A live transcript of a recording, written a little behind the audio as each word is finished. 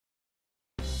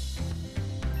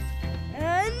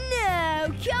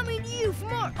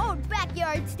our own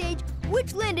backyard stage,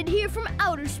 which landed here from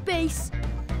outer space.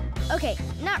 Okay,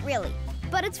 not really,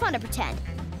 but it's fun to pretend.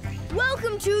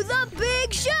 Welcome to the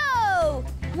big show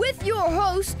with your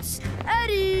hosts,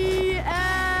 Eddie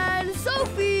and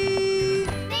Sophie.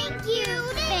 Thank you.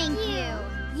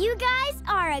 You guys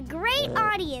are a great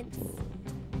audience.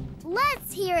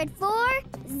 Let's hear it for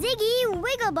Ziggy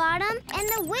Wigglebottom and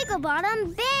the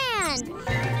Wigglebottom Band.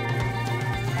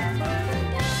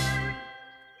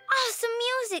 Awesome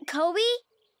music, Kobe.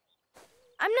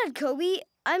 I'm not Kobe,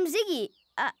 I'm Ziggy.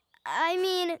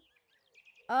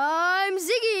 I'm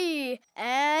Ziggy.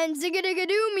 And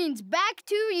Zigga-digga-doo means back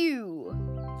to you.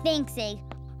 Thanks, Zig.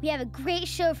 We have a great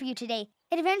show for you today.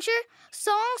 Adventure,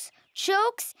 songs,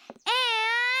 jokes,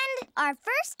 and our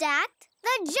first act,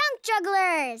 the Junk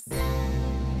Jugglers.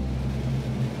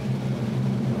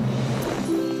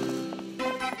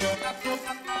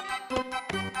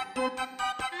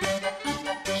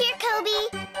 Here, Kobe.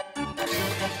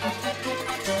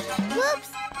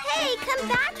 Whoops. Hey, come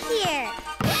back here.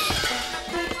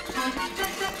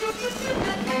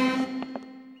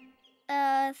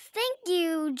 Thank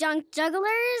you, Junk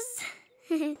Jugglers.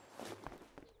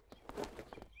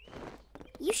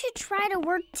 You should try to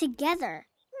work together.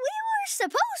 We were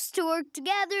supposed to work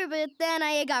together, but then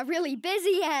I got really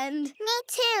busy and... Me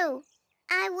too.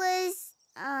 I was,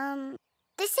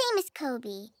 the same as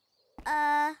Kobe.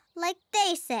 Like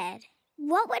they said.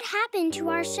 What would happen to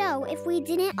our show if we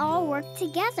didn't all work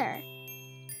together?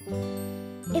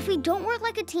 If we don't work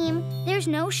like a team, there's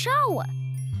no show.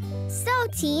 So,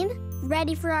 team,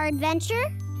 ready for our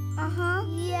adventure? Uh-huh.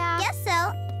 Yeah. Guess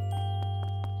so.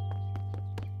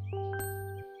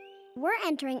 We're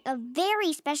entering a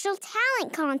very special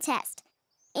talent contest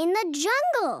in the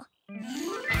jungle.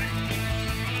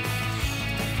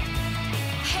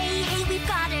 Hey, we've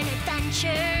got an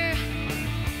adventure,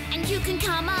 and you can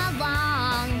come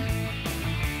along.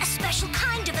 A special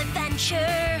kind of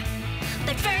adventure,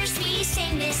 but first we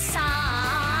sing this song.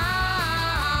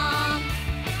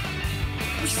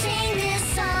 We sing this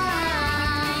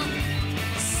song.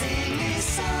 Sing this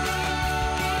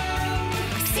song.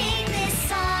 Sing this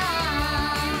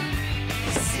song.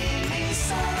 Sing this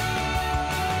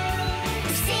song.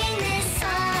 Sing this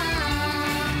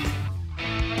song.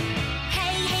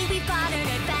 Hey, we've got an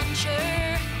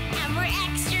adventure, and we're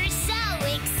extra so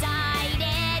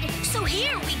excited. So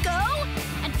here we go,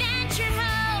 adventure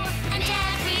ho, and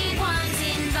everyone's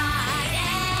invited.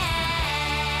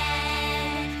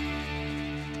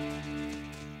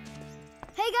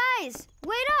 Hey guys,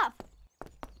 wait up!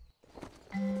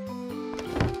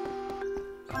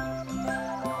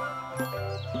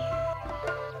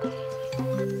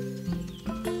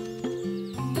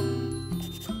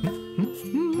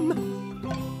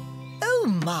 Oh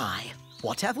my!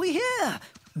 What have we here?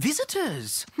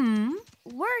 Visitors?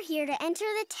 We're here to enter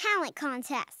the talent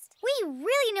contest. We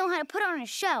really know how to put on a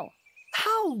show.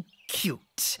 How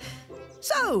cute.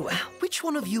 So, which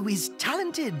one of you is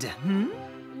talented?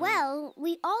 Well,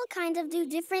 we all kind of do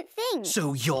different things.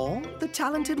 So you're the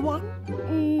talented one?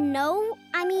 No,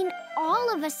 I mean,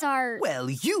 all of us are... Well,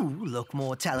 you look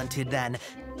more talented than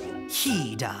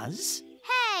he does.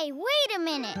 Hey, wait a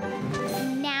minute.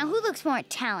 Now, who looks more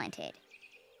talented?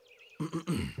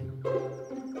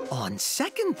 On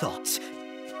second thoughts,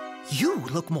 you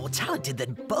look more talented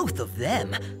than both of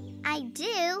them. I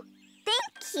do.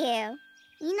 Thank you.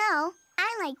 You know,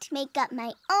 I like to make up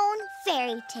my own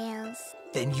fairy tales.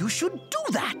 Then you should do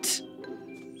that.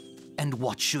 And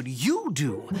what should you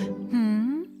do?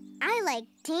 I like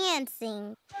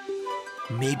dancing.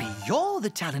 Maybe you're the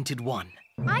talented one.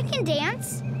 I can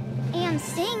dance and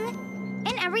sing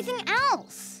and everything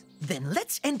else. Then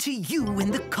let's enter you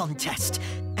in the contest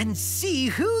and see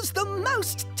who's the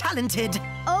most talented.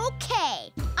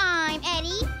 Okay, I'm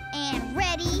Eddie and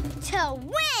ready to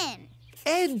win.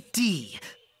 Eddie.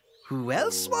 Who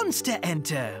else wants to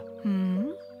enter?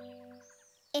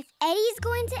 If Eddie's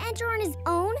going to enter on his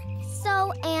own,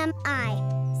 so am I.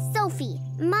 Sophie.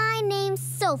 My name's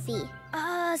Sophie.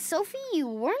 Sophie,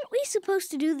 weren't we supposed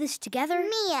to do this together?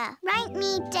 Mia, write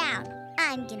me down.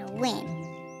 I'm gonna win.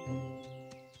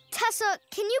 Tessa,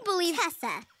 can you believe...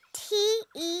 Tessa.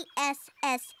 T-E-S-S-A.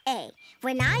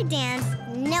 When I dance,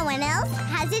 no one else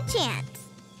has a chance.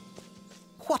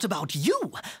 What about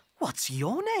you? What's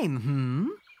your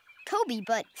name, Kobe,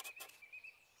 but...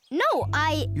 No,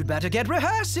 You'd better get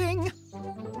rehearsing.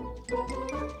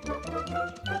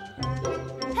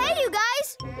 Hey, you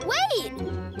guys! Wait!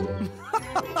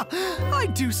 I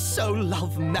do so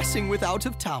love messing with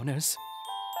out-of-towners.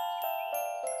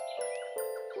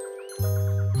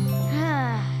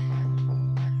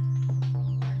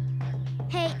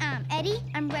 Hey, Eddie,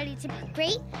 I'm ready ready to be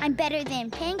great. I'm better than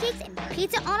pancakes and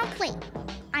pizza on a plate.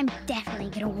 I'm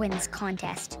definitely gonna win this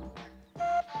contest.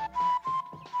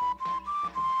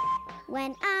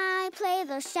 When I play,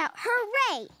 they'll shout,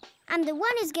 hooray! I'm the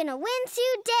one who's gonna win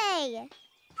today.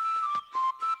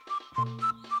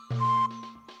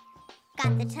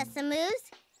 Got the Tessa moves,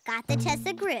 got the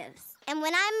Tessa grooves. And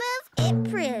when I move,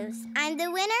 it proves I'm the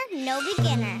winner, no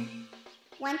beginner.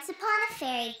 Once upon a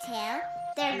fairy tale,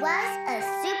 there was a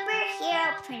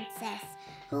superhero princess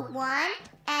who won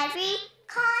every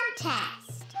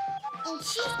contest. And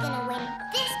she's gonna win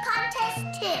this contest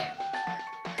too.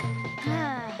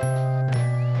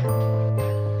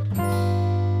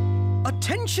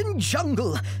 Attention,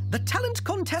 Jungle! The talent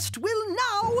contest will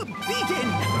now begin!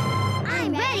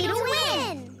 I'm ready to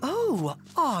win! Oh,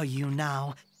 are you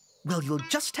now? Well, you'll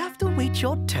just have to wait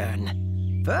your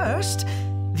turn. First,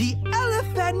 the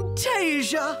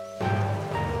Elephantasia.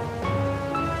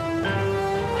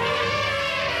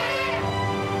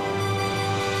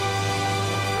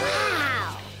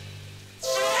 Wow!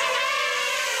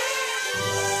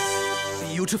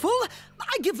 Beautiful.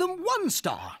 I give them 1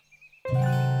 star.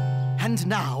 And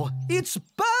now, it's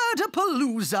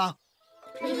Birdapalooza.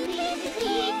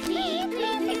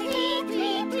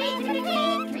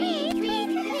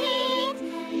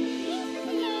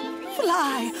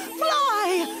 Fly,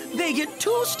 fly! They get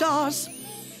 2 stars.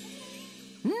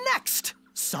 Next,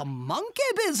 some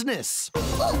monkey business.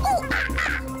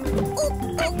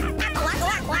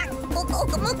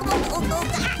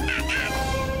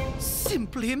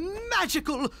 Simply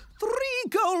magical. 3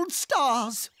 gold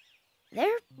stars.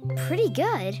 They're pretty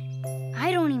good.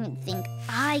 I don't even think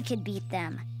I could beat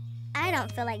them. I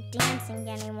don't feel like dancing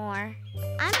anymore.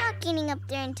 I'm not getting up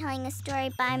there and telling a story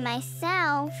by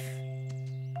myself.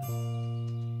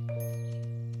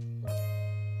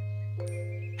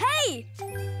 Hey!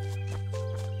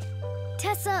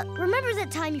 Tessa, remember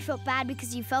that time you felt bad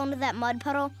because you fell into that mud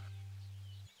puddle?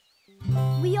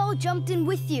 We all jumped in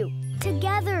with you,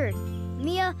 together.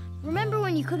 Mia, remember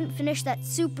when you couldn't finish that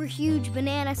super huge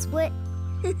banana split?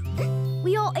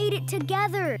 We all ate it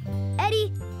together.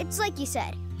 Eddie, it's like you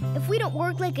said. If we don't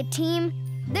work like a team,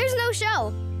 there's no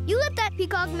show. You let that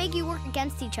peacock make you work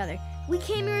against each other. We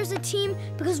came here as a team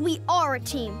because we are a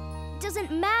team. It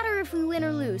doesn't matter if we win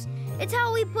or lose. It's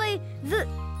how we play the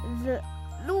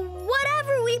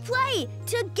whatever we play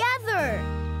together.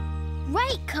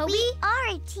 Right, Kobe? We are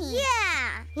a team.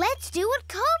 Yeah. Let's do what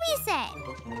Kobe said.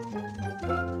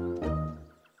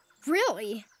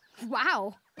 Really?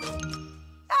 Wow.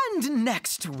 And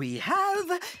next we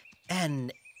have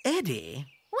an Eddie.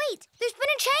 Wait, there's been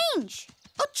a change.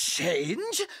 A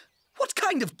change? What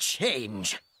kind of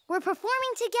change? We're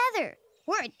performing together.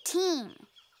 We're a team.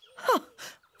 Huh.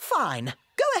 Fine.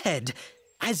 Go ahead.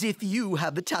 As if you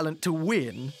have the talent to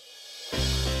win.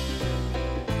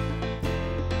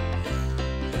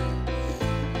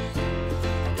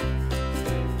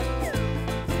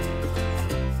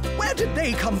 Where did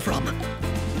they come from?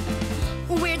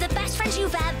 We're the best friends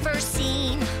you've ever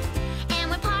seen. And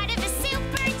we're part of a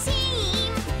super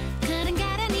team. Couldn't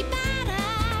get any better.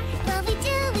 What we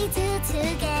do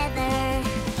together.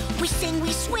 We sing,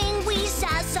 we swing, we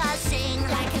sing.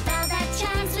 Like a bell that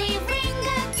chimes, we ring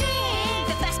a ding.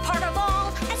 The best part of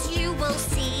all, as you will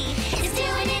see, is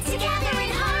doing it together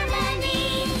in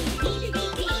harmony.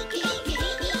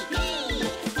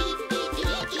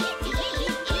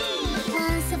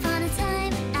 Once upon a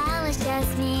time, I was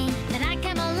just me. then I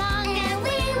came along And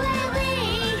we.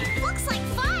 looks like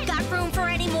fun. Got room for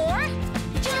any more?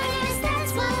 Join us,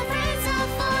 that's what friends are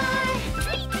for.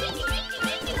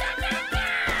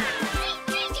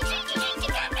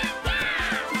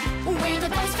 We're the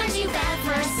best friends you've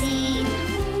ever seen.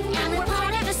 And we're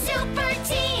part of a super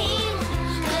team.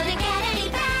 Couldn't get any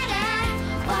better.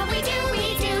 What we do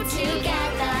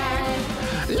together.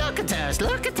 Look at us,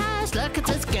 look at us, look at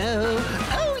us go.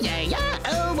 Oh yeah, yeah,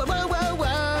 oh whoa, whoa, whoa,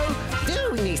 whoa.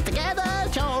 Doing this together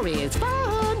sure is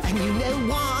fun. And you know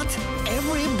what?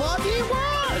 Everybody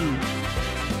won.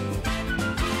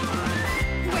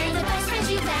 We're the best friends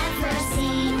you've ever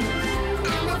seen.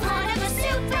 And we're part of a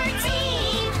super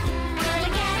team.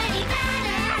 Couldn't get any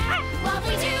better. What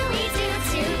we do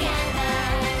together.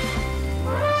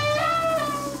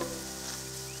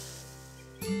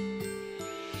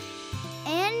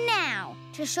 And now,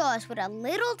 to show us what a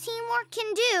little teamwork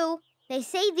can do, they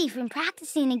say they've been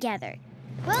practicing together.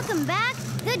 Welcome back,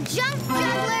 the Junk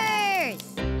Jugglers!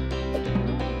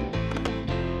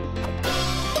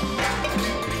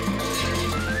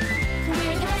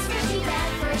 We're the best friends you've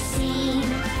ever seen.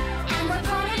 And we're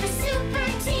part of a super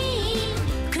team.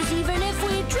 'Cause even if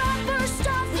we drop our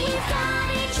stuff, We've got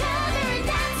each other,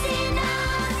 that's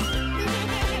enough.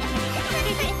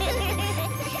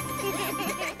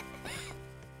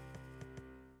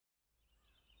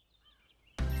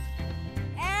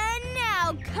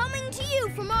 Coming to you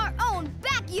from our own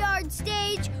backyard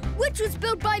stage, which was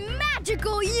built by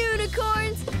magical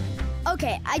unicorns.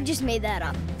 Okay, I just made that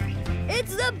up.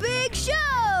 It's the big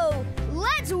show!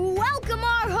 Let's welcome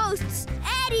our hosts,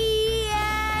 Eddie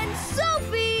and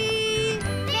Sophie!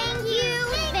 Thank you.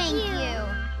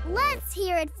 Let's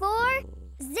hear it for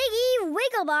Ziggy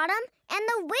Wigglebottom and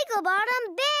the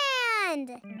Wigglebottom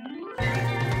Band!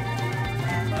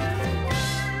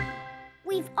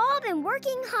 We've all been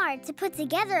working hard to put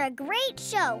together a great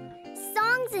show.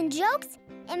 Songs and jokes,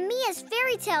 and Mia's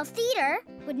fairy tale theater.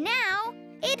 But now,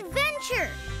 adventure!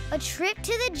 A trip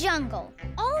to the jungle.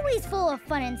 Always full of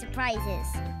fun and surprises.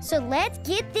 So let's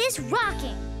get this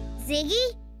rocking.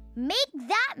 Ziggy, make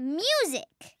that music.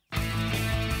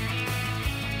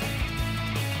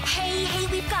 Hey,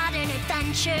 we've got an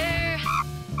adventure.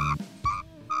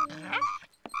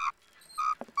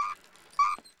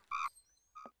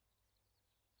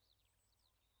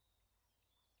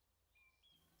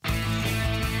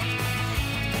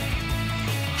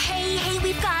 Hey,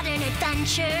 we've got an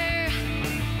adventure.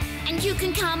 And you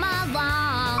can come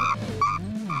along.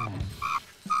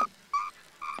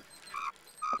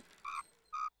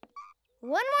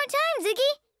 One more time,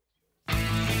 Ziggy.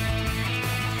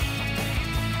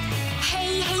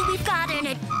 Hey, we've got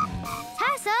an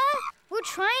Tessa, we're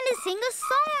trying to sing a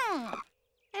song.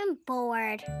 I'm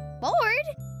bored. Bored?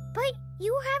 But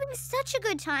you were having such a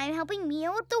good time helping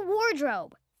Mia with the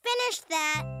wardrobe. Finish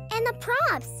that. And the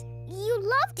props. You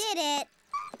loved it.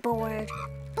 Bored.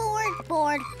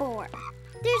 Bored.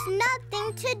 There's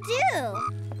nothing to do.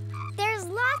 There's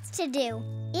lots to do,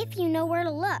 if you know where to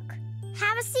look.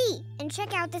 Have a seat and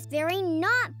check out this very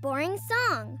not boring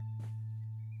song.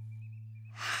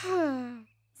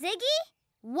 Ziggy,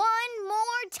 one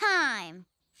more time.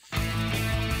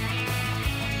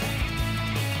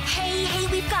 Hey,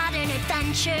 we've got an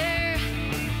adventure.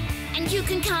 And you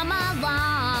can come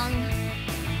along.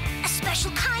 A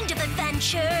special kind of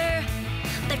adventure.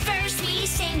 But first we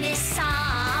sing this song.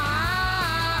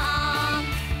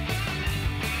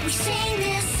 We sing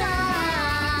this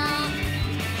song.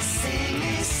 Sing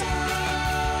this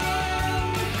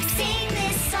song. Sing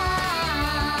this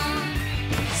song.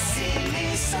 Sing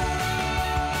this song.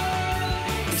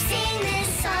 Sing this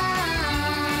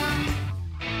song.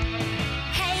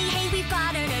 Hey, we've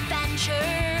got an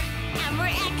adventure. And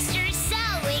we're extra so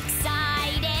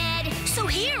excited. So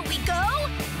here we go.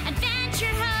 Adventure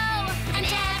ho. And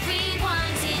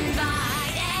everyone's invited.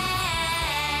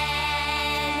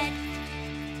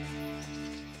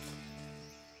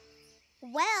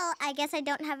 Well, I guess I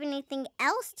don't have anything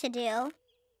else to do.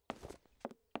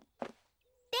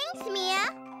 Thanks,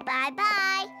 Mia.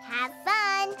 Bye-bye. Have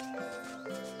fun.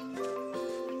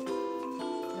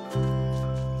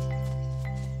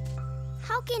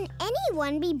 How can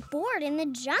anyone be bored in the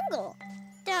jungle?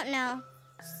 Don't know.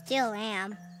 Still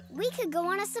am. We could go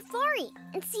on a safari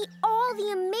and see all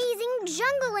the amazing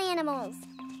jungle animals.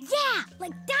 Yeah,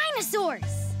 like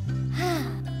dinosaurs.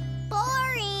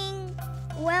 Boring.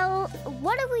 Well,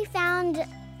 what if we found,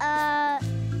 a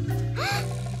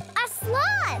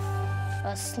sloth?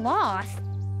 A sloth?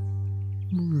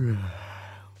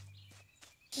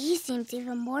 He seems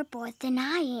even more bored than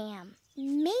I am.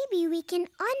 Maybe we can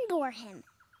unbore him.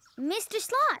 Mr.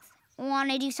 Sloth, want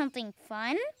to do something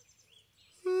fun?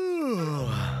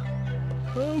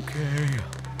 Okay.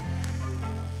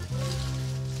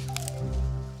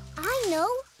 I know.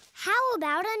 How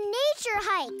about a nature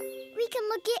hike? We can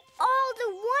look at all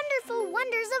the wonderful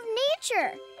wonders of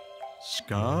nature.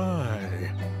 Sky.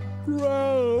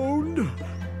 Ground.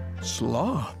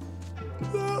 Sloth.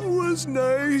 That was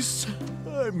nice.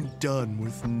 I'm done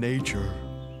with nature.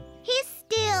 He's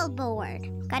still bored.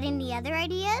 Got any other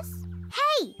ideas?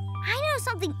 Hey, I know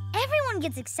something everyone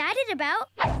gets excited about.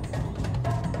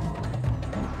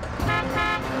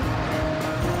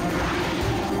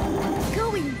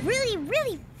 Going really,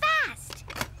 really fast.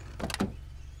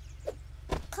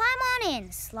 Climb on in,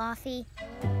 Slothy.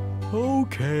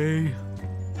 Okay.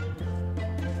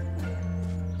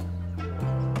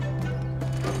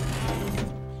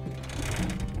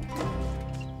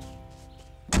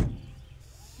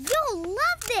 You'll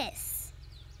love this.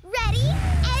 Ready,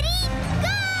 Eddie,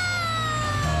 go!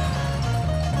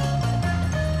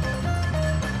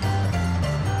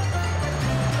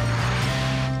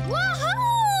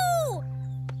 Woohoo!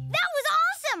 That was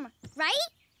awesome, right?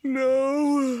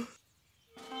 No.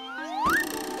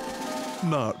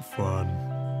 Not fun.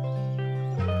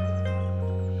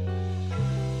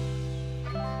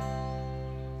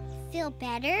 Feel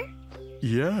better?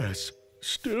 Yes.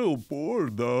 Still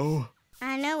bored, though.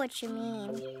 I know what you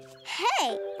mean. Hey,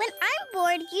 when I'm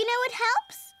bored, you know what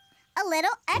helps? A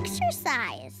little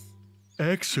exercise.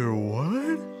 X or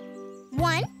what?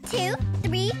 1, 2,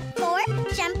 3, 4.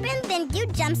 Jump and then you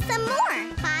jump some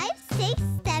more. 5, 6,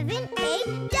 7,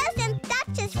 8. Doesn't that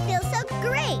just feel so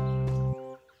great?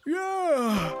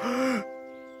 Yeah.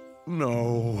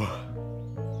 No.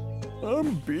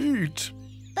 I'm beat.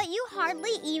 But you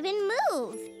hardly even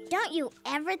move. Don't you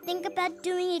ever think about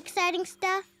doing exciting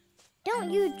stuff?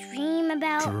 Don't you dream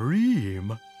about...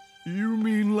 Dream? You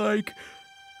mean like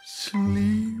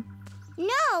sleep?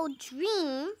 No,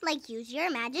 dream, like use your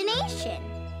imagination.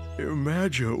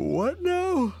 Imagine what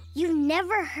now? You've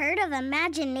never heard of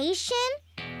imagination?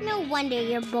 No wonder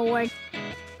you're bored.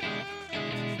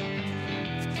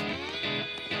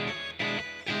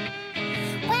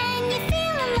 When you're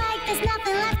feeling like there's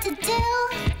nothing left to do,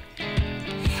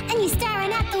 and you're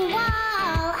staring at the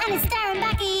wall, and it's staring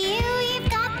back at you, you've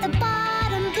got the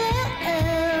bottom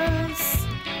blues.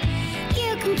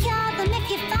 You can cure them if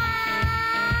you find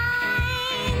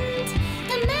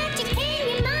the magic in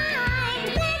your mind,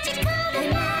 magical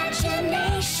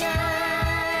imagination.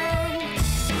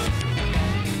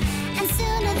 And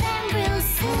sooner than real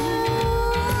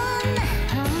soon,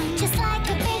 just like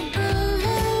a big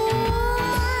balloon,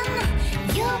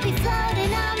 you'll be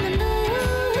floating on the moon.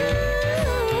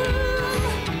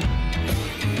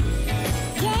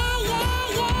 Yeah, yeah,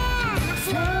 yeah,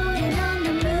 floating on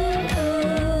the moon.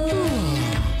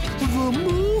 The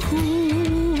moon.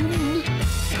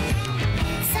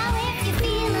 So if you're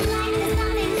feeling like there's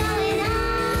nothing going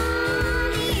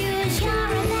on, use your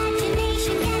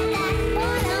imagination, get that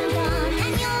boredom gone,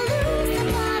 and you'll lose the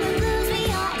bottom blues with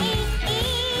your E-E.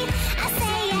 I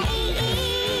say your E-E.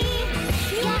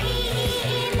 Your E-E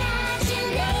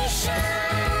imagination.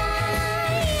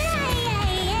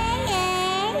 Yeah.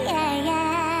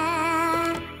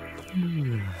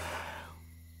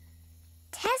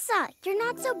 Tessa, you're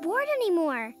not so bored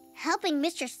anymore. Helping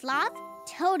Mr. Sloth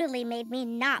totally made me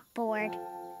not bored.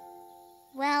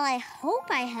 Well, I hope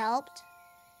I helped.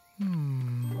 The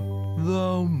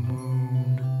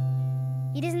moon.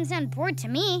 He doesn't sound bored to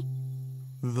me.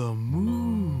 The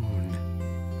moon.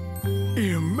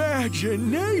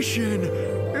 Imagination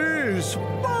is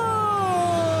fun!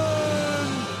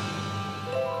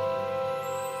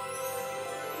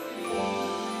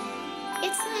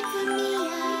 It's like for Mia,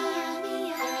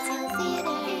 Fairytale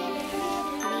Theater,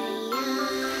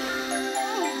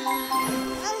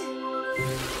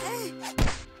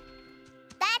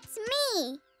 That's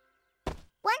me!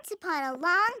 Once upon a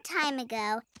long time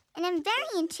ago, in a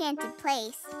very enchanted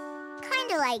place,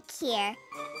 kinda like here,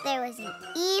 there was an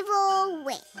evil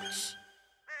witch.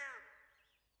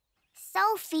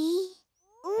 Sophie.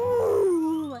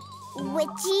 Ooh,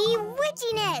 witchy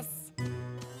witchiness.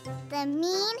 The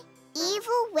mean,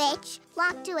 evil witch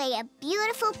locked away a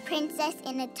beautiful princess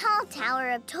in a tall tower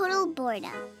of total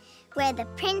boredom, where the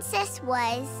princess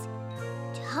was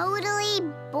totally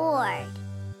bored.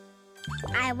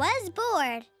 I was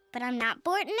bored, but I'm not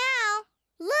bored now.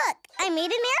 Look, I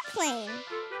made an airplane.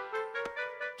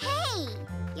 Hey,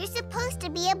 you're supposed to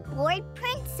be a bored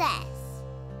princess.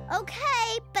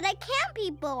 Okay, but I can't be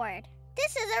bored.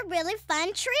 This is a really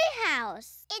fun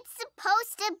treehouse. It's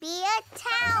supposed to be a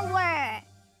tower.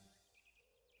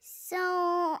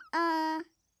 So,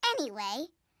 anyway,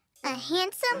 a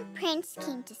handsome prince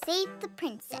came to save the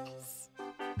princess.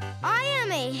 I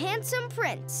am a handsome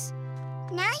prince.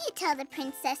 Now you tell the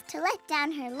princess to let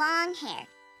down her long hair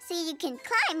so you can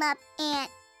climb up and...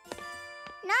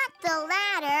 Not the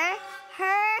ladder,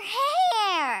 her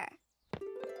hair.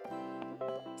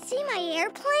 See my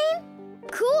airplane?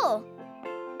 Cool.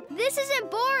 This isn't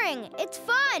boring. It's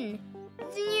fun.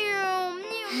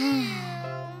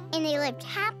 And they lived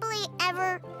happily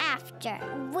ever after.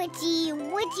 Witchy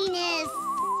witchiness.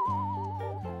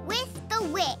 With the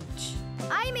witch.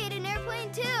 I made an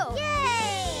airplane too.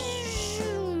 Yay!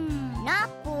 Not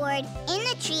bored. In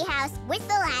the treehouse with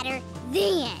the ladder.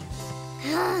 The end.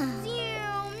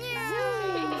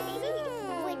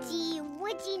 Witchy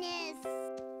witchiness.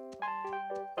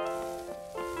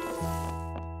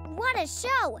 What a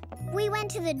show! We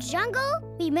went to the jungle,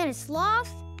 we met a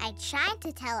sloth. I tried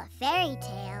to tell a fairy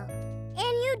tale. And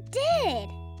you did!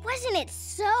 Wasn't it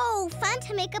so fun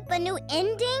to make up a new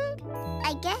ending?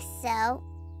 I guess so.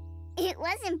 It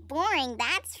wasn't boring,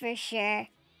 that's for sure.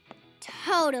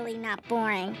 Totally not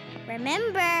boring.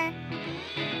 Remember?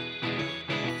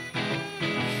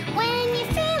 When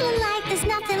you're feeling like there's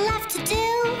nothing left to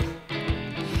do,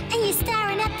 and you're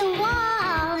staring at the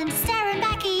wall and staring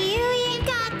back at you, you've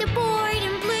got the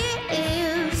boredom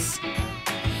blues.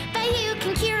 But you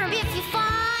can cure them if you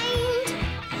find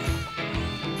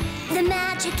the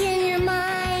magic in your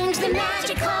mind, the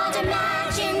magic called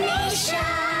imagination.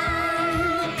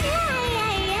 Yeah, yeah.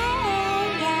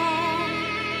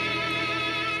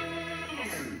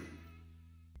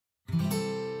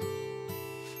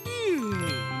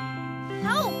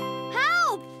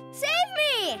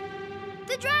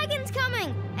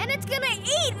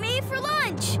 for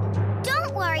lunch.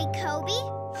 Don't worry, Kobe.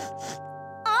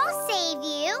 I'll save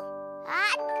you.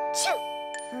 Achoo!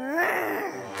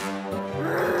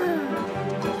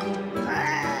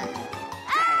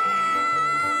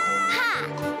 Ha!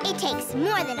 It takes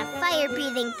more than a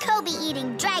fire-breathing,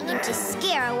 Kobe-eating dragon to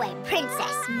scare away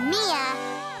Princess Mia.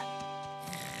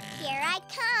 Here I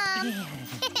come.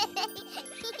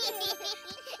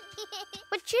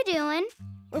 What you doing?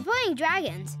 We're playing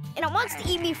dragons, and it wants to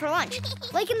eat me for lunch,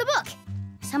 like in the book.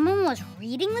 Someone was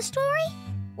reading the story?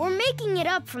 We're making it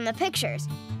up from the pictures.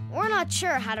 We're not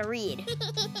sure how to read.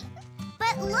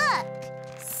 But look,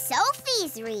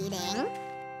 Sophie's reading.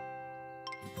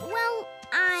 Well,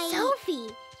 Sophie,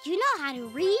 you know how to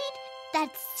read?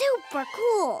 That's super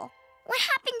cool. What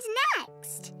happens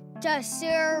next? Does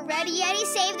Sir Ready Eddie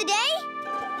save the day?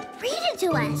 Read it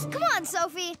to us. Come on,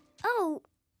 Sophie. Oh,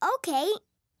 okay.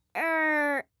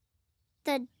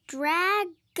 The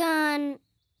dragon...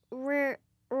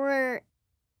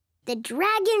 The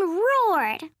dragon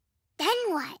roared. Then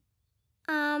what?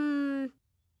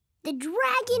 The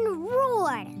dragon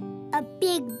roared. A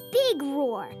big, big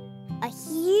roar. A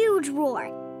huge roar.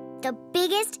 The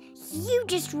biggest,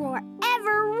 hugest roar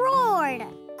ever roared.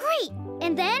 Great.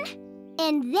 And then?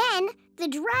 And then the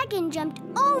dragon jumped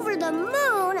over the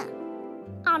moon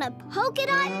on a polka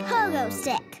dot pogo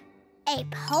stick. A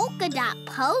polka dot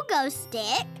pogo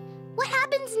stick? What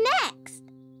happens next?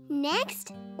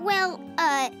 Next? Well,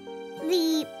 I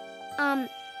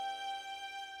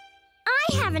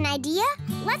have an idea.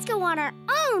 Let's go on our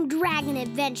own dragon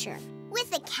adventure.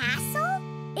 With a castle?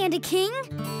 And a king?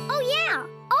 Oh, yeah.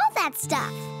 All that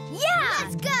stuff. Yeah!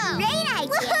 Let's go! Great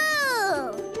idea!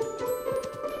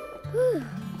 Woohoo!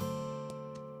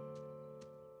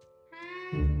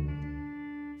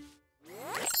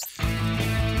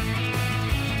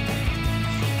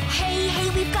 Hey, hey,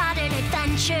 we've got an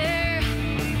adventure,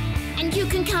 and you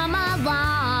can come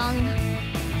along.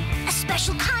 A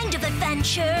special kind of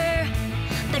adventure,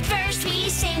 but first we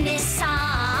sing this song.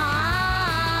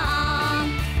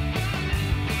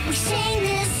 We sing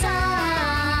this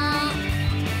song.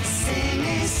 Sing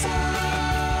this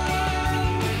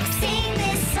song. Sing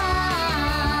this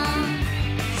song.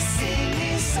 Sing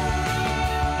this song.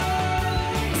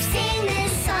 Sing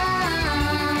this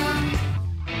song.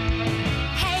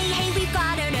 Hey, hey, we've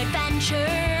got an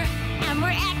adventure, and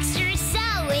we're extra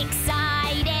so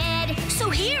excited. So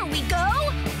here we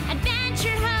go,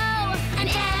 adventure ho, and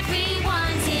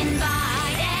everyone's invited.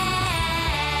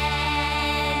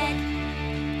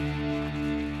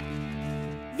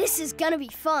 This is gonna be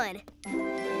fun.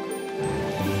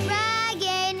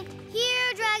 Dragon!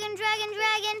 Here, dragon, dragon,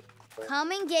 dragon.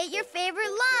 Come and get your favorite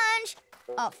lunch.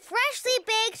 A freshly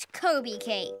baked Kobe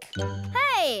cake.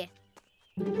 Hey!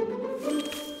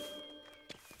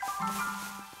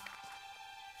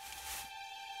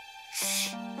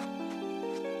 Shh.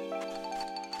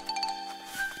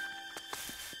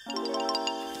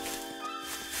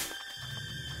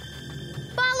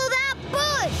 Follow that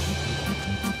bush!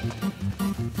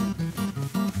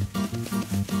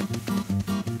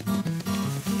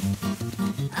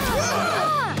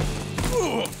 Ah!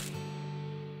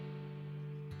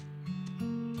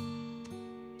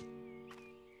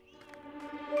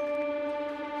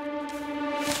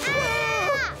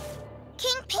 Ah!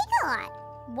 King Piggalot,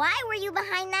 why were you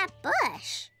behind that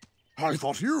bush? I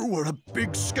thought you were a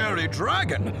big, scary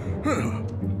dragon.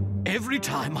 Every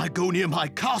time I go near my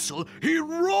castle, he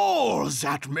roars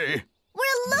at me.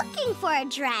 We're looking for a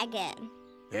dragon.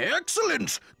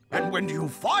 Excellent! And when you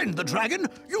find the dragon,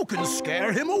 you can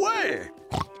scare him away.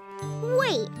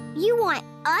 Wait, you want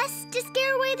us to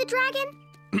scare away the dragon?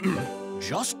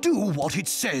 Just do what it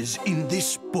says in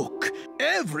this book.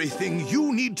 Everything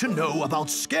you need to know about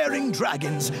scaring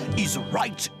dragons is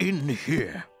right in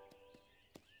here.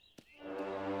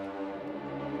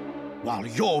 While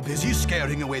you're busy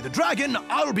scaring away the dragon,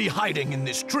 I'll be hiding in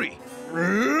this tree.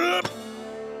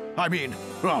 I mean,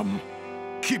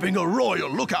 keeping a royal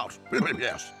lookout.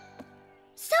 Yes.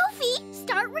 Sophie,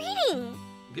 start reading.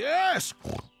 Yes.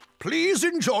 Please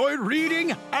enjoy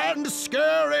reading and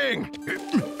scaring.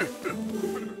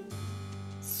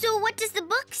 So what does the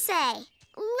book say?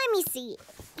 Let me see.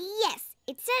 Yes,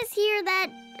 it says here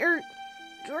that,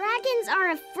 dragons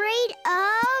are afraid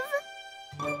of...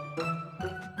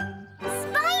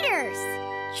 spiders!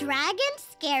 Dragons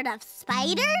scared of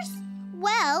spiders?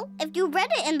 Well, if you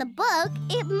read it in the book,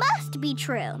 it must be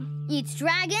true. It's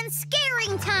dragon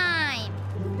scaring time!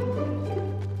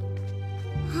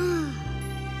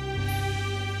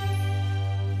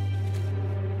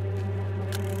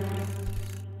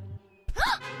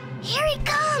 Here he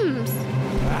comes!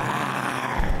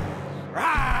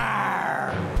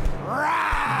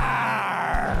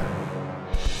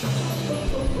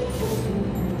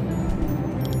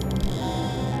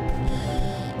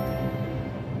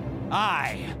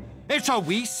 It's a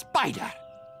wee spider.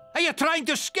 Are you trying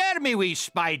to scare me, wee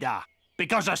spider?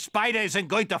 Because a spider isn't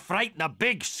going to frighten a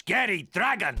big, scary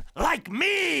dragon like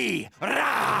me!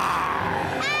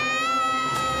 Rawr!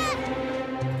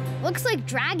 Looks like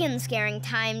dragon scaring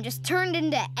time just turned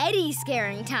into Eddie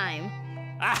scaring time.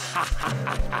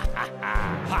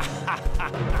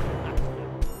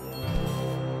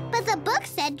 But the book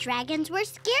said dragons were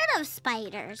scared of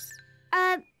spiders.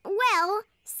 Well,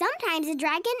 sometimes a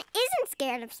dragon isn't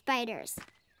scared of spiders.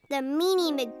 The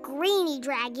meanie McGreeny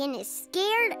dragon is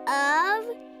scared of,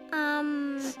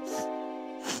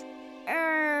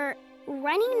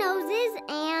 runny noses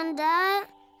and,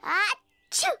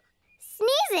 achoo!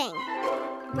 Sneezing.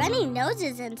 Runny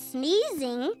noses and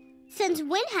sneezing? Since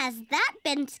when has that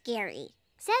been scary?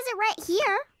 Says it right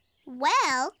here.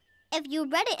 Well, if you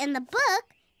read it in the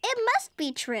book, it must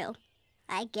be true.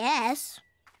 I guess.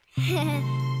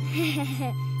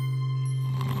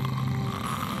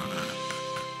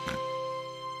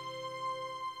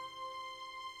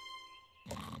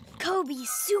 Kobe's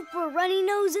super runny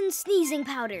nose and sneezing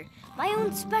powder. My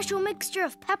own special mixture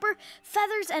of pepper,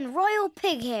 feathers, and royal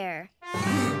pig hair.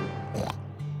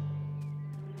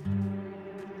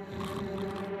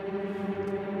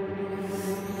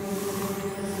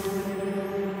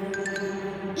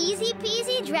 Easy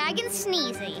peasy dragon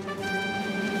sneezy.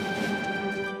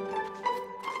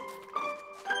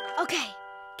 Okay,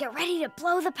 get ready to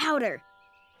blow the powder.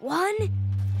 1,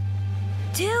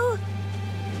 2,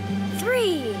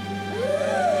 3.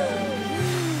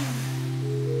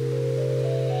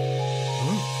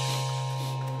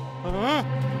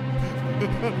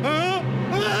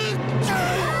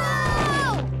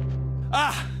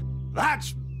 Ah,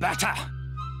 that's better.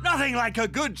 Nothing like a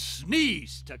good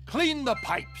sneeze to clean the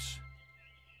pipes.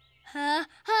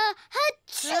 Achoo!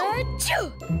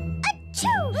 Achoo!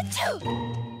 Achoo!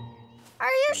 Are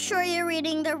you sure you're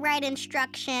reading the right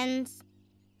instructions?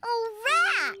 Oh,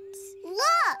 rats!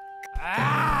 Look!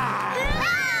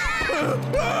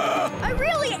 I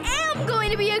really am going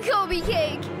to be a Kobe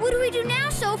cake. What do we do now,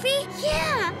 Sophie?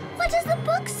 Yeah, what does the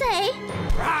book say?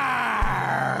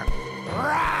 Rawr!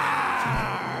 Rawr!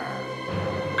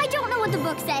 I don't know what the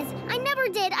book says. I never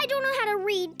did. I don't know how to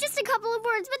read. Just a couple of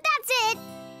words, but that's it.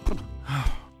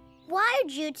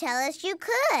 Why'd you tell us you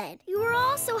could? You were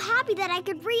all so happy that I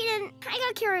could read, and I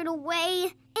got carried away.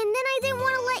 And then I didn't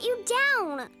want to let you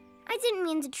down. I didn't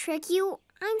mean to trick you.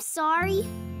 I'm sorry.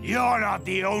 You're not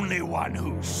the only one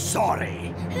who's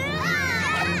sorry.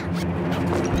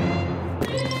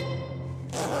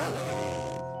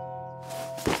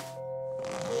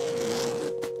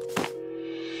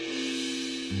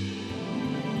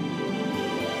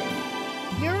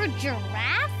 You're a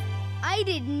giraffe? I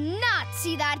did not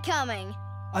see that coming.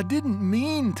 I didn't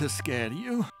mean to scare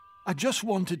you. I just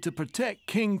wanted to protect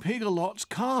King Pig-a-Lot's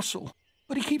castle.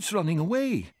 But he keeps running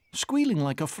away, squealing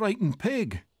like a frightened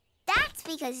pig. That's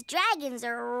because dragons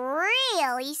are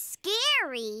really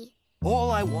scary.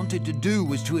 All I wanted to do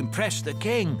was to impress the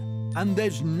king. And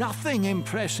there's nothing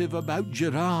impressive about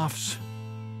giraffes.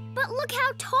 But look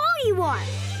how tall you are.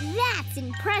 That's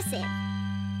impressive.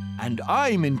 And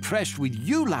I'm impressed with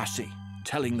you, lassie.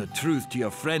 Telling the truth to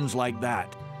your friends like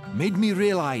that made me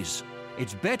realize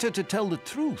it's better to tell the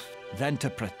truth than to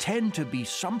pretend to be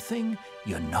something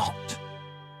you're not.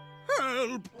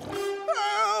 Help!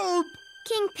 Help!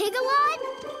 King Pig-a-Lot?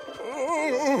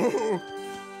 Oh.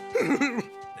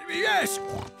 Yes!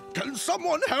 Can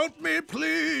someone help me,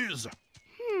 please?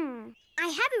 I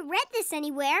haven't read this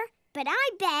anywhere, but I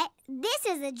bet this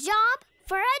is a job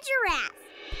for a giraffe.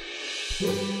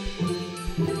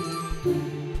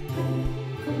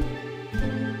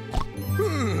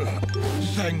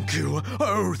 Thank you.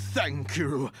 Oh, thank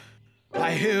you.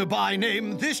 I hereby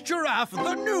name this giraffe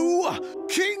the new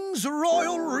King's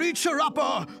Royal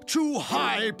Reacher-Upper to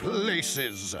high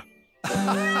places.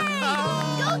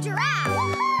 Go giraffe!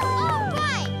 All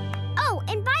right! Oh,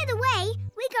 and by the way,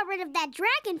 we got rid of that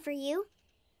dragon for you.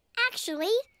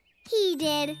 Actually, he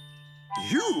did.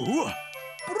 You?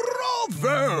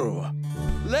 Bravo!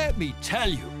 Let me tell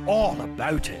you all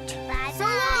about it. Bye, so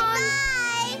long! Bye!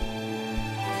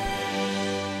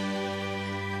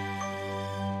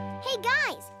 Hey,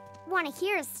 guys, want to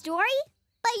hear a story?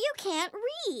 But you can't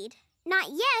read. Not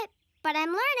yet, but I'm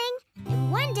learning.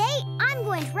 And one day, I'm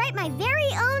going to write my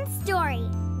very own story.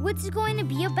 What's it going to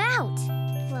be about?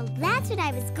 Well, that's what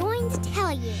I was going to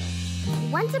tell you.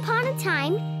 Once upon a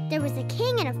time, there was a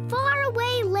king in a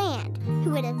faraway land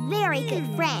who had a very good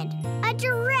friend, a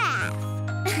giraffe.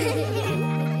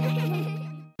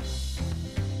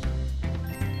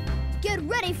 Get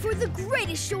ready for the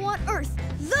greatest show on Earth,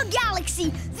 the galaxy,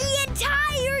 the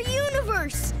entire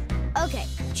universe! Okay,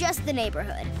 just the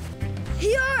neighborhood.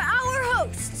 Here are our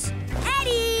hosts,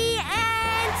 Eddie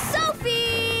and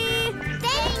Sophie!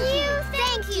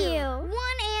 Thank you.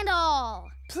 One and all.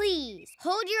 Please,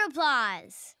 hold your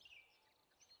applause.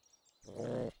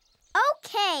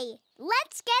 Okay,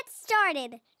 let's get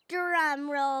started. Drum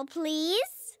roll,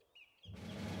 please.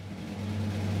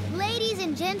 Ladies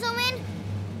and gentlemen,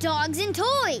 dogs and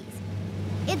toys,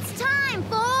 it's time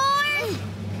for...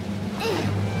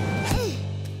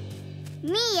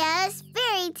 Mia's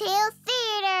Fairy Tale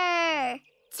Theater!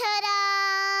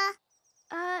 Ta-da!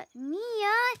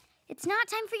 Mia, it's not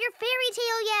time for your fairy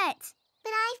tale yet.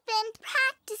 But I've been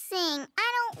practicing.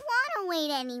 I don't want to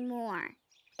wait anymore.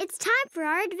 It's time for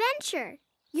our adventure.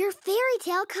 Your fairy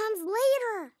tale comes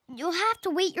later. You'll have to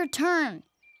wait your turn.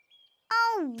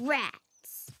 Oh,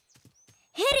 rats.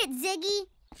 Hit it, Ziggy.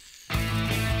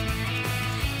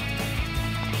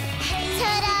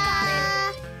 Ta-da!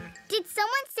 Did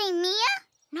someone say Mia?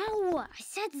 No, I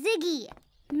said Ziggy.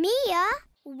 Mia,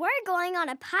 we're going on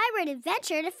a pirate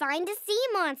adventure to find a sea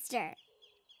monster.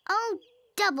 Oh,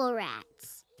 double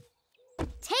rats.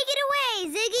 Take it away,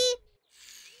 Ziggy.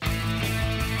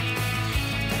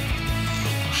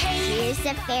 Here's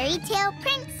the Fairy Tale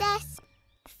Princess.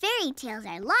 Fairy tales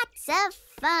are lots of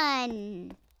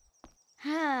fun.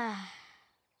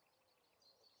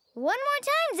 One more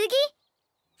time, Ziggy.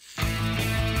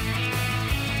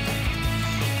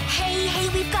 Hey,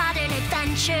 we've got an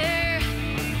adventure,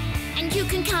 and you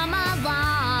can come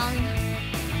along.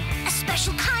 A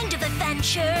special kind of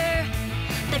adventure,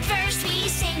 but first we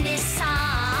sing this song.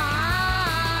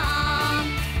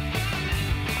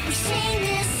 We sing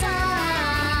this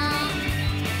song.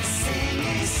 Sing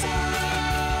this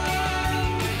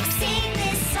song. Sing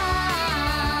this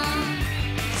song.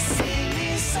 Sing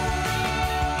this song.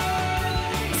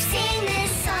 Sing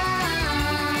this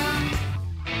song.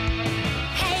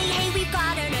 Hey, we've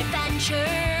got an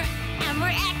adventure, and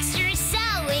we're extra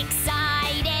so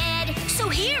excited. So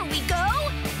here we go,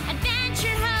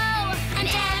 adventure ho, and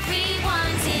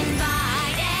everyone's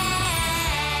invited.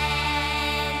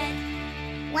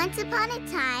 Once upon a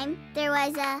time, there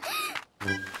was a...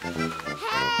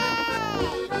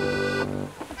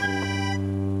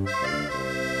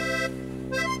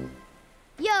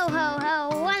 Yo ho ho,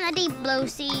 on the deep blue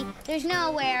sea, there's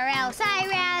nowhere else I'd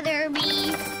rather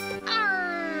be.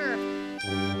 Arr!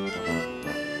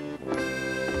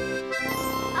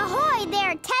 Ahoy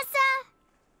there, Tessa!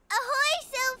 Ahoy,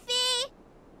 Sophie!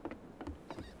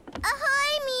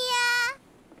 Ahoy,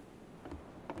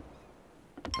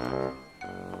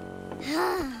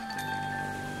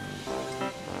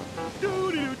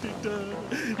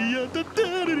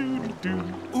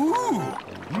 Ooh,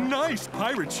 nice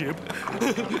pirate ship.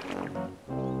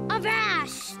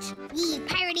 Avast, ye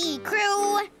piratey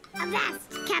crew!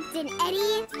 Avast, Captain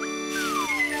Eddie!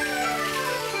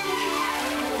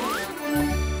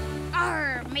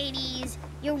 Arr, mateys,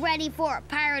 you ready for a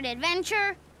pirate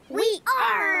adventure? We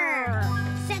are!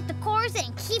 Set the course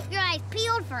and keep your eyes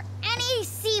peeled for any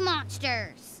sea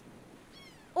monsters.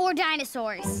 Or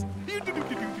dinosaurs.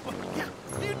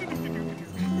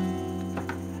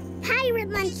 Pirate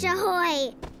lunch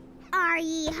ahoy! Are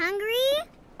ye hungry?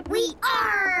 We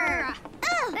are!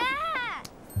 Ah!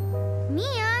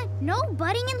 Mia, no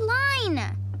butting in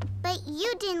line. But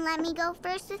you didn't let me go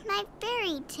first with my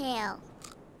fairy tale.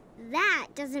 That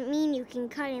doesn't mean you can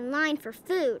cut in line for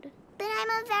food. But I'm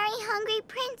a very hungry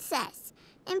princess,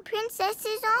 and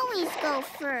princesses always go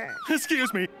first.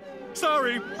 Excuse me.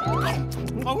 Sorry.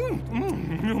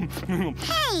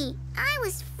 Hey, I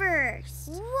was first.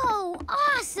 Whoa,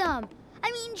 awesome! I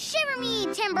mean, shiver me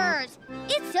timbers!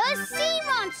 It's a sea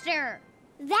monster!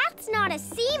 That's not a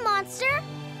sea monster.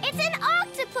 It's an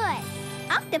octopus.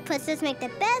 Octopuses make the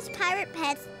best pirate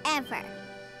pets ever.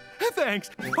 Thanks.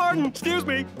 Pardon. Excuse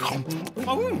me.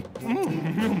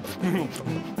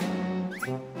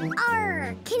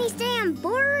 Arr, can he stay on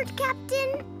board,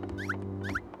 Captain?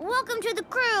 Welcome to the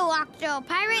crew, Octo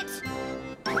Pirates.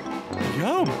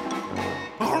 Yum.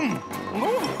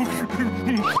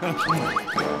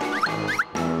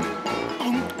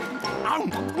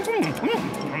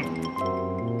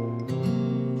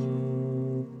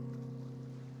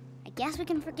 I guess we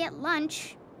can forget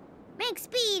lunch. Make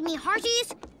speed, me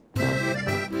hearties.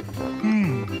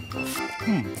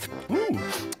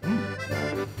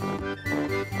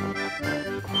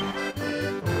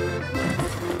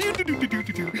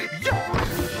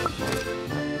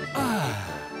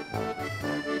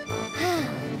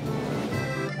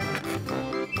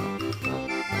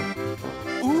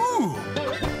 Ooh,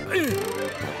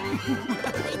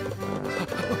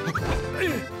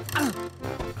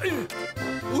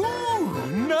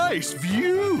 nice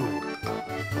view.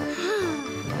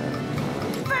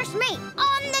 First mate,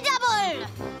 on the double!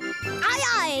 Aye,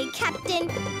 aye, Captain.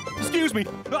 Excuse me,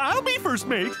 I'll be first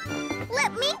mate.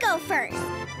 Let me go first.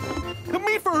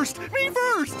 Me first! Me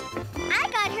first! I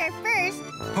got her first.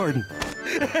 Pardon.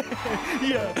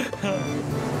 Yeah.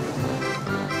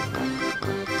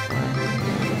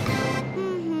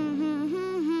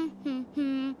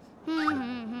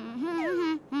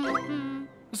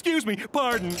 Excuse me,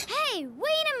 pardon. Hey,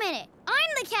 wait a minute.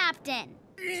 I'm the captain.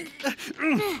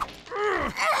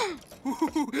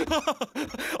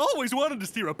 Always wanted to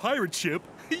steer a pirate ship.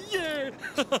 Yeah.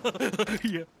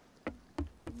 Yeah.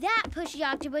 That pushy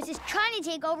octopus is trying to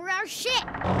take over our ship.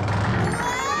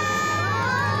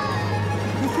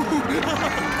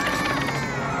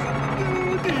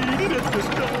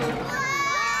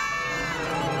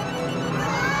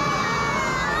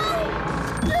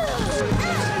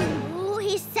 Ooh,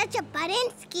 he's such a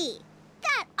Budinsky.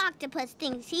 That octopus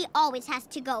thinks he always has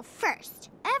to go first.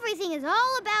 Everything is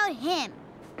all about him.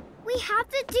 We have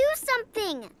to do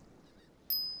something.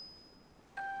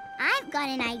 I've got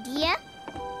an idea.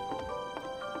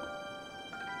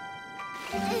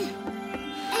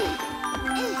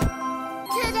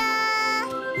 Ta-da!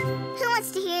 Who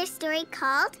wants to hear a story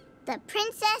called The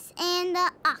Princess and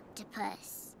the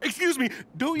Octopus? Excuse me,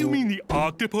 don't you mean the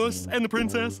octopus and the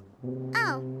princess?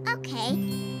 Oh, okay.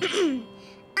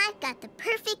 I've got the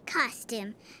perfect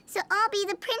costume, so I'll be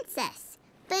the princess.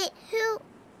 But who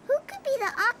could be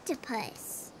the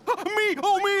octopus? Me!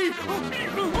 Oh, me!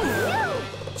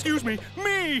 Excuse me,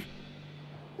 me!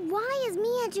 Why is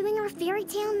Mia doing her fairy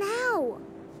tale now?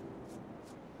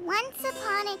 Once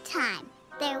upon a time,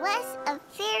 there was a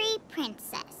fairy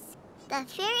princess. The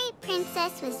fairy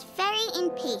princess was very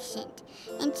impatient,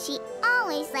 and she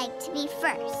always liked to be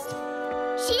first.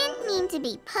 She didn't mean to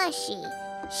be pushy.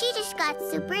 She just got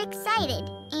super excited,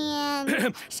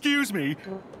 and... Excuse me,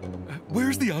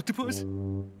 where's the octopus?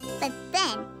 But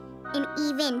then, an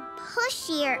even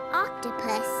pushier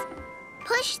octopus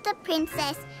pushed the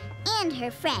princess and her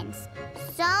friends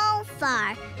so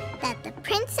far that the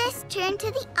princess turned to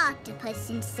the octopus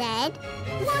and said,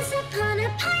 Once upon a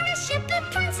pirate ship, a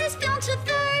princess fell to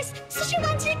thirst. So she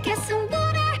went to get some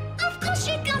water. Of course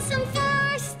she got some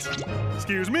first.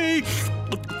 Excuse me.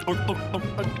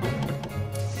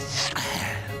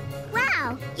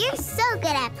 Wow, you're so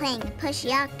good at playing the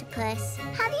pushy octopus.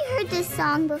 Have you heard this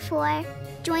song before?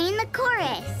 Join in the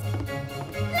chorus.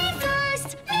 Me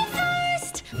first, me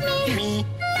first, me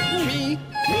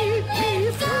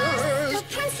first. The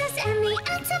princess and the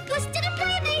octopus did a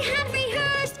play they had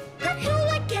rehearsed. But who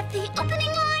would get the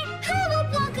opening line? Who would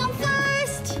walk on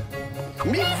first?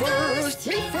 Me first,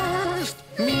 me first,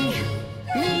 me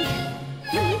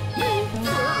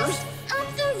first. Up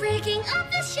the rigging of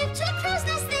the ship to the crow's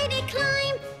nest they did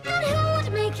climb. But who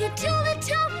would make it to the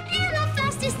top in the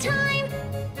fastest time?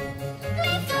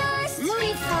 Me first,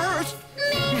 Me first,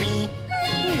 me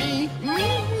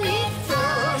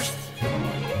first.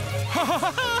 Ha ha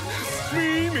ha ha! Me.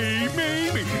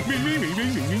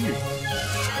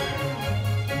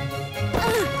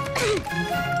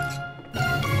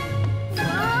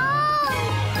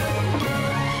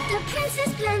 The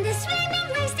princess planned a swimming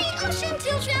race, the ocean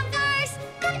to traverse.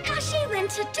 But as she went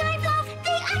to dive off,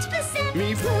 the octopus said,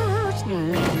 Me first, me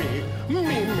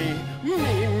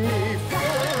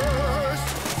first.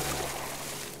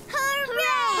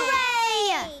 Hooray!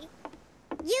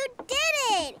 You did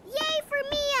it! Yay for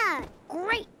Mia!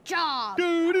 Great job.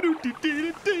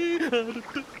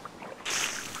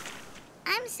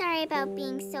 I'm sorry about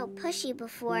being so pushy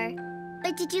before.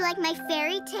 But did you like my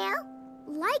fairy tale?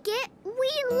 Like it?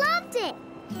 We loved it.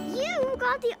 You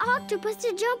got the octopus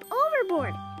to jump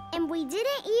overboard, and we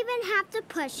didn't even have to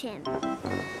push him.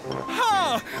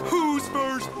 Ha! Who's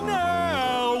first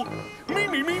now? Me.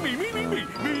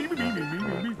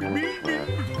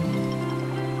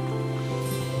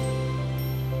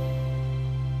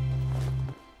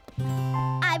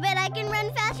 I bet I can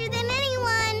run faster than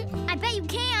anyone. I bet you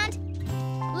can't.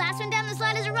 Last one down the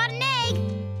slide is a rotten egg.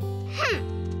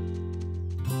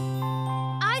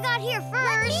 I got here first.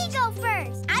 Let me go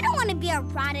first. I don't want to be a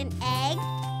rotten egg.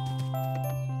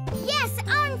 Yes,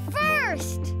 I'm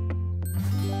first.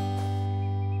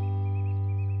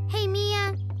 Hey,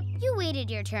 Mia, you waited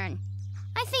your turn.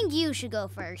 I think you should go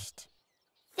first.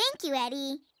 Thank you,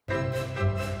 Eddie.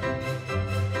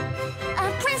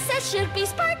 a princess should be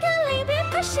sparkly, be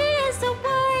pushy is the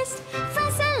worst.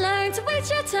 Friends and learn to wait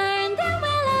your turn, then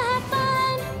we'll have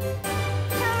fun.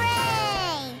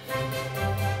 Hooray!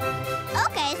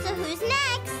 Okay, so who's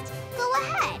next? Go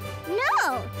ahead.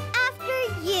 No, after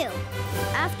you.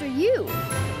 After you.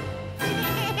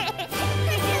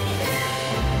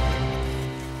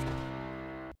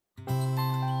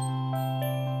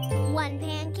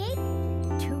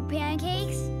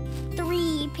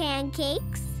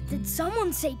 pancakes. Did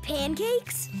someone say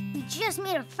pancakes? We just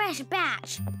made a fresh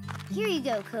batch. Here you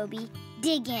go, Kobe.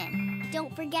 Dig in.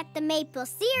 Don't forget the maple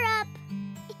syrup.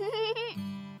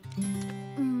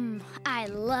 I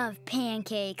love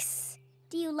pancakes.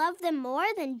 Do you love them more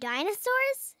than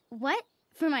dinosaurs? What?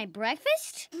 For my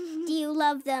breakfast? Do you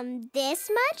love them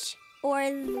this much or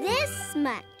this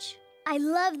much? I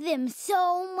love them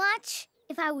so much.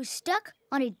 If I was stuck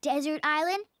on a desert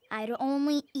island, I'd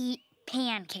only eat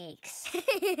pancakes.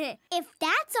 If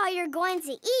that's all you're going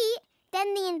to eat,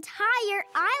 then the entire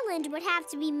island would have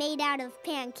to be made out of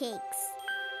pancakes.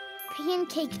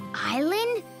 Pancake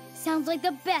Island? Sounds like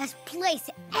the best place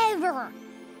ever.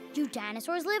 Do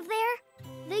dinosaurs live there?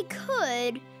 They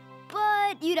could,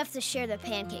 but you'd have to share the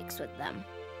pancakes with them.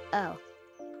 Oh,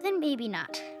 then maybe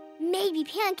not. Maybe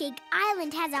Pancake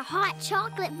Island has a hot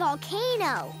chocolate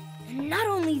volcano. And not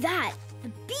only that,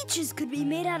 the beaches could be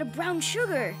made out of brown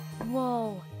sugar.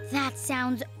 Whoa, that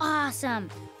sounds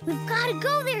awesome. We've got to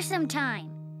go there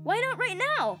sometime. Why not right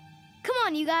now? Come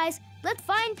on, you guys. Let's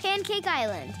find Pancake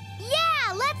Island.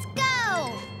 Yeah, let's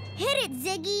go! Hit it,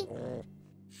 Ziggy.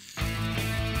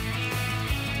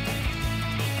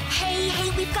 Hey,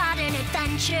 hey, we've got an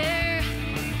adventure,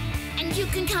 and you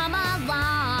can come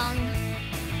along.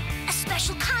 A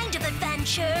special kind of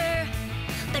adventure,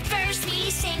 but first we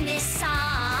sing this song.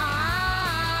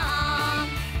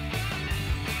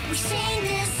 We sing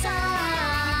this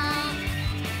song.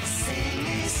 Sing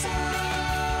this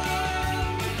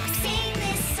song. Sing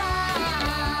this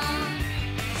song.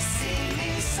 Sing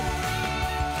this song.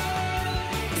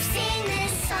 We sing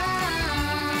this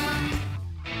song.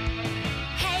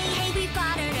 Hey, hey, we've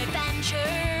got an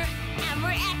adventure, and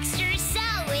we're extra so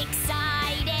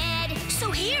excited.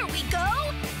 So here we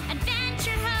go,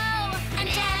 adventure ho, and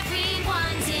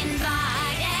everyone's invited.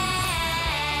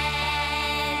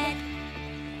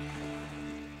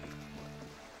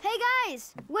 Hey,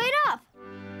 guys, wait up.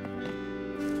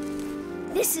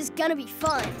 This is gonna be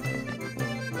fun.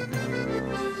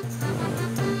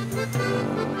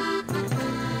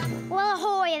 Well,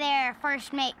 ahoy there,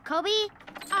 First Mate Kobe.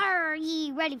 Are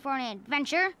ye ready for an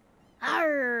adventure?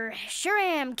 Arr, sure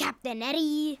am, Captain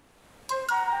Eddie.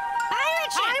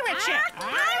 Pirate ship!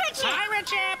 Pirate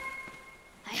ship!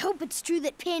 I hope it's true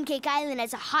that Pancake Island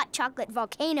has a hot chocolate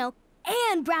volcano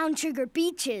and brown sugar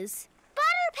beaches.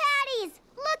 Butter patties!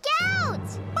 Look out!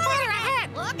 Butter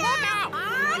ahead! Look out!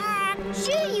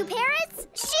 Shoo, you parrots!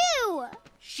 Shoo!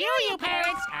 Shoo, you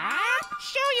parrots!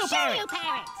 Shoo, you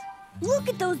parrots! Look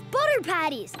at those butter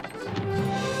patties.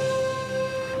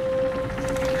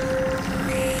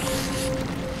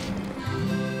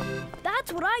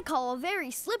 That's what I call a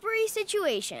very slippery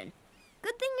situation.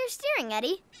 Good thing you're steering,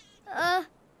 Eddie.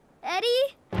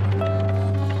 Eddie?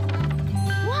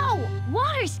 Whoa!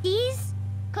 Water skis!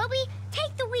 Kobe,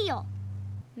 take the wheel.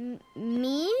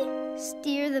 Me?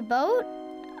 Steer the boat?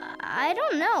 I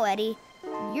don't know, Eddie.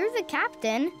 You're the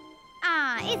captain.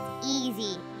 It's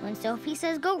easy. When Sophie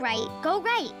says go right, go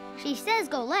right. She says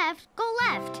go left, go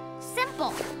left.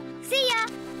 Simple. See ya!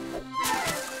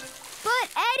 But,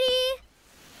 Eddie!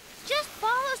 Just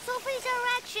follow Sophie's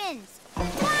directions.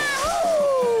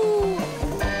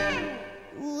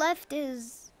 Left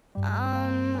is,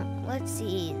 let's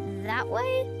see, that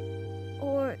way?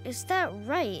 Or is that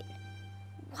right?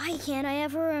 Why can't I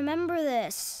ever remember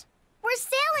this? We're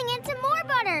sailing into more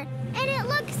butter, and it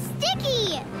looks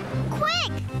sticky.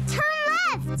 Quick, turn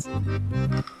left.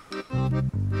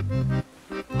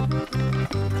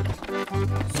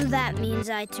 So that means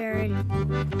I turn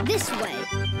this way.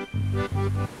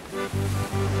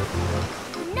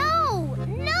 No,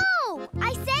 no!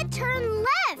 I said turn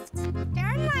left.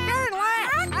 Turn left.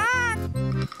 Turn left.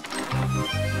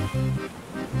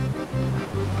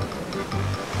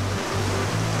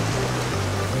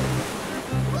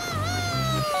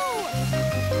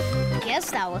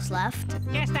 Guess that was left.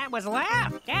 Guess that was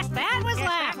left. Guess that was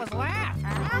left.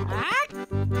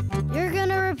 You're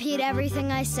gonna repeat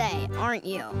everything I say, aren't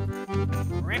you?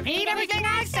 Repeat everything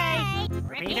I say.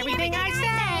 Repeat everything I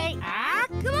say.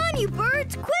 Come on, you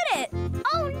birds, quit it!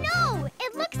 Oh no!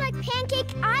 It looks like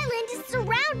Pancake Island is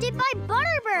surrounded by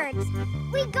butterbirds.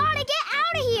 We gotta get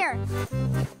out of here.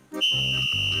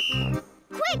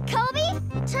 Quick, Kobe!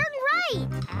 Turn right!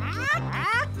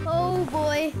 Oh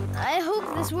boy, I hope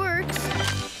this works.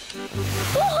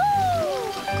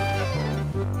 Woohoo!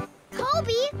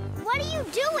 Kobe, what are you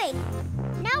doing?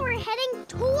 Now we're heading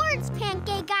towards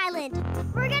Pancake Island.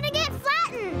 We're gonna get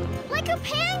flattened, like a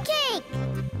pancake.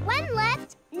 One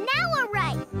left, now a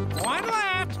right. One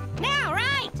left. Now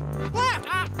right. Left.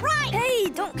 Right. Hey,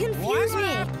 don't confuse me.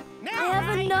 Left. Now I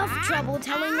have right. enough trouble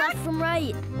telling left from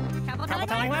right. Trouble. Trouble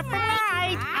telling left from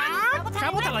right.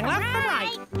 Trouble telling left from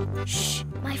right. Shh,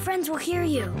 my friends will hear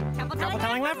you. Trouble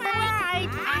telling left from right.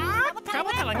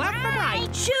 Trouble telling left from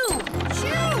right. Shoo!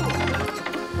 Shoo!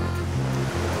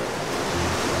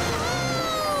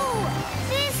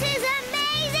 This is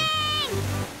amazing!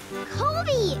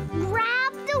 Kobe,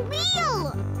 grab the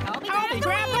wheel! Kobe,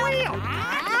 grab the wheel!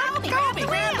 Kobe,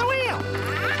 grab the wheel!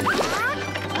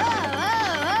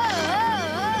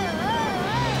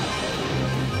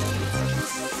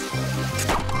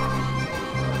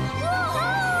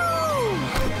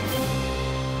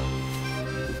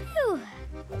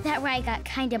 That ride got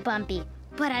kind of bumpy,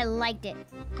 but I liked it.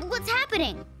 What's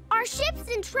happening? Our ship's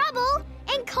in trouble,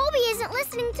 and Kobe isn't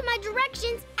listening to my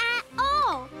directions at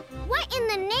all. What in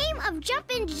the name of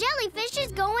jumping jellyfish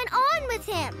is going on with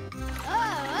him?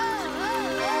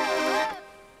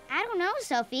 I don't know,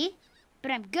 Sophie,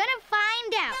 but I'm gonna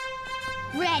find out.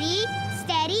 Ready,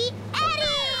 steady, Eddie!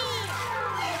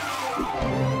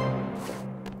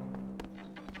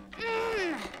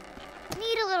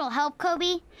 Need a little help,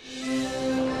 Kobe?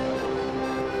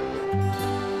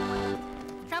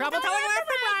 Trouble telling left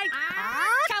from right.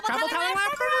 Trouble telling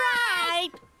left from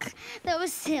right.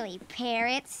 Those silly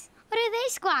parrots. What are they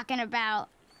squawking about?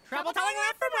 Trouble telling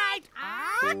left from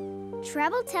right.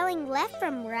 Trouble telling left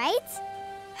from right?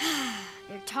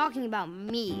 They're talking about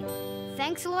me.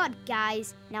 Thanks a lot,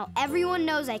 guys. Now everyone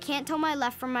knows I can't tell my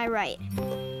left from my right.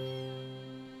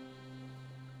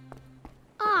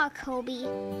 Aw, Kobe.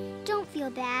 Don't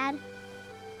feel bad.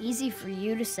 Easy for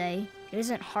you to say. It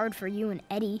isn't hard for you and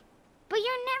Eddie. But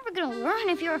you're never gonna learn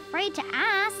if you're afraid to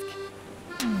ask.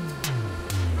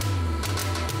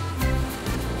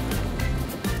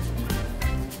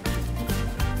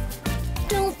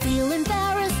 Don't feel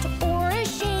embarrassed or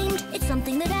ashamed. It's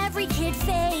something that every kid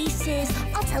faces.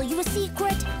 I'll tell you a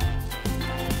secret.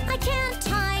 I can't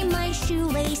tie my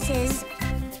shoelaces.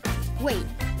 Wait,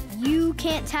 you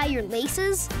can't tie your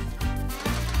laces?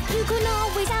 You can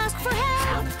always ask for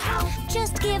help.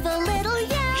 Just give a little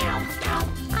yell.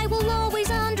 I will always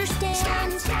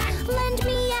understand. Lend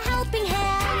me a helping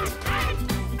hand.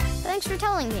 Thanks for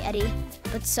telling me, Eddie.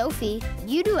 But Sophie,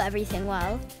 you do everything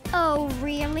well. Oh,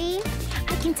 really?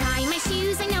 I can tie my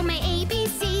shoes, I know my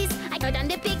ABCs. I go down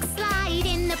the big slide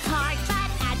in the park. But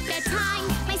at bedtime,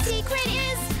 my secret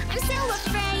is I'm still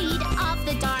afraid of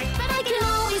the dark. But I can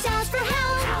always ask for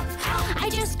help. I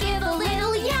just give a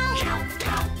little yell.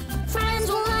 Friends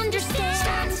will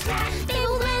understand. They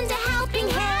will lend a helping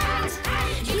hand.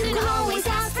 You can always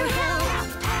ask for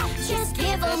help. Just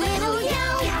give a little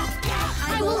yell.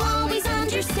 I will always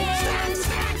understand.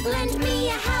 Lend me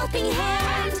a helping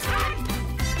hand.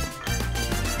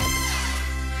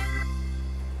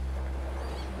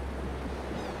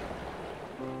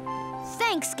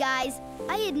 Thanks, guys.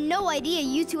 I had no idea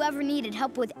you two ever needed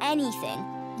help with anything.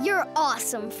 You're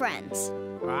awesome friends.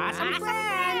 Awesome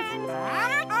friends!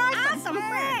 Awesome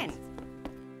friends!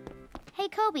 Hey,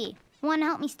 Kobe, wanna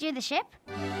help me steer the ship?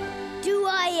 Do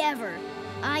I ever?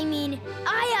 I mean,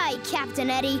 aye, Captain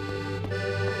Eddie.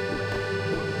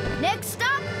 Next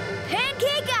stop,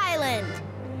 Pancake Island.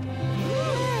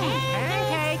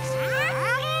 Pancakes!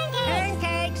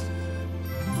 Pancakes!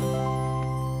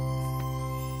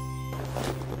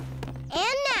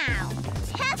 And now,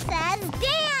 Tessa's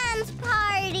dance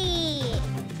party!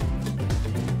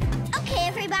 Okay,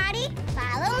 everybody,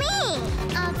 follow me.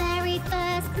 Our very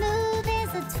first move is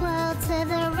a twirl to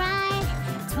the right.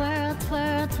 Twirl,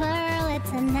 twirl, twirl,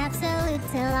 it's an absolute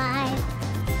delight.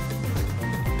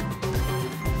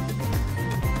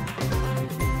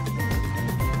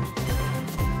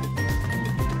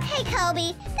 Hey,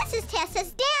 Kobe, this is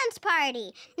Tessa's dance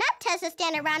party, not Tessa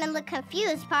stand around and look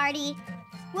confused party.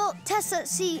 Well, Tessa,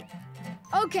 see...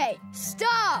 Okay,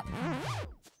 stop!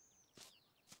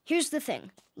 Here's the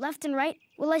thing. Left and right,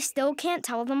 well, I still can't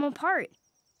tell them apart.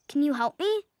 Can you help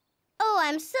me? Oh,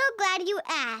 I'm so glad you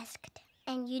asked.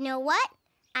 And you know what?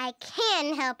 I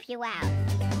can help you out.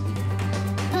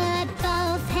 Put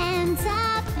both hands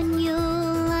up and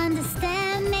you'll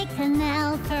understand. Make an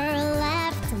L for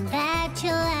left and that's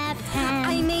your left hand.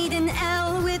 I made an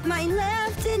L with my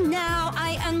left and now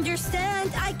I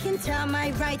understand. I can tell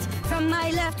my right from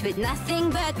my left with nothing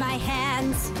but my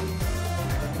hands.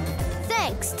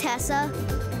 Thanks, Tessa.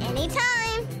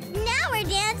 Anytime. Now we're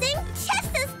dancing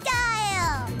Tessa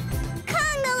style.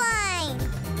 Conga line.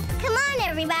 Come on,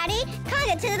 everybody.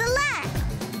 Conga to the left.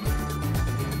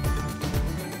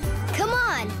 Come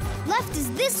on, left is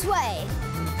this way.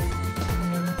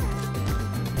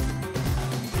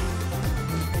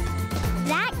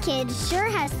 That kid sure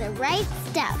has the right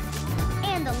stuff.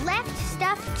 And the left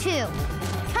stuff, too.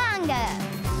 Conga.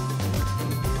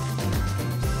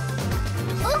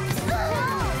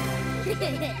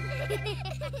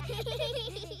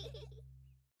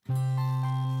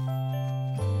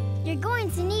 You're going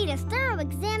to need a thorough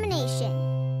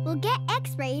examination. We'll get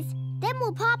x-rays, then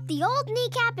we'll pop the old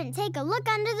kneecap and take a look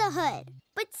under the hood.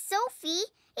 But Sophie,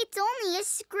 it's only a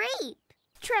scrape.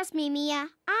 Trust me, Mia,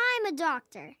 I'm a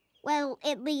doctor. Well,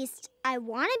 at least I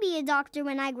want to be a doctor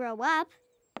when I grow up.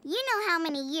 You know how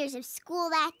many years of school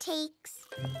that takes?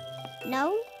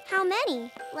 No? How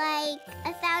many? Like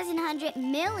 1,100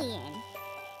 million.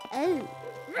 Oh.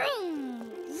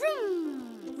 Vroom,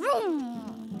 vroom,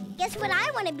 vroom. Guess what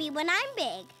I want to be when I'm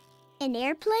big? An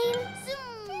airplane?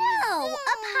 Zoom, no,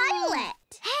 a pilot.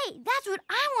 Hey, that's what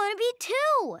I want to be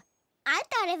too. I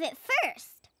thought of it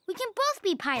first. We can both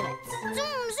be pilots.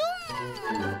 Zoom,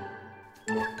 zoom.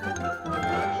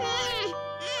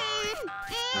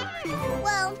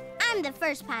 Well, I'm the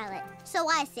first pilot, so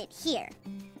I sit here.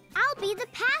 I'll be the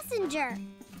passenger.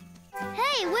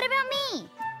 Hey, what about me?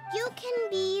 You can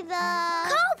be the...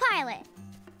 co-pilot.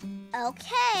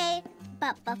 Okay,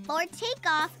 but before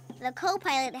takeoff, the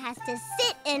co-pilot has to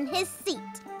sit in his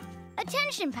seat.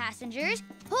 Attention, passengers.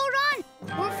 Hold on.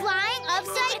 We're flying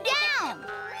upside down.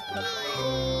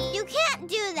 You can't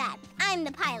do that. I'm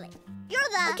the pilot. You're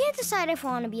the... I can't decide if I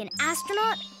want to be an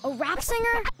astronaut, a rap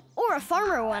singer, or a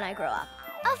farmer when I grow up.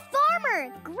 A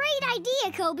farmer! Great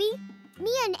idea, Kobe.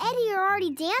 Mia and Eddie are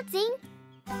already dancing.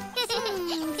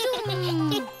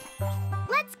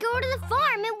 Let's go to the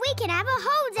farm and we can have a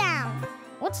hoedown.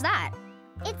 What's that?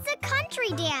 It's a country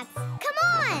dance. Come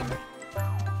on.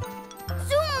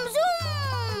 Zoom,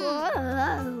 zoom!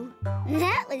 Whoa.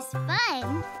 That was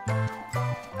fun.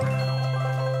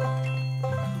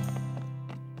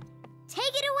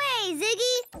 Take it away,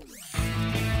 Ziggy.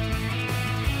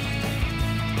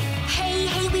 Hey,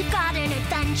 hey, we've got an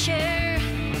adventure,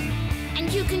 and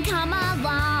you can come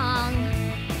along.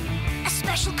 A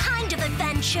special kind of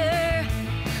adventure,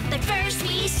 but first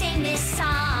we sing this song.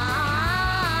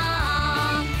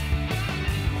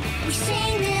 We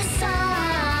sing this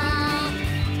song.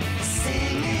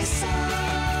 Sing this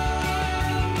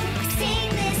song. We sing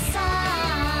this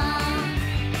song.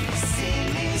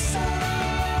 Sing this song.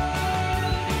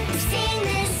 We sing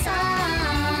this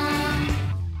song.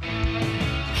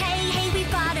 Hey, hey,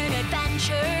 we've got an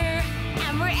adventure,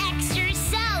 and we're extra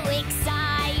so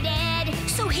excited.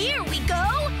 So here we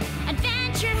go,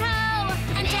 adventure ho,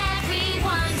 and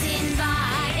everyone's invited.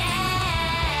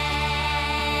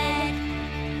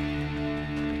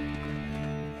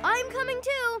 I'm coming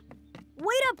too.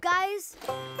 Wait up, guys.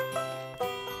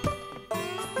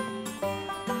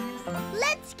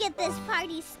 Let's get this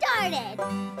party started.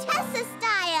 Tessa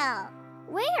style.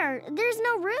 Where? There's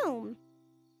no room.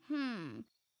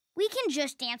 We can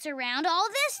just dance around all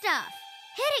this stuff.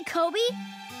 Hit it, Kobe.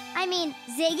 I mean,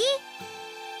 Ziggy.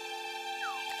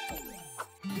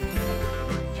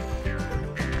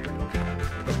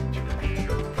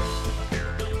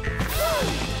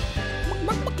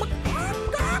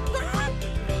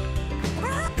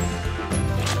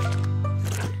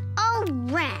 Oh,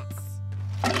 rats.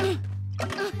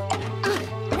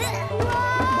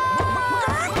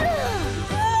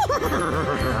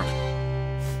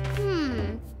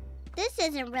 This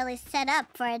isn't really set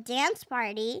up for a dance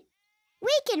party.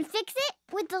 We can fix it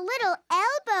with a little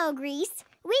elbow grease.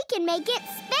 We can make it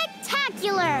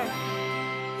spectacular.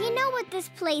 You know what this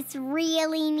place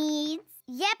really needs?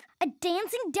 Yep, a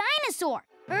dancing dinosaur.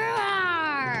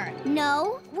 Roar!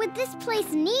 No, what this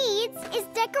place needs is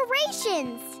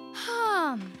decorations.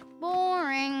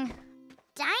 Boring.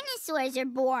 Dinosaurs are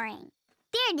boring.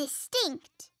 They're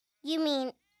distinct. You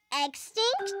mean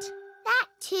extinct? That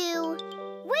too.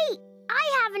 Wait, I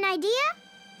have an idea.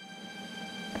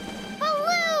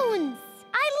 Balloons!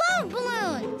 I love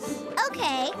balloons.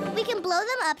 Okay, we can blow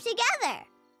them up together.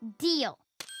 Deal.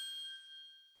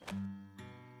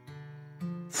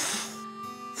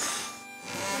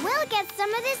 We'll get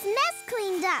some of this mess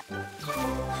cleaned up.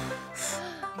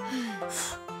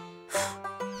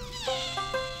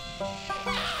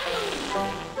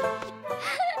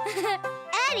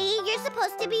 Eddie, you're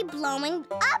supposed to be blowing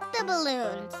up the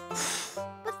balloons.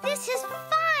 But this is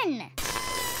fun.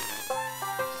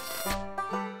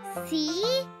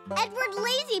 See? Edward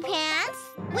Lazy Pants,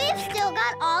 we've still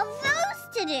got all those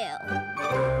to do.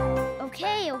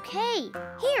 Okay, okay.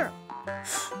 Here.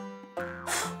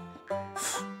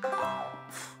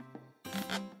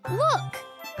 Look,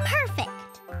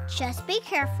 perfect. Just be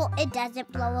careful it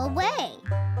doesn't blow away.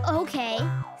 Okay,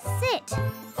 sit.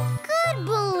 Good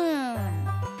balloon.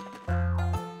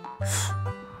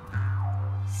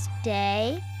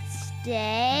 Stay,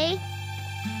 stay.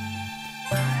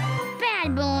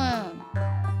 Bad balloon.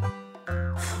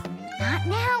 Not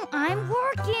now, I'm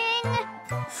working.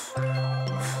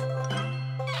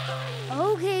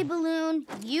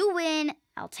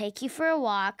 take you for a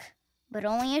walk, but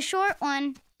only a short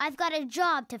one. I've got a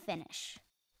job to finish.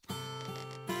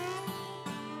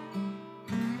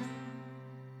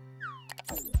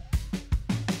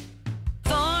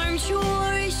 Farm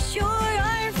chores sure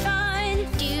are fun.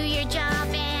 Do your job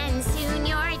and soon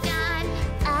you're done.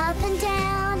 Up and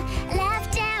down,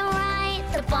 left and right.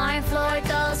 The barn floor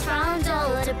goes from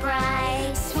dull to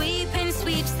bright. Sweeping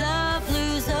sweeps the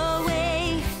blues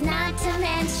away. Not to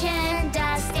mention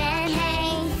dust and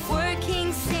hay.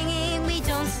 Working, singing, we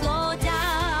don't slow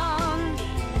down.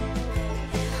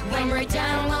 When we're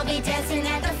done, we'll be dancing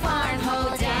at the farm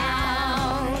hold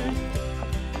down.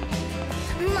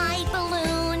 My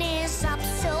balloon is up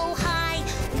so high,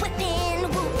 whipping,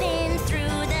 whooping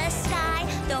through the sky.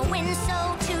 The wind's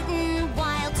so tootin'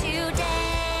 wild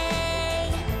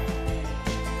today.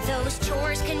 Those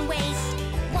chores can wait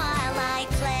while I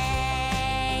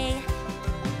play.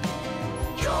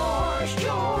 Yours,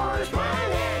 yours,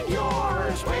 mine and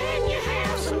yours. When you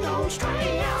have some, don't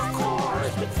stray off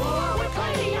course. Before we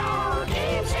play our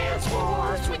games and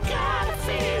sports, we gotta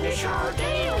finish our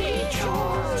daily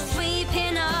chores.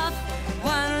 Sweeping up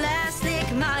one last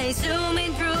lick. My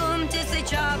zooming broom does the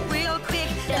job real quick.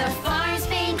 The farm's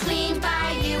been cleaned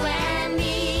by you and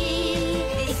me.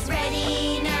 It's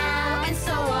ready now, and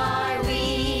so are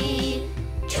we.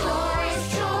 Chores,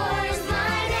 chores,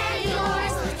 mine and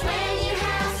yours. When you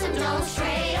have some, don't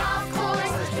stray off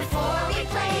course. Before we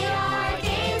play our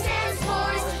games and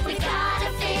sports, we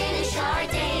gotta finish our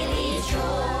daily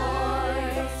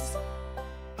chores.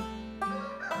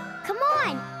 Come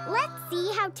on, let's see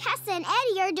how Tessa and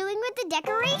Eddie are doing with the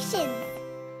decorations.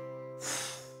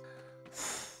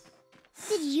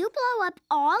 Did you blow up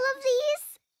all of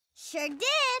these? Sure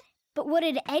did. But what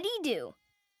did Eddie do?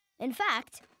 In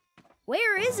fact,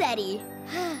 where is Eddie?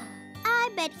 I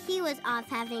bet he was off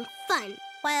having fun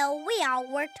while we all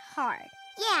worked hard.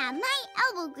 Yeah, my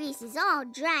elbow grease is all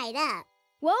dried up.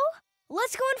 Well,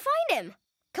 let's go and find him.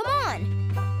 Come on.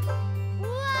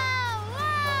 Whoa,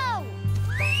 whoa!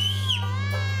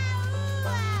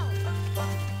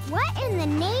 What in the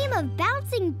name of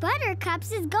bouncing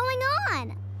buttercups is going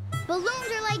on?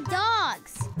 Balloons are like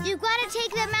dogs. You've got to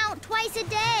take them out twice a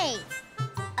day.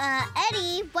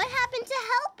 Eddie, what happened to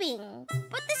helping?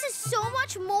 But this is so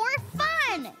much more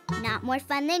fun. Not more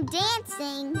fun than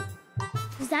dancing.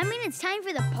 Does that mean it's time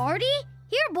for the party?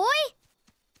 Here, boy.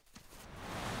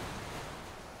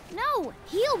 No,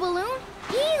 heel, balloon,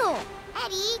 heel.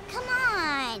 Eddie, come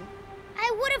on.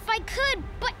 I would if I could,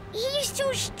 but he's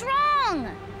too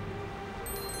strong.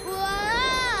 Whoa!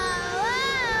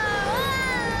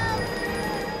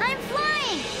 I'm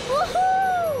flying!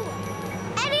 Woohoo!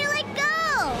 Eddie, let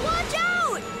go! Watch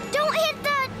out! Don't hit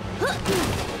that!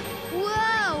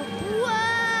 Whoa!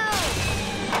 Whoa!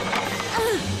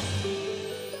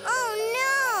 Oh,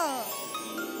 no!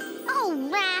 Oh,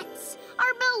 rats!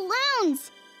 Our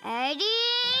balloons! Eddie?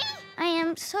 I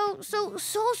am so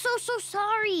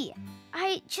sorry.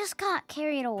 I just got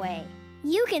carried away.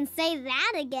 You can say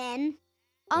that again.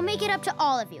 I'll make it up to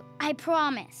all of you. I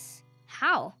promise.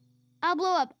 How? I'll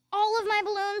blow up all of my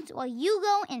balloons while you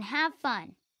go and have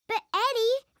fun. But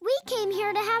Eddie, we came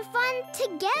here to have fun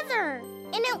together.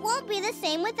 And it won't be the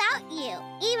same without you,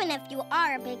 even if you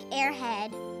are a big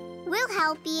airhead. We'll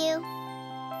help you.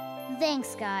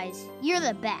 Thanks, guys. You're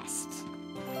the best.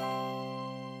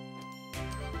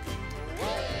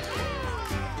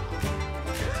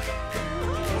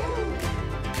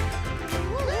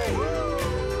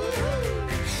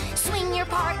 Swing your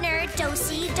partner,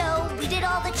 do-si-do. We did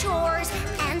all the chores,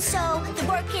 and so the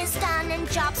work is done and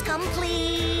job's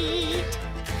complete.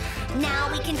 Now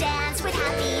we can dance with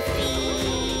happy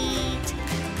feet.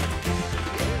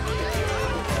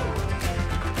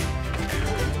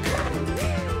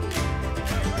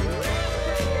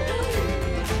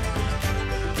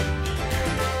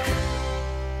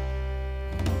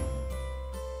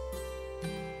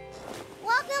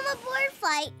 Welcome aboard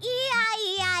flight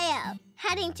E-I-E-I-O,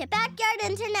 heading to Backyard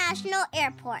International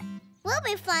Airport. We'll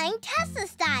be flying Tessa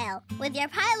style with your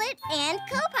pilot and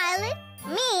co-pilot,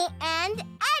 me and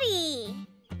Eddie.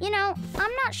 You know,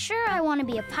 I'm not sure I want to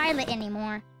be a pilot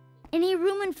anymore. Any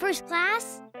room in first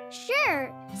class?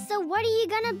 Sure. So what are you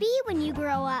gonna be when you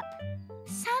grow up?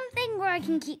 Something where I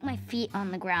can keep my feet on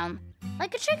the ground,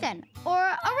 like a chicken or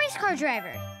a race car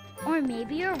driver. Or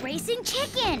maybe a racing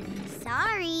chicken.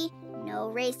 Sorry, no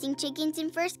racing chickens in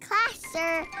first class,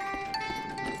 sir.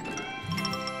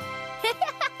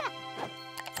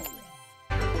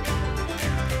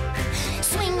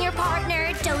 Swing your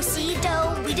partner,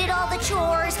 do-si-do. We did all the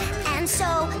chores, and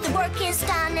so the work is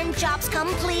done and job's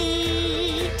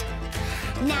complete.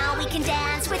 Now we can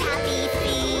dance with happy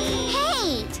feet.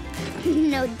 Hey,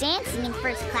 No dancing in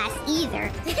first class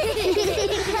either.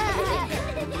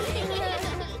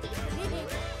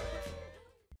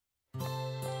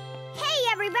 Hey,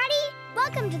 everybody!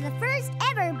 Welcome to the first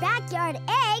ever Backyard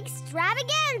Egg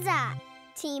Extravaganza.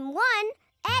 Team 1,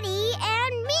 Eddie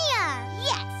and Mia.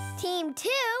 Yes. Team 2,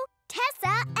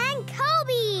 Tessa and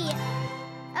Kobe.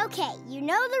 Okay, you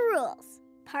know the rules.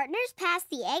 Partners pass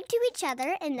the egg to each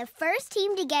other, and the first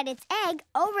team to get its egg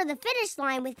over the finish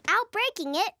line without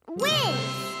breaking it wins.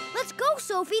 Let's go,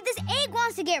 Sophie. This egg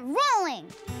wants to get rolling.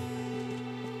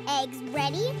 Eggs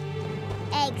ready?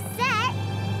 Eggs set?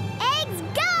 Eggs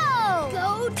go!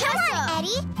 Go, Tessa! Come on,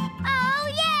 Eddie. Oh,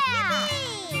 yeah!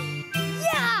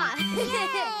 Yeah!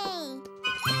 Yay!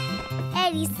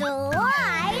 Eddie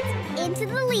slides into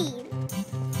the lead.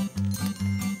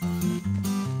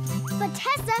 But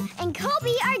Tessa and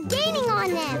Kobe are gaining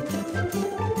on them.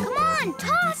 Come on,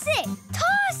 toss it!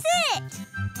 Toss it!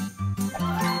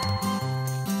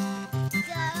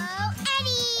 Go,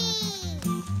 Eddie!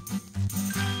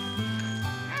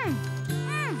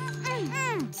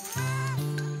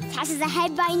 Tessa's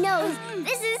ahead by nose.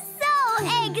 This is so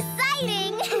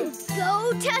exciting!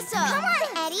 Go, Tessa! Come on,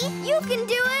 Eddie. You can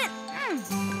do it!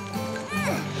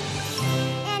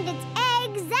 And it's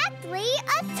exactly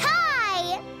a tie!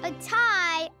 A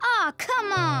tie? Aw,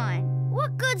 come on.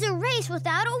 What good's a race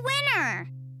without a winner?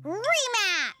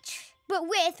 Rematch! But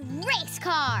with race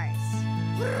cars.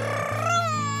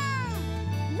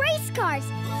 Race cars!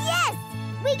 Yes!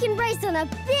 We can race on a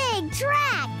big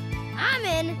track! I'm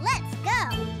in. Let's go!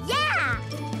 Yeah!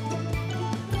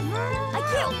 I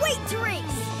can't wait to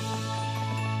race.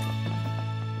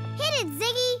 Hit it,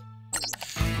 Ziggy!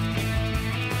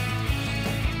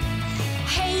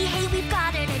 Hey, hey, we've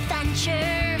got an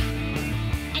adventure,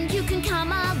 and you can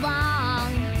come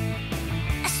along.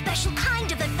 A special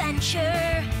kind of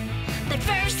adventure, but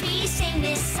first we sing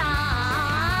this song.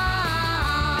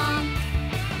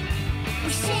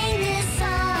 We sing this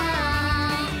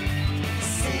song.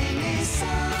 Sing this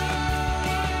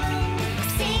song.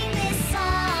 Sing this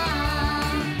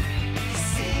song.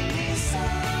 Sing this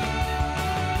song.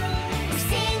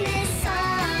 Sing this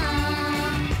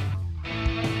song.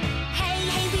 Hey,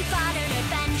 hey, we've got an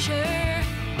adventure,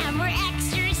 and we're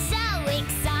extra so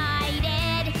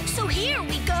excited. So here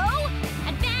we go,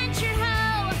 adventure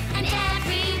ho, and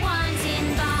everyone's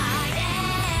invited.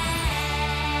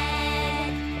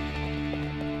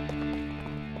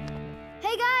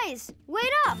 Hey, guys,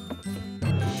 wait up.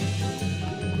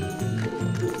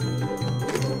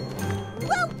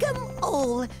 Welcome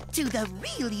all to the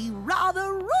really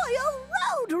rather royal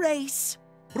road race.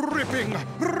 Ripping,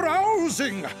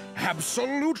 rousing,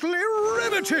 absolutely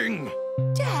riveting.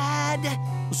 Dad,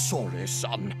 Sorry,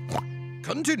 son.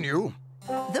 Continue.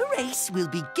 the race will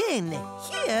begin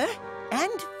here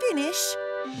and finish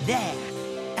there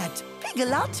at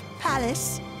Pigalot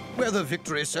Palace. Where the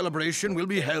victory celebration will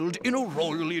be held in a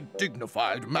royally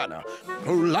dignified manner.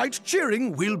 No light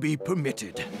cheering will be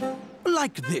permitted.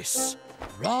 Like this.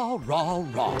 Rah, rah,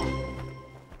 rah.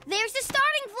 There's the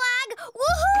starting flag.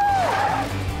 Woohoo!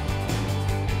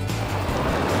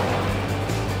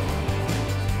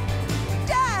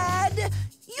 Dad,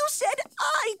 you said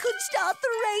I could start the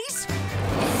race.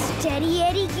 Steady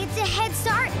Eddie gets a head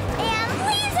start and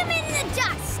leaves him in the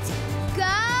dust.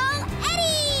 Go,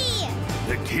 Eddie!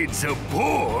 The kid's a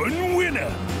born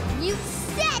winner. You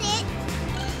said it.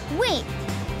 Wait,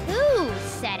 who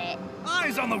said it?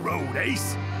 Eyes on the road,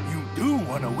 Ace. You do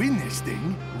want to win this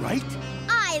thing, right?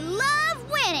 I love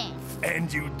winning.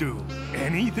 And you do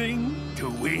anything to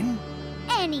win?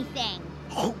 Anything.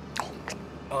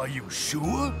 Are you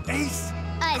sure, Ace?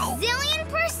 A zillion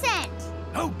 %.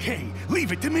 Okay,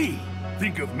 leave it to me.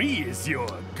 Think of me as your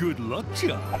good luck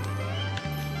charm.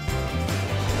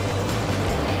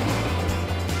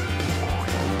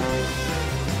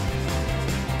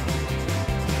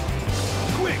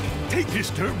 Quick, take this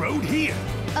dirt road here.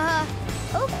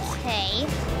 Okay.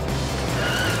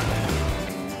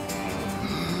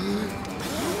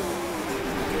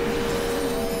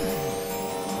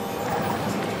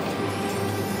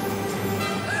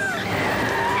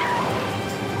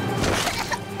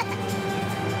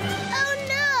 Oh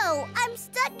no! I'm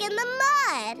stuck in the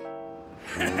mud!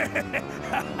 Eddie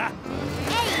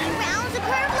rounds a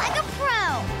curve like a pro.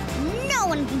 No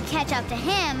one can catch up to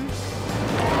him.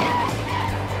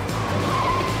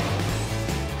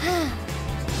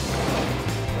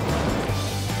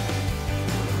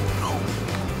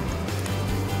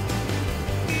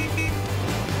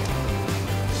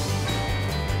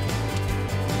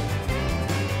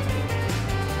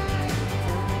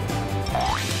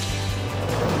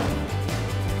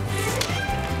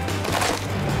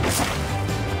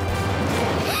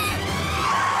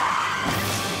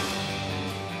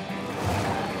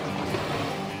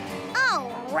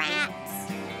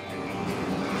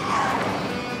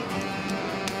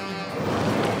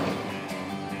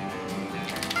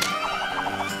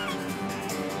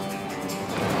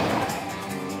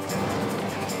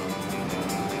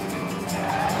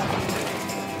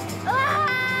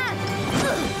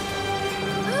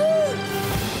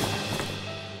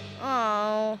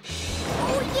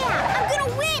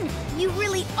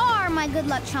 good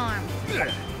luck charm.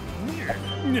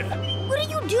 What are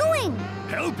you doing?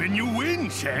 Helping you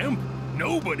win, champ.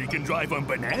 Nobody can drive on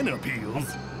banana peels.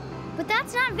 But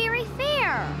that's not very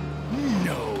fair.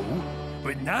 No,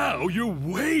 but now you're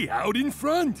way out in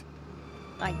front.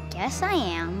 I guess I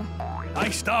am.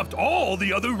 I stopped all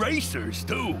the other racers,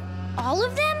 too. All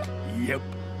of them? Yep.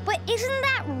 But isn't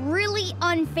that really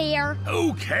unfair?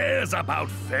 Who cares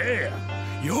about fair?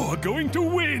 You're going to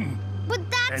win. But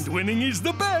that's... And winning is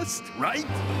the best, right?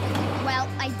 Well,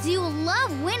 I do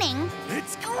love winning.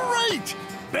 It's great!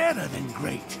 Better than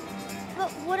great.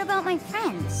 But what about my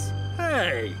friends?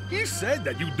 Hey, you said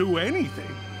that you'd do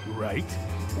anything, right?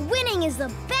 Winning is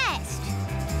the best.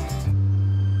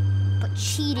 But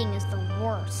cheating is the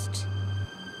worst.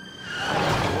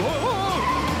 Whoa!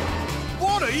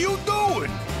 What are you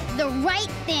doing? The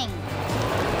right thing.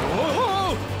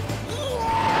 Whoa!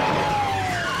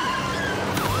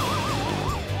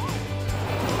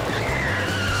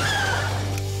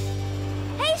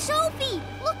 Hey, Sophie,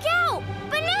 look out!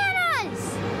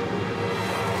 Bananas!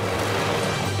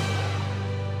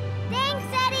 Thanks,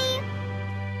 Eddie.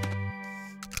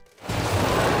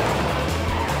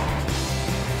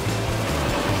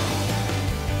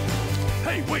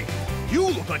 Hey, wait! You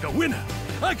look like a winner!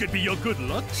 I could be your good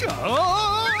luck charm!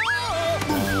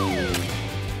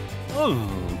 Oh.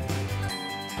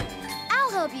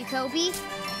 I'll help you, Kobe.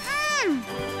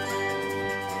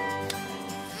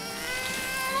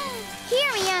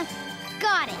 Here, Mia.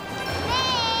 Got it.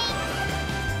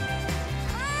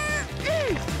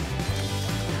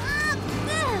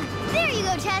 There you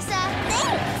go, Tessa.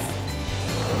 Thanks.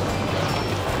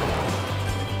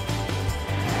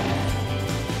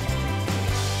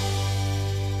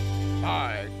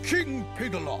 I, King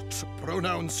Pigalot,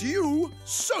 pronounce you,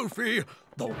 Sophie,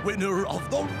 the winner of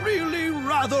the really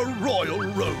rather royal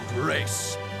road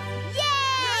race.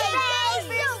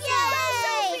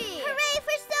 Hooray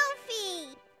for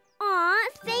Sophie! Aw,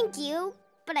 thank you.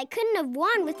 But I couldn't have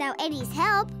won without Eddie's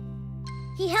help.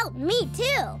 He helped me,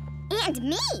 too. And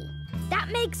me. That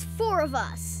makes 4 of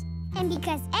us. And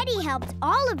because Eddie helped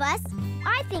all of us,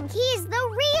 I think he's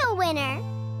the real winner.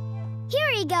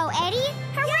 Here you go, Eddie.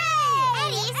 Hooray!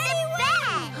 Eddie's the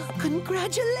best!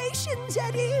 Congratulations,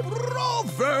 Eddie.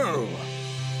 Bravo!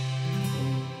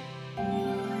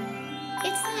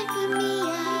 It's time for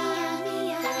Mia.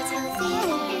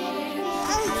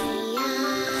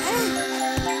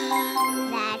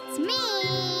 That's me.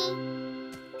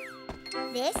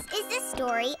 This is the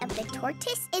story of the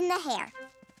tortoise in the hare,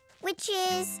 which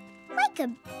is like a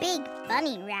big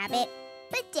bunny rabbit,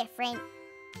 but different.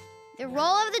 The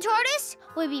role of the tortoise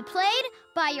will be played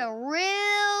by a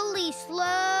really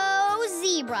slow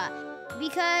zebra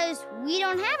because we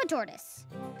don't have a tortoise.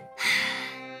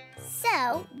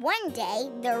 So, one day,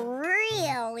 the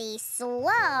really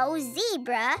slow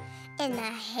zebra and the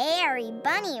hairy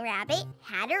bunny rabbit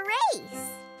had a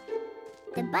race.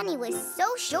 The bunny was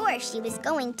so sure she was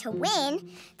going to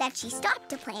win that she stopped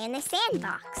to play in the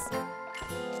sandbox.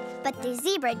 But the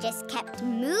zebra just kept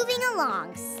moving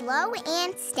along, slow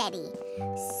and steady.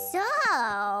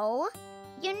 So...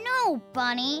 You know,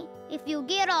 Bunny, if you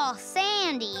get all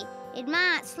sandy, it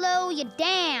might slow you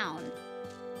down.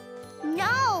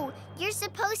 No, you're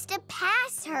supposed to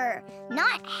pass her,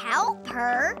 not help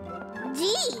her.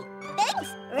 Gee,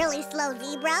 thanks, really slow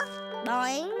zebra.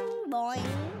 Boing, boing,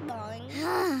 boing.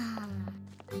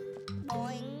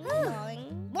 Boing, boing,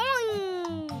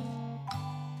 boing.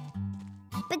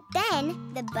 But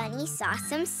then the bunny saw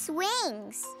some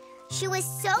swings. She was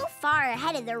so far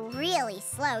ahead of the really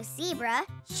slow zebra,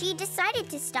 she decided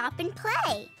to stop and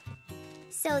play.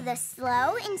 So the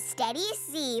slow and steady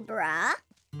zebra...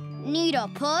 Need a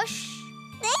push?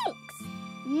 Thanks!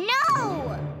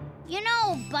 No! You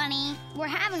know, Bunny, we're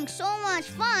having so much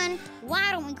fun.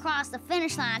 Why don't we cross the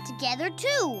finish line together,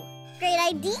 too? Great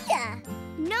idea!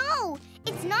 No,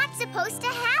 it's not supposed to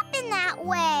happen that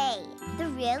way. The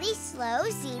really slow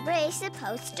zebra is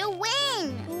supposed to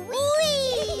win.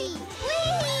 Whee!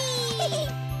 Whee!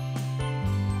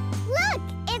 Look,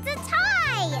 it's a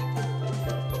tie!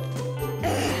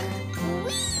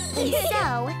 Whee!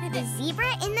 So, the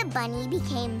zebra and the bunny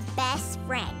became best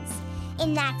friends.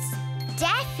 And that's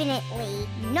definitely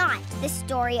not the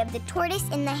story of the tortoise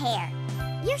and the hare.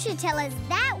 You should tell us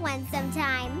that one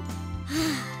sometime.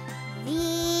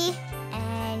 The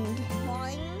end.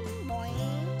 Boing,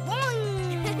 boing, boing.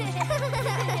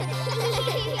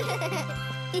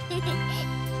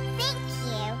 Thank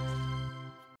you.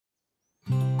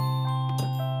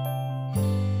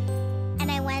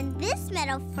 And I won this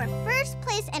medal for first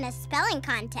place in a spelling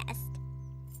contest.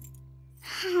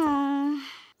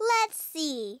 Let's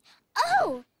see.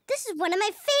 Oh, this is one of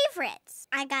my favorites.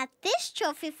 I got this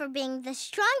trophy for being the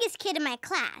strongest kid in my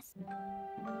class.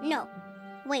 No,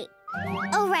 wait.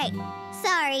 Oh, right.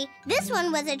 Sorry. This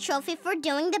one was a trophy for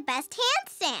doing the best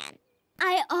handstand.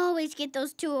 I always get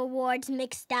those two awards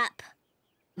mixed up.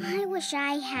 I wish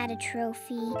I had a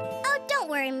trophy. Oh, don't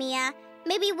worry, Mia.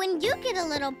 Maybe when you get a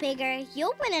little bigger,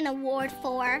 you'll win an award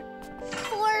for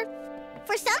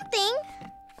something.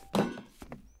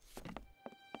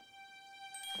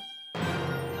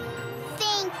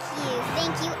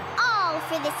 Thank you all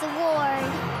for this award.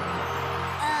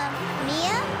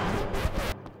 Mia?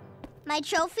 My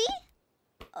trophy?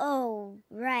 Oh,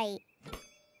 right.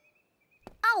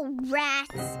 Oh,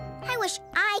 rats. I wish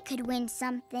I could win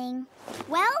something.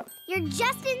 Well, you're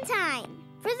just in time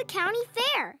for the county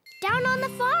fair down on the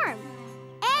farm.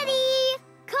 Eddie!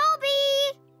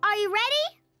 Colby! Are you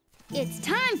ready? It's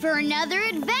time for another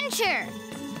adventure.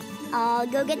 I'll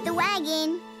go get the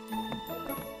wagon.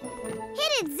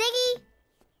 Hit it, Ziggy!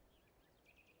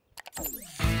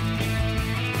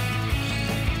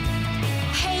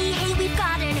 Hey, we've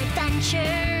got an adventure,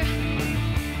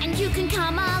 and you can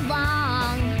come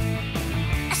along.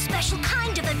 A special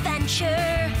kind of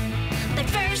adventure, but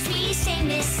first we sing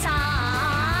this song.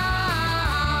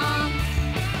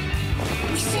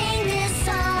 We sing this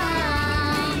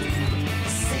song.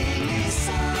 Sing this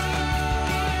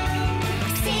song.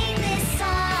 Sing this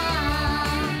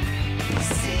song.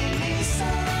 Sing this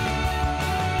song.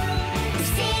 We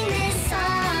sing this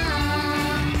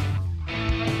song.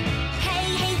 Hey,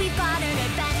 we've got an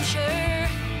adventure,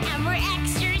 and we're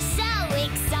extra so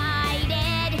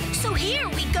excited. So here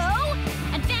we go,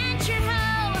 adventure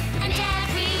ho, and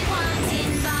everyone's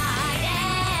invited.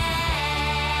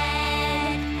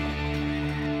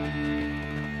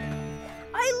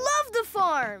 I love the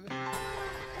farm.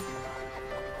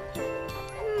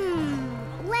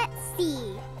 Let's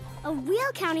see. A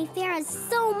real county fair has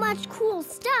so much cool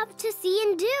stuff to see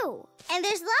and do. And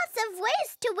there's lots of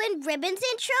ways to win ribbons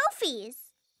and trophies.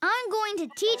 I'm going to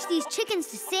teach these chickens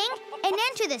to sing and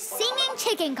enter the singing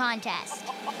chicken contest.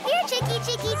 Here, Chicky,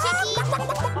 Chicky, Chicky.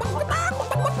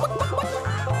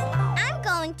 I'm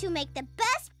going to make the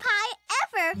best pie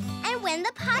ever and win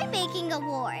the pie making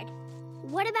award.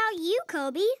 What about you,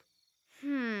 Kobe?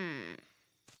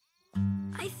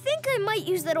 I think I might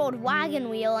use that old wagon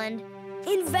wheel and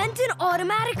invent an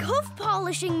automatic hoof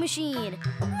polishing machine.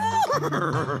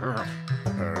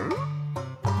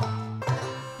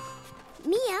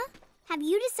 Mia, have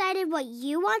you decided what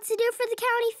you want to do for the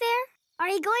county fair? Are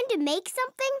you going to make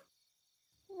something?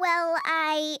 Well,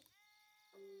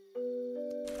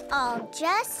 I'll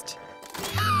just...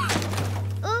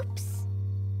 Oops.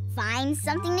 Find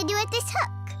something to do with this hook.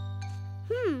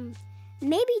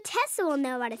 Maybe Tessa will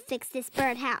know how to fix this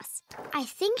birdhouse. I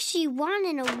think she won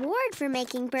an award for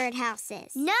making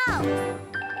birdhouses. No!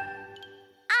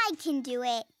 I can do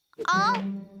it all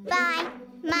by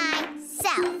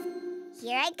myself.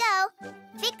 Here I go,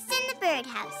 fixing the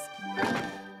birdhouse.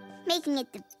 Making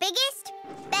it the biggest,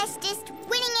 bestest,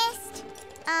 winningest,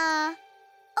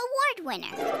 award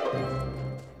winner.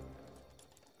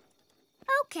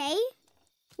 Okay,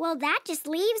 well that just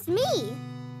leaves me.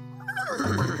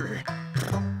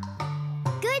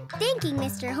 Good thinking,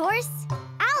 Mr. Horse.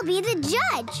 I'll be the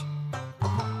judge.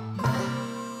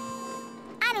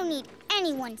 I don't need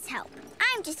anyone's help.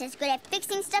 I'm just as good at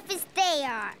fixing stuff as they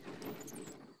are.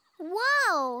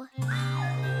 Whoa!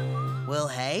 Well,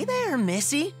 hey there,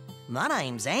 Missy. My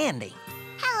name's Andy.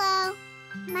 Hello.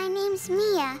 My name's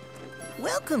Mia.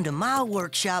 Welcome to my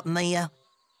workshop, Mia.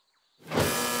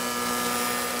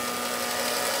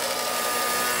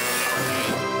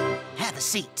 Have a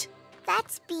seat.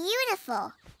 That's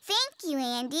beautiful. Thank you,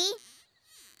 Andy.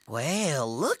 Well,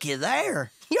 looky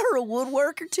there. You're a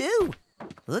woodworker, too.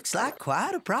 Looks like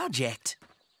quite a project.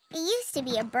 It used to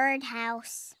be a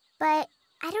birdhouse, but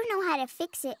I don't know how to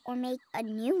fix it or make a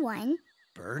new one.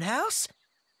 Birdhouse?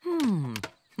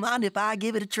 Mind if I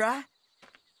give it a try?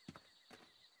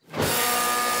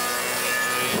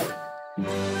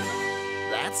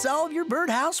 That solve your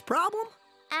birdhouse problem?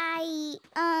 I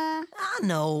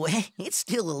know. It's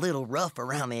still a little rough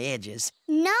around the edges.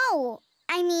 No.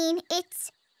 I mean,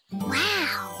 it's...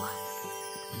 Wow.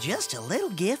 Just a little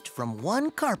gift from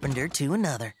one carpenter to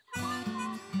another.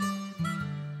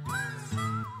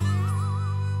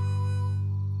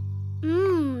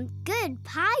 Good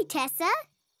pie, Tessa.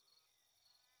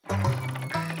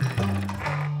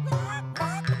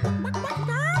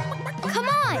 Come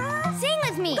on, sing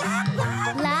with me. La,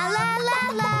 la, la,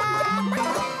 la.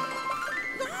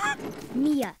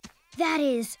 Mia, that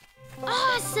is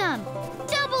awesome.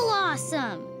 Double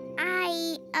awesome.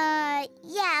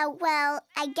 Yeah, well,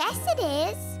 I guess it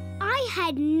is. I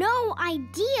had no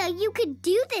idea you could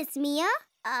do this, Mia.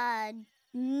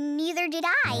 Neither did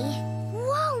I.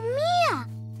 Whoa, Mia!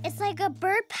 It's like a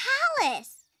bird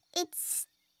palace. It's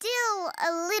still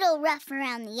a little rough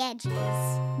around the edges.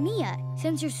 Mia,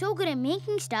 since you're so good at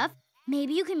making stuff,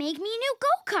 maybe you can make me a new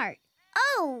go-kart.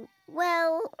 Oh,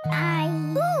 well,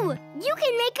 Ooh, you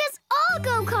can make us all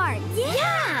go-karts.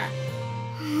 Yeah!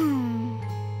 And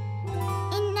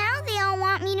now they all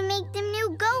want me to make them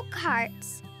new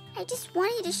go-karts. I just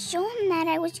wanted to show them that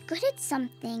I was good at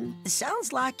something.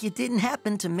 Sounds like you didn't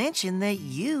happen to mention that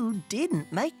you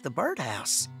didn't make the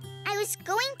birdhouse. I was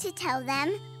going to tell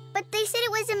them, but they said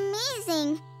it was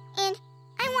amazing, and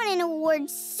I want an award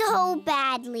so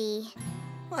badly.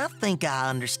 I think I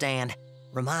understand.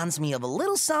 Reminds me of a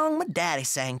little song my daddy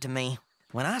sang to me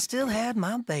when I still had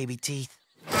my baby teeth.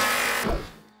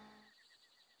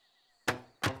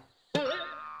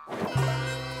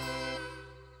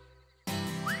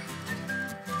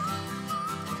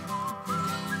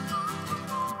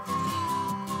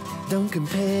 Don't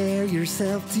compare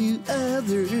yourself to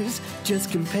others, just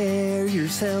compare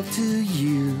yourself to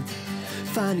you.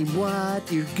 Finding what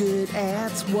you're good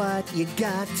at's what you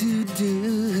got to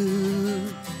do.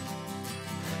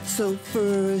 So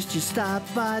first you stop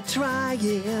by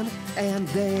trying, and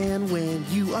then when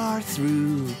you are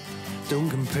through, don't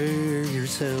compare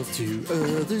yourself to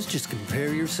others, just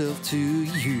compare yourself to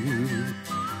you.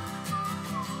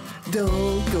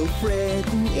 Don't go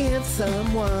fretting if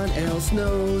someone else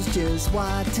knows just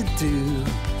what to do.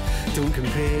 Don't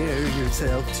compare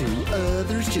yourself to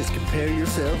others, just compare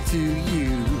yourself to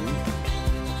you.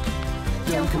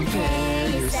 Don't compare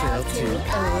yourself to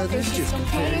others, just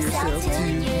compare yourself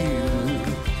to you.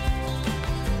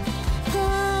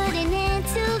 Putting it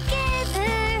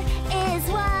together is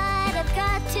what I've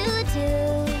got to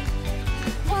do.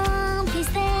 One piece,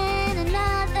 then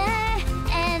another,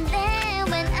 and then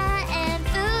when I am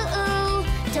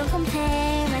through, don't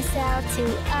compare myself to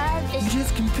others,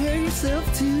 just compare yourself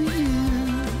to you.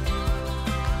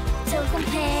 Don't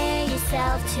compare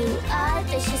yourself to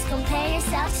others, just compare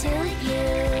yourself to you.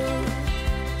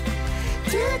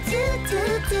 Do, do, do,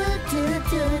 do, do,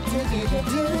 do, do,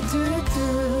 do, do, do.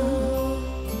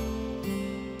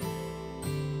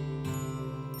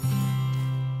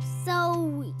 So,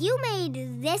 you made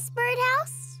this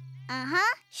birdhouse?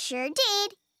 Uh-huh, sure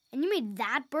did. And you made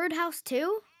that birdhouse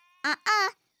too?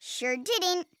 Sure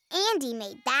didn't. Andy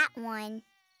made that one.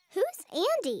 Who's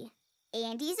Andy?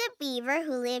 Andy's a beaver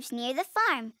who lives near the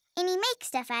farm, and he makes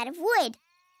stuff out of wood,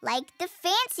 like the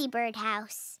fancy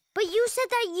birdhouse. But you said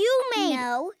that you made...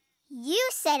 No, you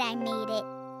said I made it.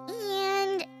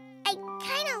 And I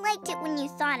kind of liked it when you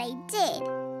thought I did,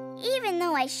 even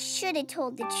though I should have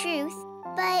told the truth.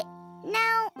 But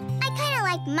now I kind of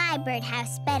like my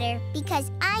birdhouse better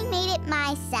because I made it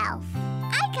myself.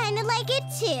 I kind of like it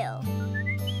too.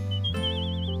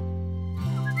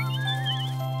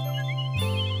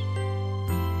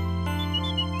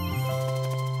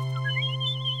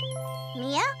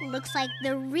 Mia, looks like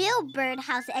the real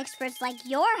birdhouse experts like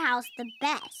your house the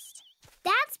best.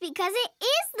 That's because it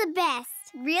is the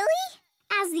best. Really?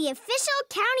 As the official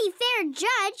county fair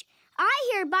judge,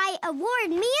 I hereby award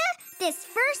Mia this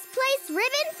first place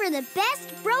ribbon for the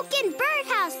best broken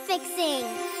birdhouse fixing.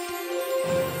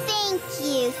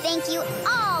 Thank you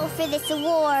all for this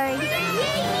award. Yay,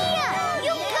 Mia!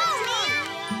 You go, Mia!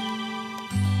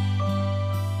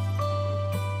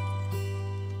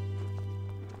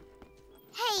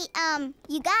 Hey,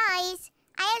 you guys,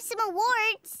 I have some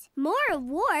awards. More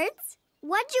awards?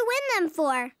 What'd you win them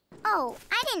for? Oh,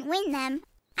 I didn't win them.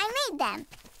 I made them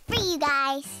for you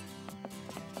guys.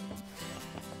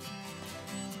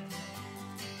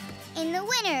 And the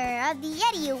winner of the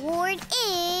Eddie Award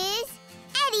is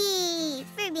Eddie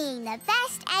for being the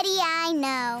best Eddie I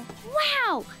know.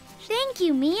 Wow! Thank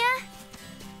you, Mia.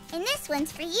 And this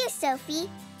one's for you, Sophie,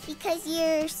 because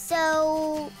you're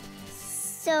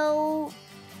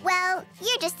well,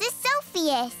 you're just the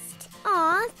Sophiest.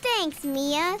 Aw, thanks,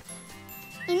 Mia.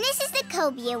 And this is the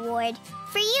Kobe Award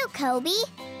for you, Kobe.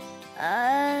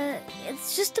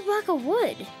 It's just a block of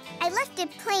wood. I left it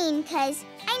plain because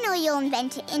I know you'll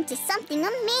invent it into something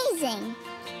amazing.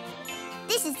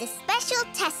 This is the Special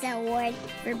Tessa Award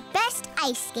for Best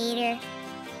Ice Skater.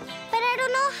 But I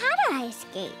don't know how to ice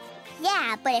skate.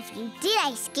 Yeah, but if you did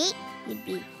ice skate, you'd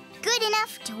be good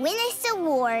enough to win this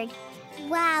award.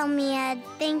 Wow, Mia,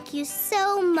 thank you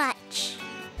so much.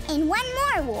 And one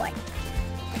more award.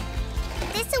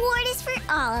 This award is for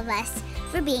all of us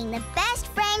for being the best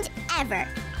friend ever.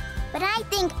 But I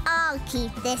think I'll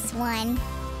keep this one.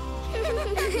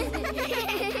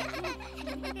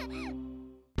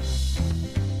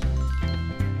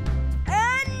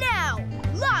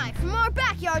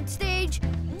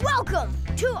 Welcome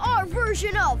to our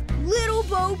version of Little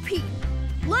Bo Peep.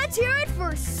 Let's hear it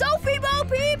for Sophie Bo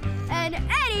Peep and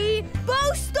Eddie Bo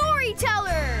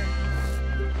Storyteller.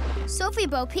 Sophie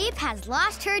Bo Peep has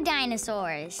lost her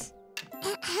dinosaurs.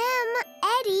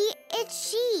 Eddie,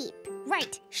 it's sheep.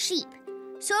 Right, sheep.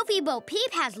 Sophie Bo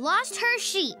Peep has lost her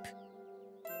sheep.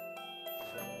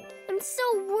 I'm so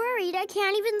worried I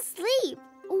can't even sleep.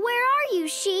 Where are you,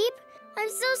 sheep? I'm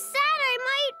so sad I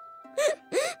might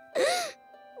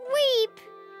weep.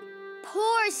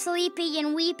 Poor sleepy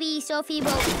and weepy Sophie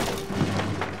Bo.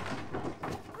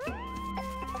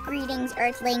 Greetings,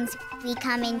 Earthlings. We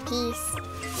come in peace.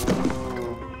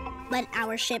 But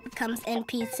our ship comes in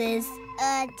pieces.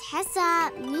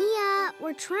 Tessa, Mia,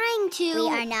 we're trying to... We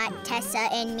are not Tessa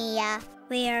and Mia.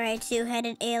 We are a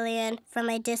two-headed alien from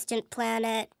a distant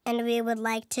planet, and we would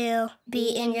like to be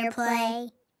in your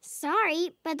play.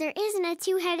 Sorry, but there isn't a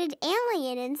two-headed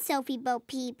alien in Sophie Bo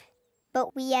Peep.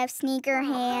 But we have sneaker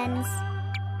hands.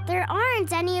 There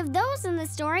aren't any of those in the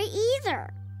story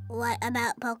either. What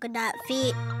about polka dot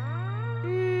feet?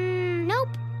 Nope.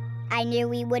 I knew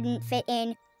we wouldn't fit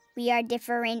in. We are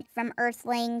different from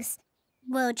Earthlings.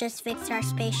 We'll just fix our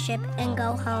spaceship and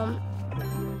go home.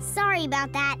 Sorry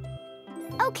about that.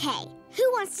 Okay, who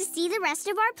wants to see the rest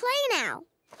of our play now?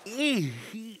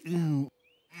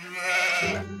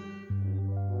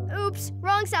 Oops,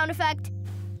 wrong sound effect.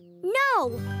 No,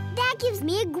 that gives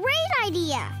me a great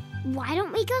idea. Why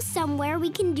don't we go somewhere we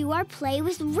can do our play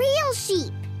with real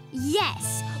sheep?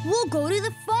 Yes, we'll go to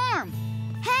the farm.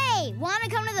 Hey, want to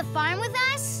come to the farm with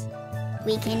us?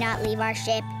 We cannot leave our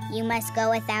ship. You must go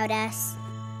without us.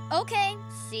 Okay,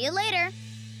 see you later.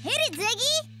 Hit it,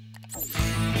 Ziggy!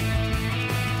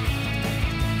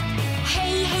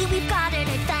 Hey, hey, we've got an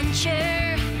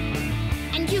adventure,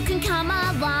 and you can come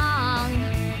along.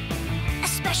 A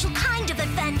special kind of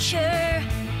adventure,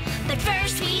 but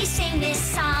first we sing this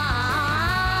song.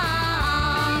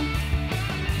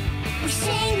 We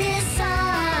sing this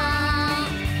song.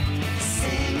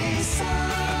 Sing this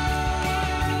song.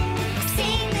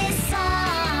 Sing this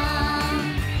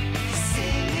song.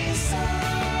 Sing this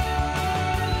song.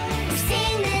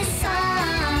 Sing this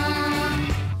song.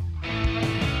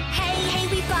 Hey, hey,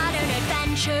 we've got an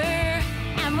adventure,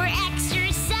 and we're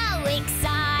extra so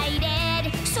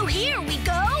excited. So here we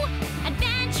go,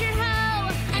 adventure ho,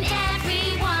 and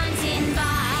everyone's invited.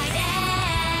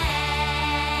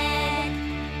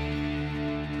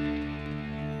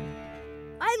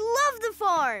 I love the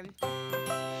farm.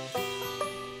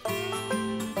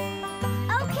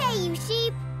 Okay, you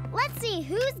sheep. Let's see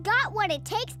who's got what it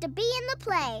takes to be in the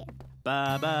play.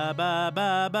 Ba ba ba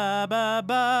ba ba ba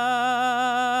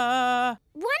ba.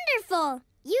 Wonderful.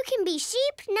 You can be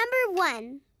sheep number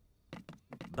 1.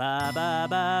 Ba ba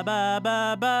ba ba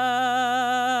ba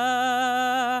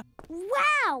ba.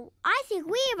 Wow! I think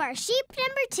we have our sheep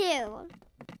number 2.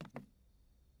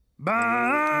 Ba.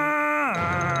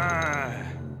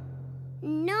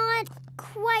 Not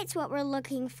quite what we're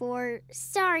looking for.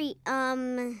 Sorry,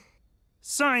 Simon.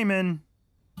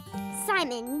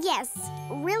 Simon, yes.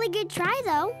 Really good try,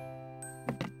 though.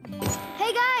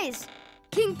 Hey guys,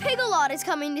 King Pig-a-Lot is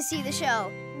coming to see the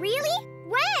show. Really?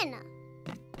 When?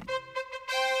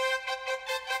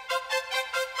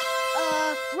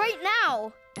 Right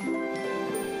now.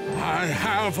 I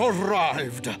have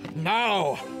arrived.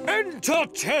 Now,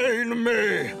 entertain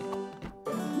me.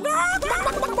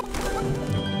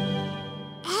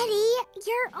 Eddie,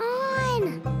 you're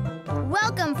on.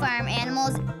 Welcome, farm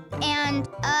animals, and,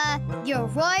 your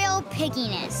royal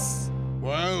pigginess.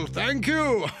 Well, thank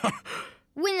you.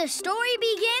 When the story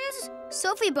begins,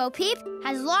 Sophie Bo Peep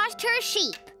has lost her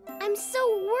sheep. I'm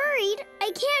so worried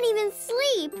I can't even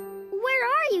sleep. Where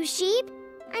are you, sheep?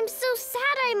 I'm so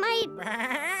sad I might...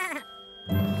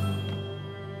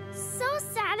 So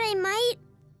sad I might...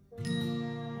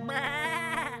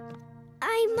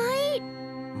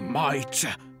 Might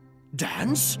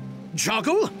dance?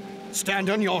 Juggle? Stand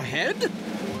on your head?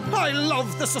 I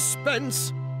love the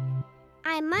suspense.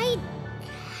 I might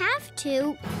have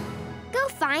to go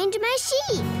find my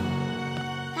sheep.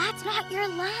 That's not your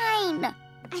line.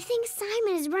 I think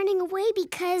Simon is running away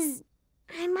because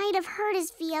I might have hurt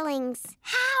his feelings.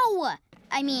 How?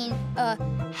 I mean,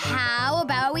 how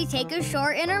about we take a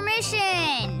short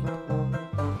intermission?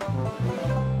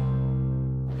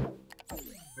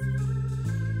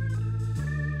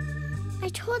 I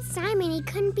told Simon he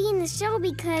couldn't be in the show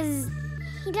because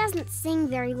he doesn't sing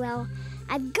very well.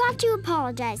 I've got to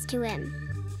apologize to him.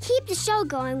 Keep the show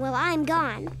going while I'm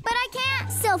gone. But I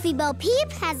can't. Sophie Bo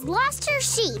Peep has lost her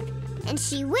sheep, and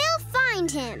she will find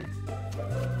him.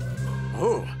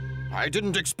 Oh, I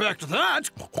didn't expect that.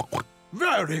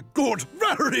 Very good,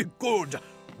 very good.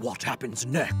 What happens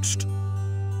next?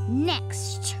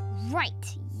 Next. Right.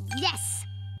 Yes.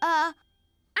 I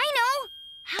know.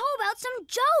 How about some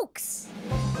jokes?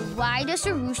 Why does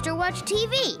a rooster watch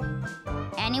TV?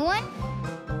 Anyone?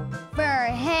 For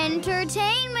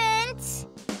entertainment.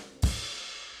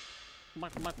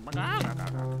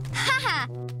 Haha!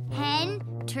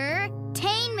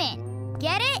 Entertainment.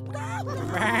 Get it?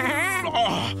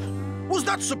 Was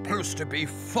that supposed to be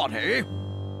funny?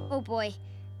 Oh boy,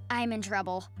 I'm in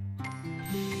trouble.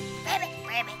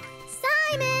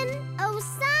 Simon! Oh,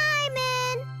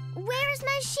 Simon! Where's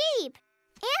my sheep?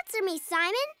 Answer me,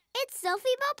 Simon. It's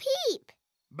Sophie Bo Peep.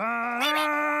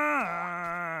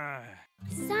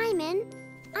 Simon,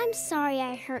 I'm sorry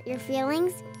I hurt your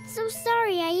feelings. So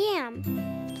sorry I am.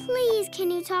 Please,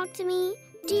 can you talk to me,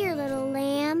 dear little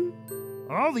lamb?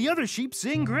 All the other sheep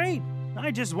sing great.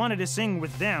 I just wanted to sing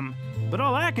with them, but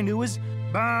all I can do is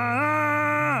baa.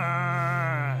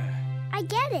 I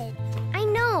get it. I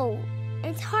know.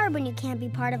 It's hard when you can't be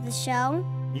part of the show.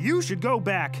 You should go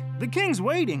back. The king's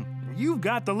waiting. You've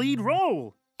got the lead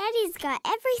role. Eddie's got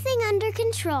everything under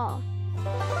control.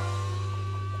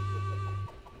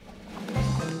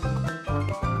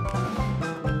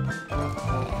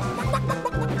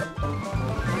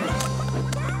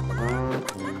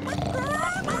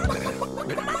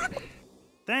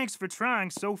 Thanks for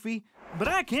trying, Sophie, but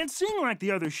I can't sing like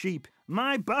the other sheep.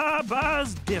 My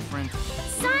ba-ba's different.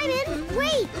 Simon,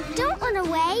 wait! Don't run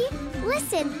away.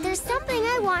 Listen, there's something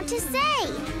I want to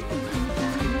say.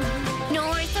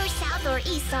 North or south or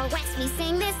east or west, we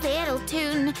sing this little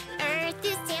tune. Earth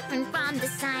is different from the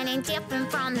sun and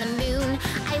different from the moon.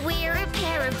 I wear a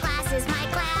pair of glasses, my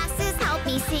glasses help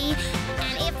me see.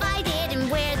 And if I didn't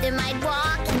wear them, I'd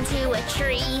walk into a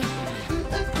tree.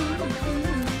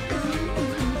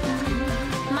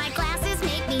 My glasses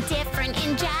make me different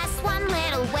in just one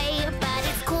little way. But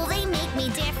it's cool they make me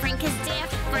different, 'cause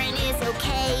different is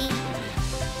okay.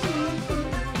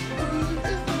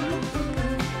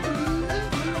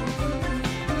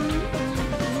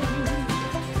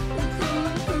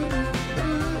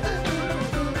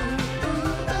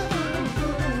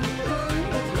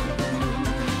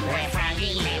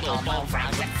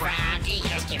 Bullfrogs and froggy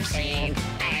used to sing.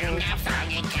 And now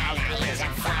foggy color is a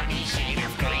foggy shade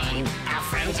of green. Our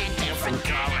friends are different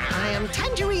color. I am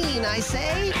tangerine, I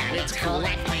say. And it's cool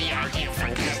that we are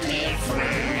different, 'cause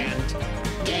different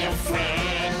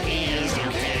is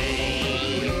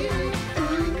okay.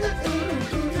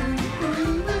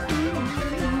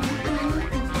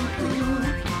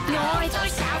 North or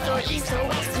south or east or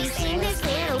west, we sing this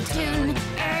little tune.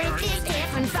 Earth is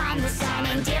different from the sun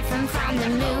and different from the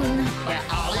moon. We're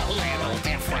all a little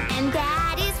different. And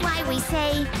that is why we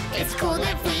say it's cool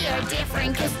that we are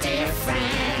different, 'cause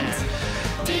different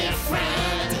is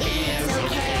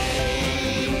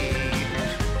okay.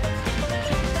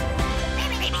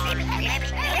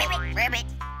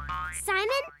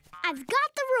 Simon, I've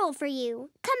got the rule for you.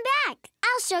 Come back.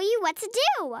 I'll show you what to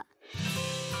do.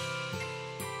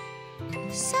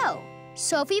 So,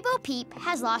 Sophie Bo Peep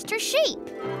has lost her sheep.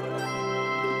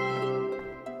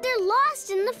 They're lost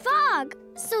in the fog,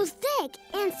 so thick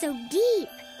and so deep.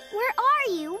 Where are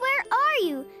you? Where are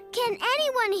you? Can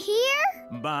anyone hear?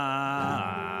 Ba.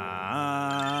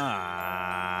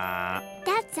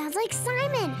 That sounds like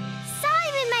Simon.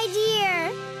 Simon, my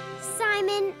dear.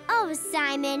 Simon, oh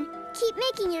Simon, keep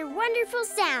making your wonderful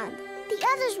sound. The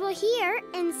others will hear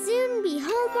and soon be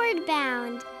homeward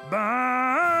bound. Ba.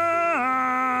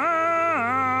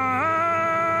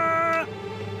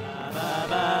 Ba,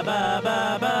 ba, ba,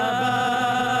 ba, ba.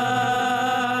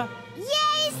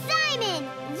 Yay, Simon!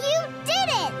 You did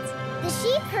it! The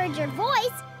sheep heard your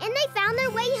voice and they found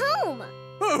their way home.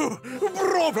 Oh,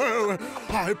 bravo!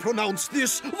 I pronounce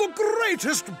this the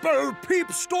greatest Bo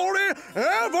Peep story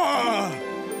ever!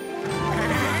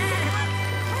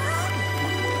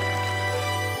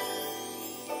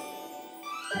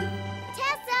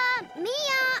 Tessa!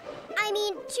 Mia!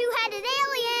 Two-headed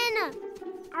alien!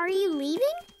 Are you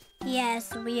leaving?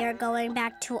 Yes, we are going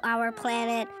back to our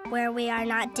planet where we are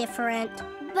not different.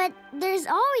 But there's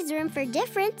always room for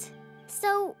difference.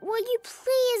 So, will you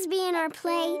please be in our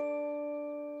play?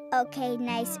 Okay,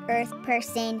 nice Earth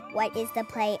person. What is the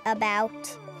play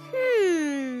about?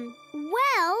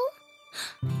 Well,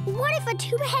 what if a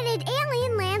two-headed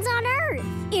alien lands on Earth?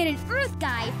 And an Earth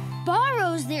guy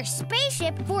borrows their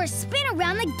spaceship for a spin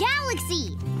around the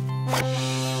galaxy.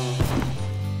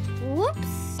 Whoops.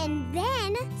 And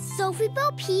then Sophie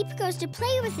Bo Peep goes to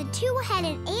play with the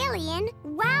two-headed alien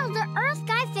while the Earth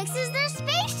guy fixes their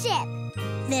spaceship.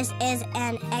 This is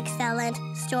an excellent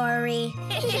story.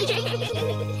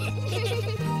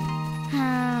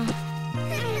 Kobe,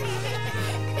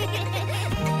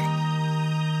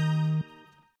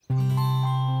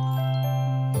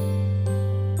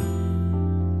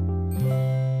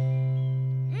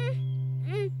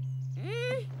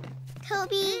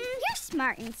 you're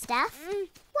smart and stuff.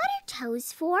 What are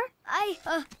toes for? A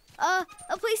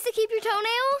place to keep your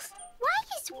toenails? Why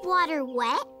is water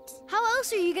wet? How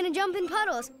else are you gonna jump in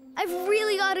puddles? I've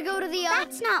really gotta go to the,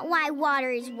 That's not why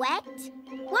water is wet.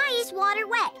 Why is water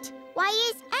wet? Why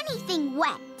is anything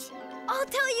wet? I'll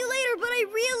tell you later, but I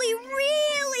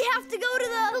really have to go to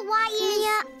the... But why is...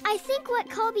 Mia, I think what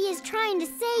Kobe is trying to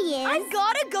say is... I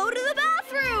gotta go to the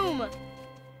bathroom!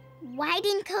 Why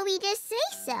didn't Kobe just say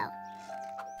so?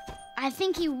 I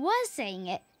think he was saying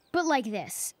it, but like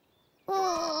this.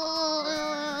 Oh.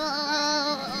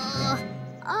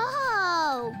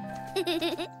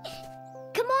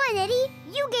 Come on, Eddie.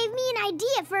 You gave me an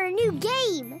idea for a new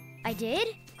game. I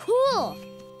did? Cool.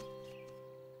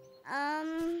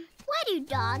 Why do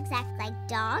dogs act like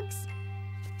dogs?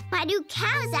 Why do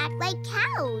cows act like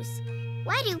cows?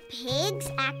 Why do pigs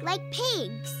act like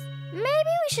pigs? Maybe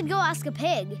we should go ask a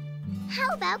pig.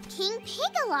 How about King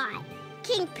Pig-a-Lot?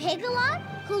 King Pig-a-Lot,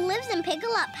 who lives in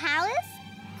Pig-a-Lot Palace?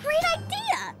 Great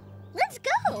idea! Let's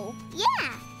go!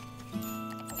 Yeah!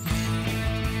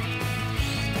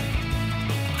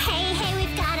 Hey,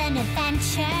 we've got an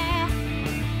adventure,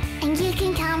 And you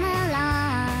can come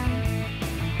along.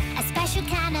 a special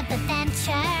kind of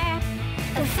adventure.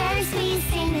 But first we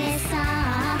sing this song.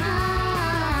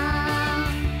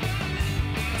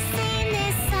 Sing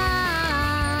this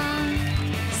song.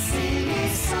 Sing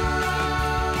this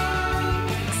song.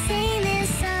 Sing this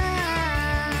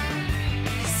song.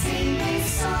 Sing this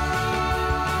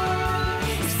song.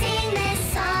 Sing this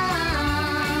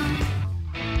song.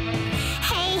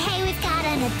 Hey, we've got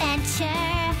an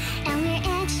adventure, and we're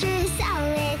extra so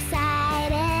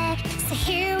excited. So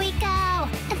here we go,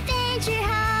 Adventure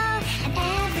Hall, and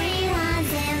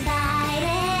everyone's invited.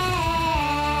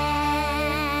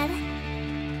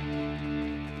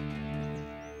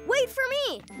 Wait for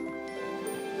me!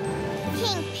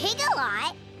 King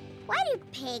Pig-a-Lot? Why do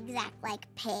pigs act like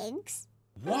pigs?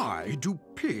 Why do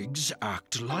pigs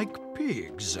act like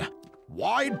pigs?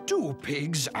 Why do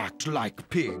pigs act like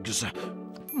pigs?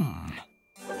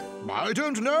 I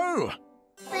don't know.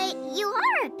 But you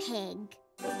are a pig.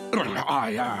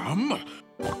 I am.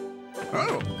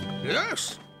 Oh,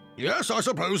 yes. Yes, I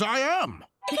suppose I am.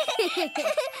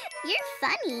 You're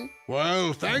funny.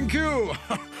 Well, thank you.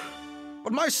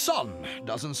 But my son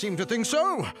doesn't seem to think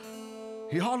so.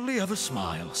 He hardly ever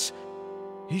smiles.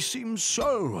 He seems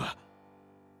so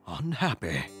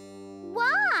unhappy.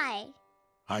 Why?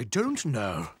 I don't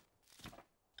know.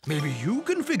 Maybe you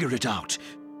can figure it out.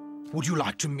 Would you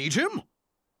like to meet him?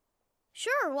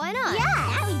 Sure, why not? Yeah,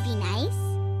 that would be nice.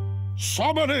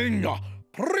 Summoning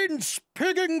Prince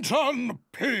Piggington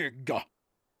Pig.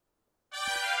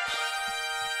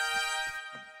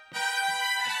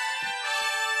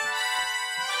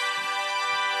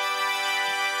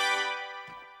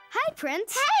 Hi,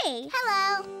 Prince. Hey!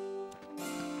 Hello.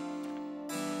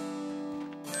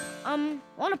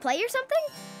 Want to play or something?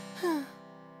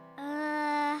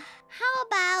 How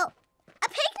about a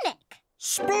picnic?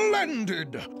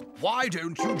 Splendid! Why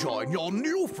don't you join your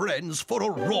new friends for a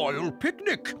royal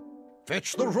picnic?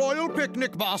 Fetch the royal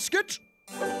picnic basket.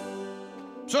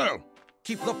 So,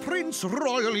 keep the prince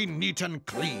royally neat and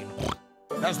clean,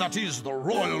 as that is the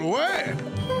royal way.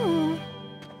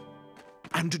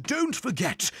 And don't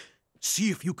forget,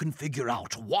 see if you can figure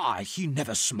out why he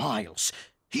never smiles.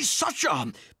 He's such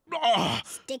a...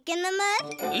 Stick in the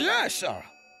mud? Yes, sir.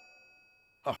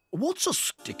 What's a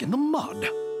stick in the mud?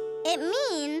 It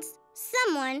means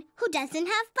someone who doesn't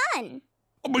have fun.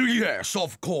 Yes,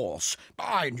 of course.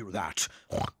 I knew that.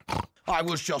 I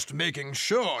was just making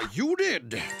sure you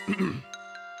did.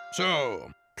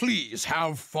 So, please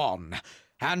have fun.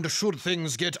 And should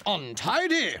things get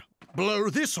untidy, blow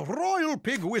this royal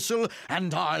pig whistle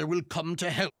and I will come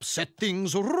to help set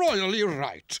things royally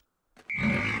right.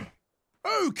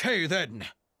 Okay, then.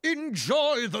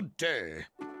 Enjoy the day.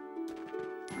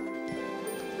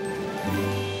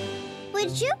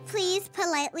 Would you please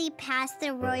politely pass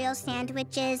the royal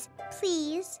sandwiches,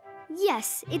 please?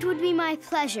 Yes, it would be my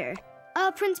pleasure.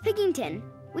 Prince Piggington,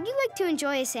 would you like to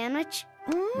enjoy a sandwich?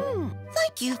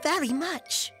 Thank you very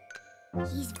much.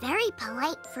 He's very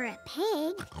polite for a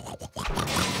pig.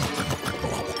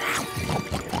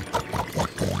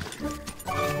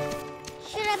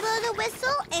 Should I blow the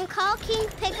whistle and call King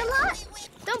Pig-a-Lot?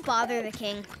 Don't bother the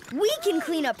king. We can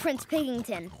clean up Prince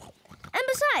Piggington. And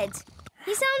besides,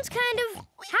 he sounds kind of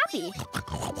happy.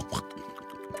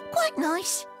 Quite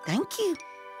nice, thank you.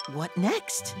 what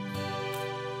next?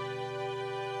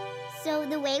 So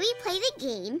the way we play the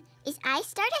game is I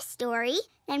start a story,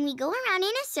 then we go around in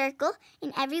a circle,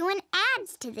 and everyone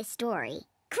adds to the story.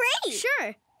 Great!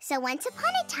 Sure. So once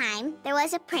upon a time, there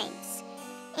was a prince.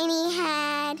 And he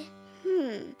had,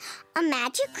 a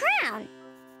magic crown.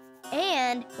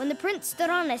 And when the prince stood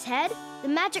on his head, the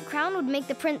magic crown would make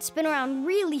the prince spin around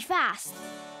really fast.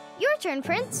 Your turn,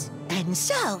 Prince. And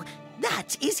so,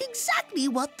 that is exactly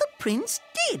what the prince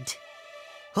did.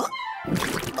 Huh?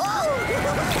 Oh!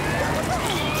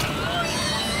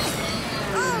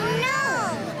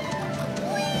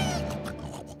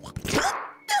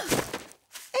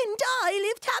 And I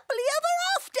lived happily ever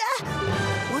after.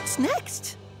 What's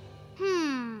next?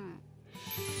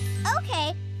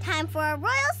 Okay, time for a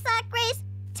royal sack race,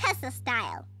 Tessa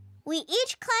style. We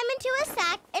each climb into a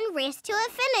sack and race to a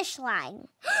finish line.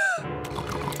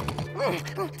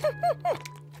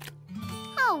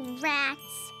 Oh,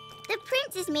 rats. The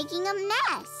prince is making a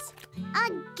mess.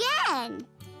 Again.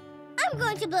 I'm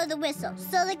going to blow the whistle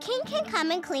so the king can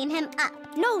come and clean him up.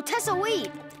 No, Tessa,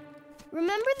 wait.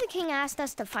 Remember the king asked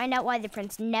us to find out why the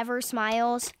prince never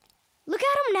smiles? Look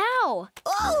at him now.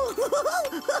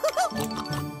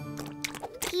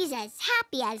 He's as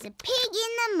happy as a pig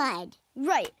in the mud.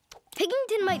 Right.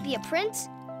 Pigington might be a prince,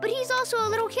 but he's also a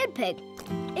little kid pig.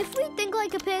 If we think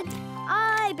like a pig,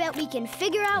 I bet we can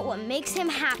figure out what makes him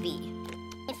happy.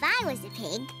 If I was a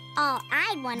pig, all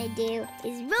I'd want to do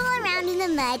is roll around in the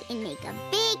mud and make a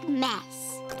big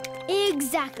mess.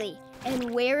 Exactly.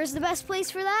 And where is the best place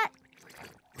for that?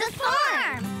 The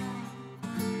farm!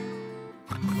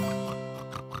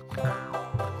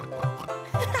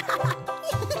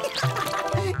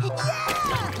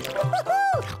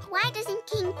 Why doesn't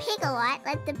King Pig-a-Lot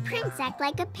let the prince act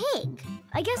like a pig?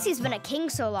 I guess he's been a king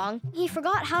so long, he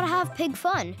forgot how to have pig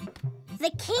fun.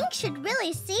 The king should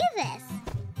really see this.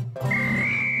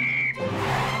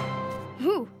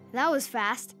 Whew, that was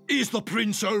fast. Is the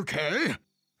prince okay?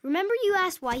 Remember you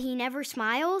asked why he never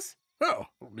smiles? Oh,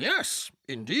 yes,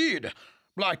 indeed.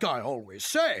 Like I always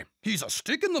say, he's a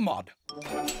stick in the mud.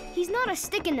 He's not a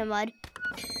stick in the mud.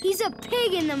 He's a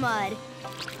pig in the mud.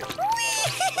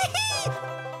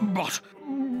 But...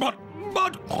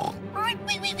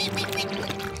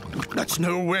 That's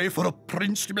no way for a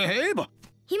prince to behave.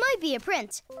 He might be a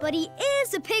prince, but he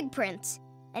is a pig prince.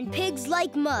 And pigs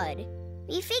like mud.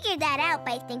 We figured that out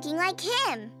by thinking like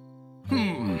him.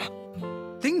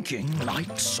 Thinking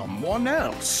like someone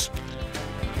else.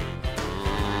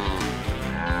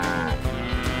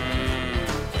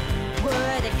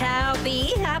 Would a cow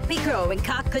be happy crowing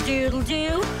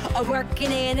cock-a-doodle-doo, or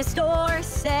working in a store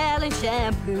selling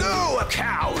shampoo? No, a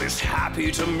cow is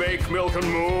happy to make milk and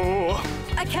moo.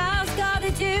 A cow's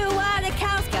gotta do what a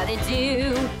cow's gotta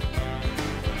do.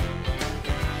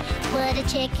 Would a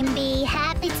chicken be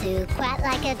happy to quack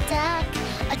like a duck,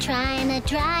 or trying to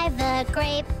drive a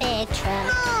great big truck?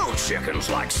 No, chickens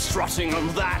like strutting, and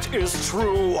that is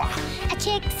true. A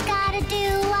chick's gotta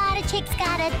do what a chick's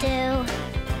gotta do.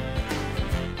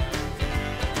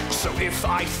 So if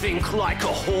I think like a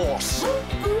horse,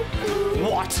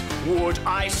 what would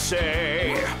I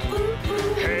say?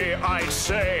 Hey, I'd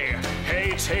say,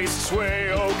 hey, tastes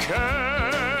way okay.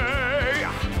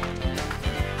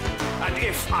 And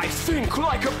if I think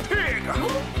like a pig,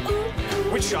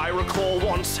 which I recall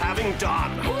once having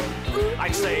done,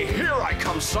 I'd say, here I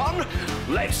come, son,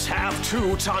 let's have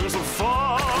 2 tons of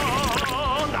fun.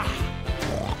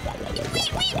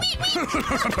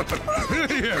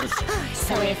 Yes.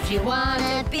 So if you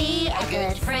wanna be a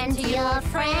good friend to your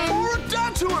friend, Or a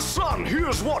dad to a son,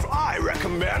 here's what I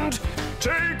recommend.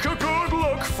 Take a good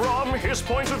look from his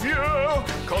point of view,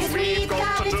 'cause we've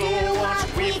got to do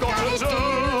what we've got to do.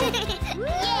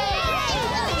 Yay!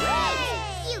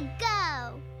 You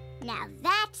go. Now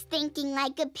that's thinking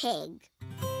like a pig.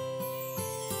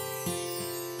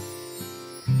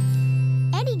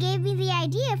 Eddie gave me the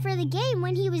idea for the game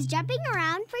when he was jumping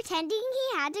around pretending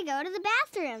he had to go to the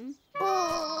bathroom.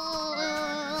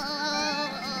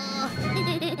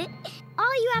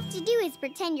 All you have to do is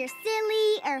pretend you're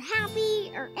silly or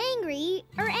happy or angry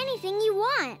or anything you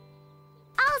want.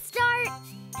 I'll start.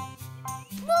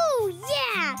 Woo,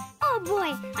 yeah! Oh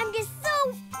boy, I'm just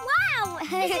so wow!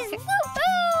 This is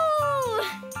woo-hoo!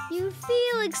 You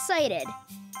feel excited.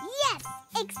 Yes,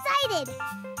 excited!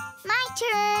 My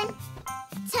turn.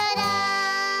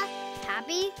 Ta-da!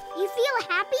 Happy? You feel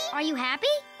happy? Are you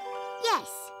happy? Yes,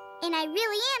 and I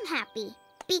really am happy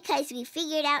because we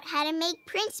figured out how to make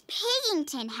Prince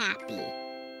Pigington happy.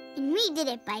 And we did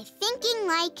it by thinking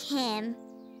like him.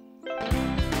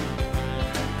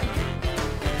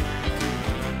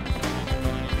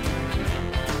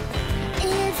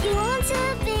 If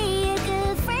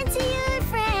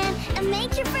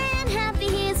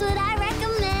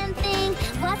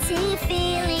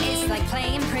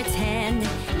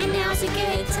now's a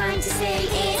good time to say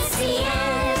it's the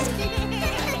end.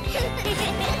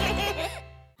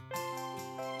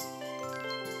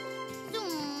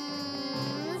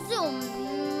 Zoom, zoom,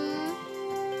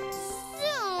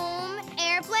 zoom.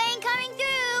 Airplane coming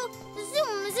through.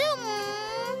 Zoom, zoom.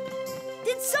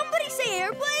 Did somebody say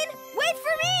airplane? Wait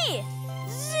for me.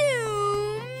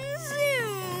 Zoom,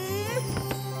 zoom,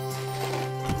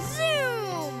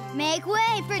 zoom. Make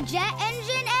way for jet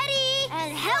engine Eddie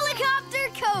and helicopter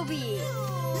Kobe.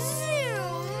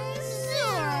 Zoom,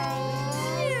 zoom,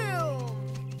 zoom.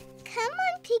 Come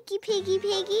on, Piggy, Piggy,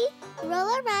 Piggy.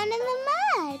 Roll around in the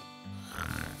mud.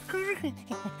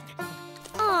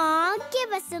 Aw,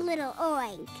 give us a little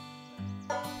oink.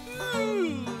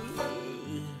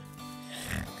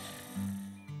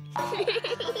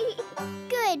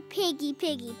 Good Piggy,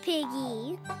 Piggy,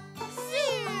 Piggy.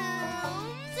 Zoom,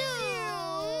 zoom,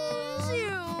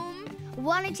 zoom.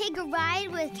 Want to take a ride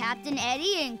with Captain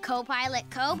Eddie and co-pilot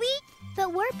Kobe?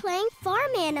 But we're playing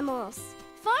farm animals.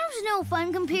 Farm's no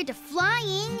fun compared to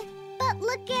flying. But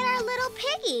look at our little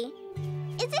piggy.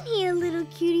 Isn't he a little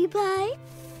cutie pie?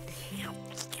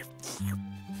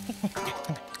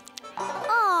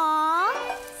 Aww,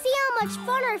 see how much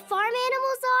fun our farm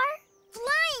animals are?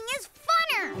 Flying is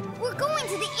funner. We're going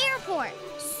to the airport.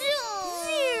 Zoom,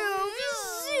 zoom,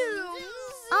 zoom.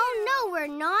 Oh, no, we're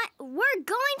not. We're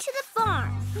going to the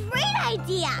farm. Great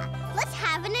idea. Let's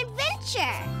have an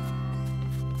adventure.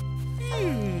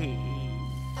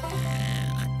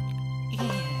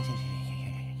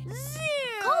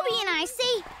 Kobe and I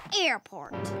say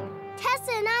airport.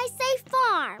 Tessa and I say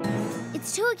farm.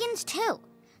 It's 2 against 2.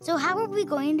 So how are we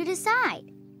going to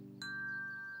decide?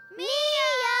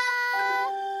 Mia!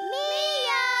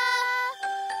 Mia!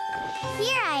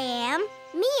 Here I am.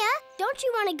 Mia, don't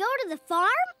you want to go to the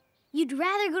farm? You'd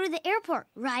rather go to the airport,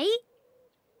 right?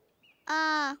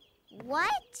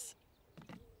 What?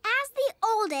 As the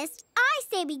oldest, I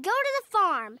say we go to the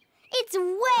farm. It's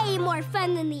way more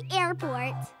fun than the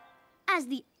airport. As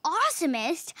the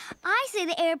awesomest, I say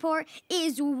the airport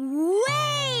is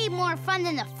way more fun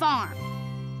than the farm.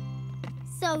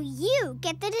 So you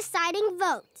get the deciding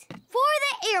vote. For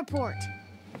the airport.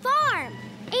 Farm.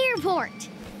 Airport.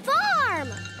 Farm.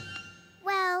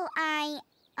 Well,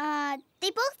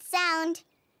 they both sound,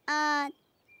 why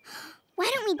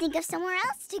don't we think of somewhere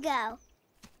else to go?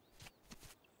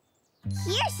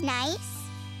 Here's nice.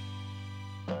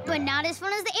 But not as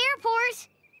fun as the airport.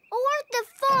 Or the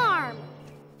farm.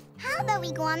 How about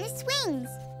we go on the swings?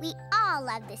 We all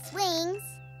love the swings.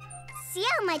 See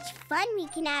how much fun we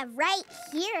can have right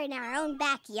here in our own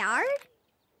backyard?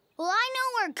 Well, I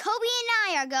know where Kobe and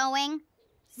I are going.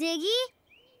 Ziggy,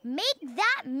 make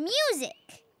that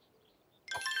music.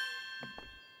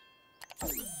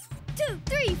 2,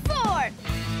 3, 4.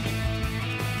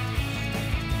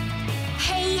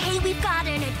 Hey, hey, we've got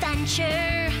an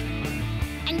adventure,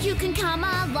 and you can come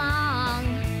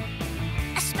along.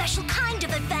 A special kind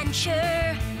of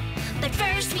adventure, but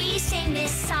first we sing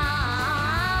this song.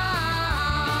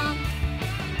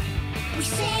 We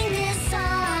sing this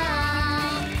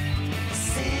song.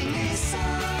 Sing this song.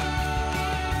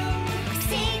 We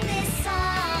sing this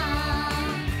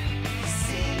song.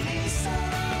 Sing this song.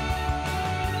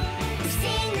 We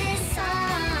sing this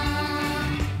song.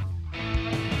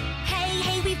 Hey,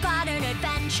 hey, we've got an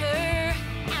adventure,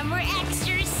 and we're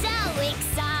extra so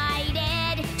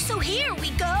excited. So here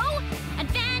we go,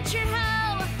 adventure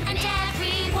ho, and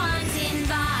everyone's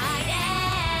invited.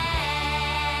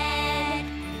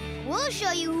 We'll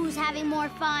show you who's having more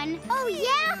fun. Oh,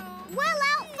 yeah? We'll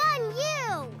out-fun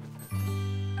you!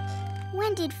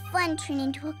 When did fun turn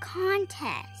into a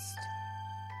contest?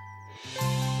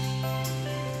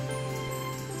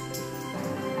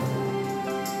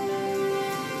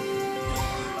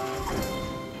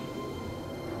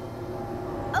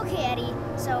 Okay, Eddie,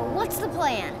 so what's the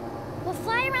plan? We'll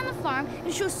fly around the farm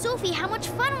and show Sophie how much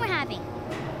fun we're having.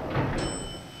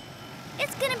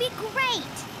 It's gonna be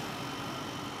great!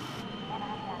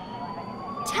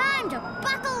 Time to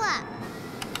buckle up!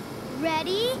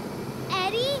 Ready,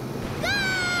 Eddie, go!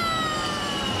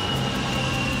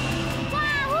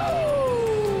 Wahoo!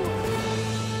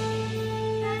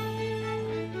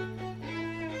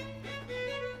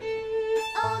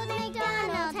 Old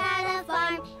MacDonald had a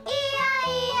farm,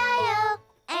 E-I-E-I-O.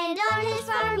 And on his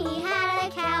farm he had a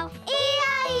cow,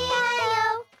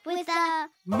 E-I-E-I-O. With a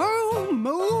Moo,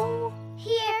 moo,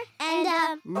 here and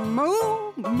a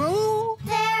moo, moo,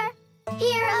 there.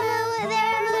 Here a moo,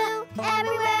 there a moo,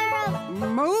 everywhere a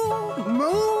moo,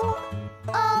 moo.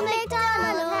 Old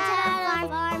MacDonald had a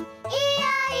farm,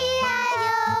 E-I-E-I-O.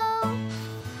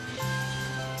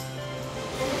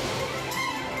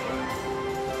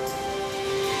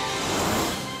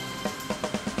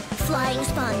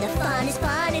 flying's fun, the fun is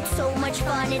fun. It's so much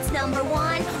fun, it's number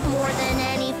one. More than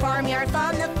any farmyard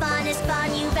fun, the funnest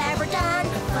fun you've ever done.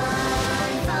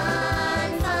 Fun,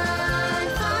 fun, fun,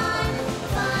 fun.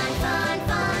 Fun, fun,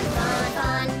 fun, fun,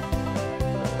 fun.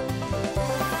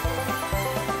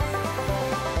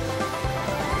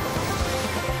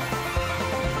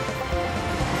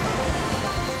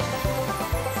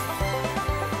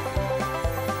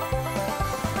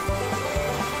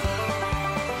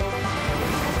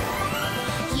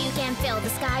 Fill the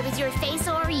sky with your face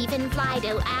or even fly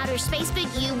to outer space, but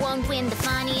you won't win the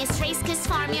funniest race, 'cause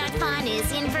farmyard fun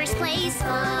is in first place.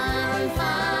 Fun,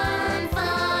 fun,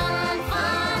 fun,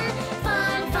 fun.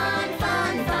 Fun, fun,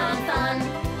 fun, fun, fun.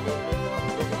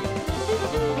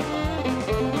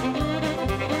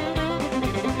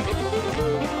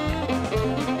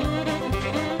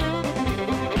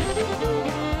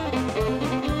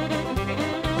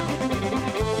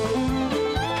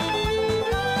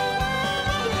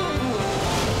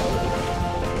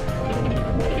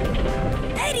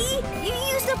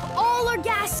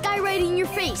 Skywriting your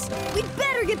face. We'd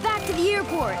better get back to the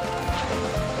airport.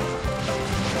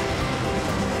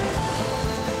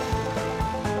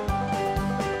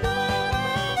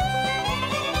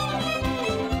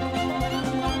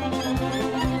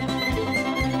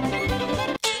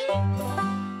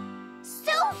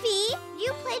 Sophie,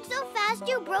 you played so fast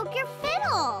you broke your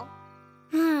fiddle.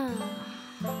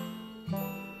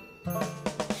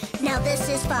 Now this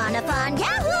is fun,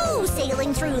 yahoo!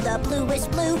 Sailing through the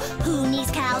bluest blue. Who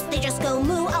needs cows? They just go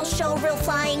moo. I'll show real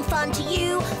flying fun to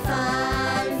you.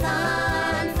 Fun,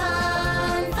 fun,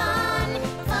 fun, fun.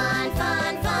 Fun,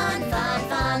 fun, fun, fun,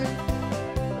 fun.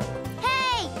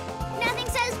 Hey, nothing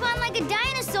says fun like a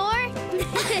dinosaur.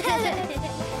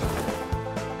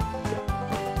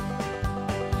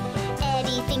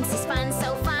 Eddie thinks his fun's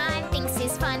so fun. Thinks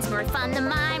his fun's more fun than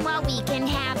mine. While we can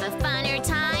have a funner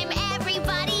time.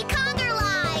 Everybody conquer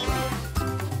life!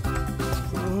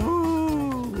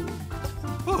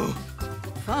 Oh,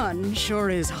 fun sure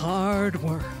is hard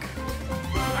work.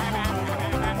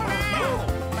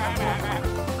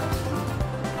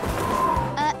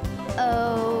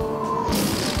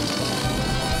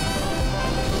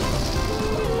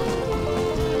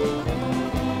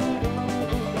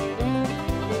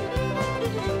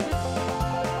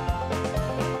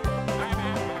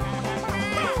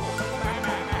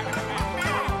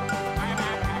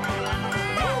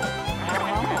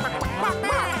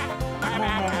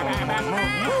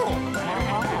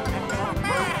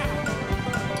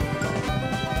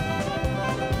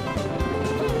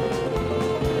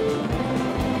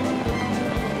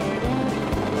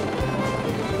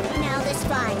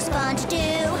 Flying's fun to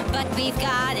do, but we've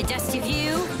got a dusty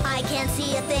view. I can't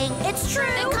see a thing, it's true.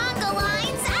 The conga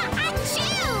lines,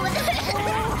 achoo!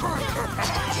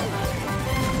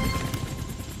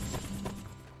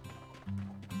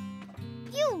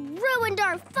 You ruined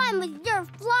our fun with your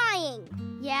flying.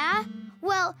 Yeah?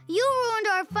 Well, you ruined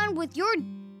our fun with your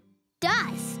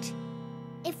dust.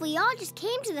 If we all just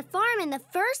came to the farm in the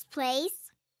first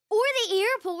place. Or the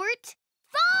airport.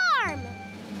 Farm!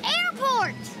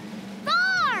 Airport!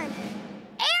 Farm!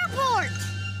 Airport!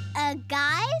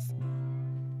 Guys?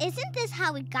 Isn't this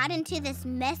how we got into this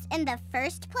mess in the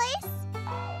first place?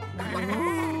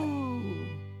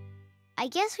 I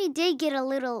guess we did get a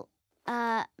little,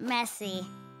 messy.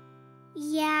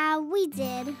 Yeah, we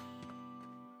did.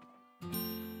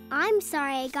 I'm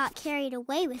sorry I got carried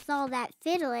away with all that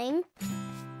fiddling.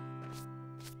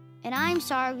 And I'm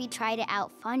sorry we tried to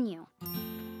outfun you.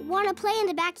 Want to play in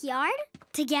the backyard?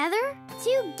 Together?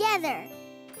 Together.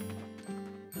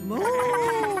 Moo!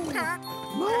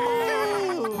 Moo!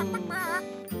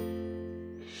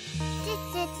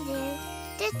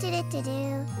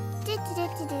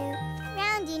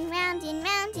 Round and round and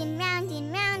round and round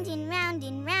and round and round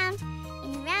and round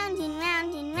and round and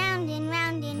round and round and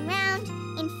round and round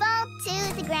and fall to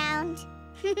the ground.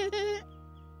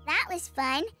 That was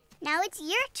fun. Now it's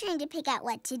your turn to pick out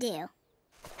what to do.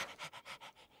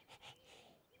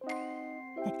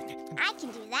 I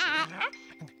can do that.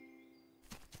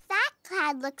 That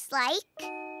cloud looks like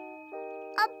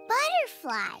a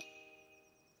butterfly.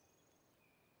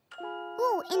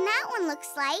 Ooh, and that one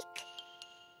looks like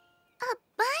a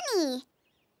bunny.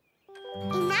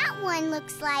 And that one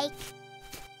looks like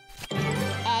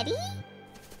Eddie?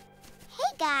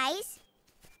 Hey, guys.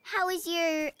 How was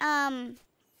your,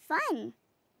 fun?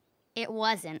 It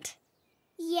wasn't.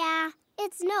 Yeah,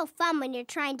 it's no fun when you're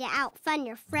trying to outfun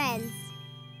your friends.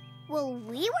 Well,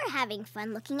 we were having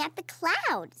fun looking at the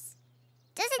clouds.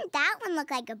 Doesn't that one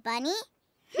look like a bunny?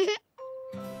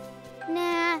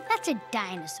 Nah, that's a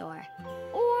dinosaur.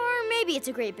 Or maybe it's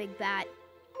a great big bat.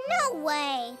 No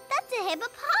way! That's a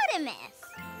hippopotamus!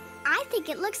 I think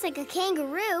it looks like a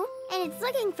kangaroo, and it's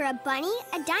looking for a bunny,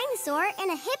 a dinosaur,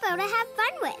 and a hippo to have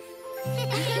fun with.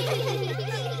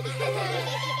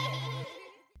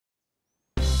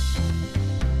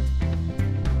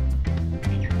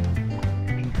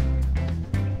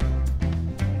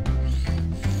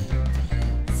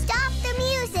 Stop the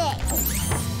music!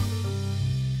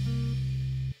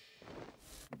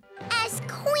 As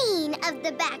queen of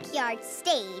the backyard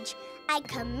stage, I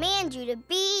command you to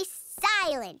be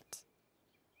silent.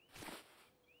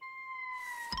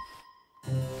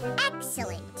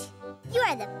 Excellent. You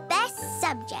are the best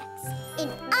subjects,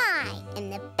 and I am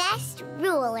the best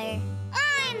ruler.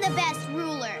 I'm the best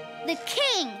ruler, the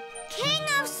king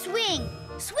of swing.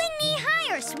 Swing me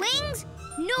higher, swings.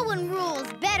 No one rules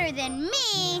better than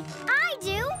me. I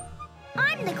do.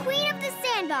 I'm the queen of the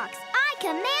sandbox. I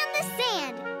command the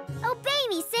sand. Obey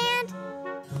me, sand.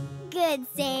 Good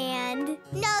sand.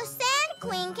 No sand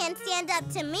queen can stand up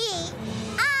to me.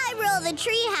 I rule the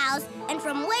treehouse, and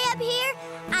from way up here,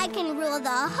 I can rule the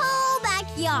whole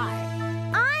backyard.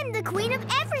 I'm the queen of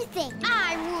everything.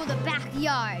 I rule the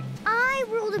backyard. I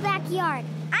rule the backyard.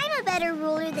 I'm a better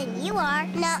ruler than you are.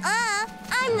 Nuh-uh.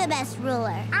 I'm the best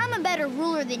ruler. I'm a better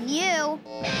ruler than you.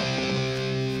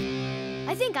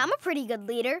 I think I'm a pretty good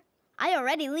leader. I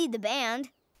already lead the band.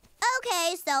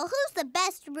 Okay, so who's the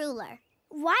best ruler?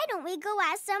 Why don't we go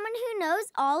ask someone who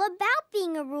knows all about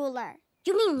being a ruler?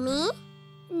 You mean me?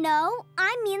 No,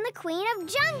 I mean the queen of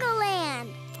Jungle Land.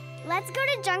 Let's go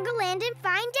to Jungle Land and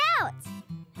find out.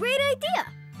 Great idea.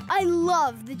 I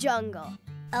love the jungle.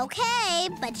 Okay,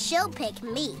 but she'll pick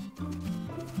me.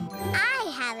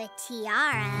 I have a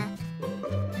tiara.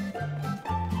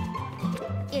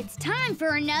 It's time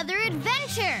for another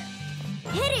adventure.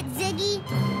 Hit it, Ziggy.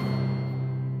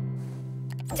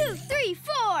 2, 3,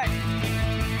 4.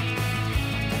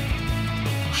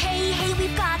 Hey, hey,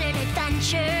 we've got an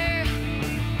adventure,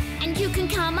 and you can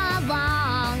come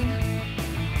along.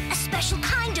 A special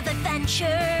kind of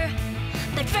adventure,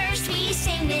 but first we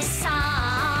sing this song.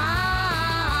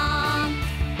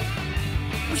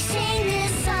 We sing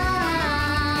this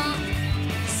song.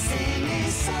 Sing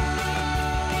this song.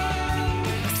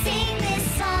 Sing this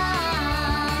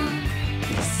song.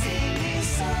 Sing this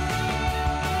song.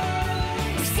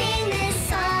 We sing this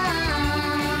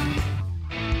song.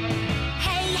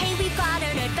 Hey, hey, we've got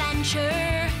an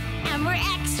adventure, and we're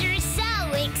extra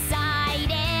so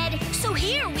excited. So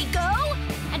here we go,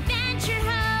 adventure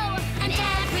ho, and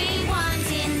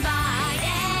everyone's invited.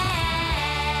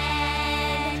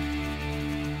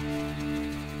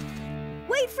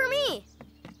 Wait for me.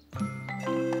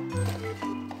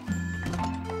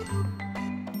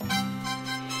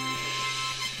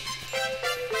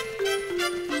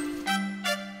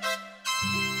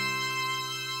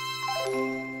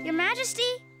 Your Majesty,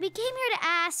 we came here to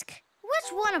ask,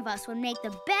 which one of us would make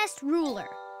the best ruler?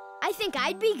 I think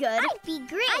I'd be good. I'd be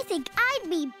great. I think I'd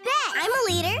be best. I'm a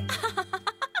leader.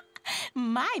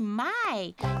 My.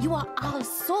 You are all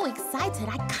so excited,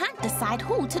 I can't decide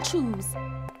who to choose.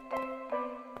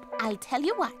 I'll tell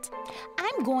you what.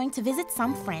 I'm going to visit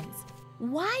some friends.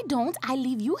 Why don't I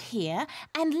leave you here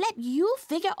and let you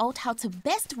figure out how to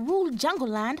best rule Jungle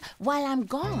Land while I'm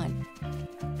gone?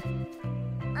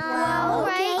 All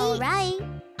right.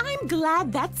 I'm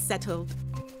glad that's settled.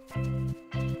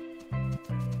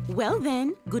 Well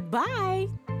then, goodbye.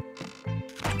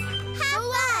 Have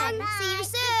fun. See you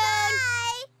soon.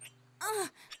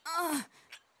 Bye.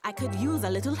 I could use a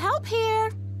little help here.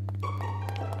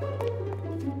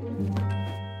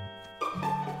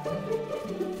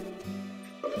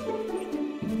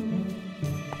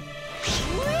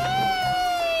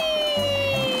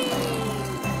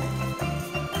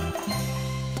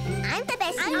 I'm the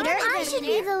best leader. I should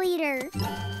be the leader.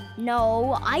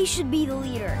 No, I should be the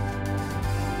leader.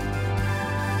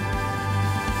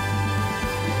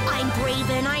 I'm brave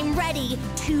and I'm ready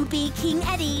to be King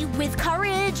Eddie with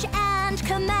courage and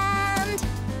command.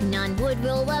 None would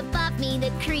rule above me,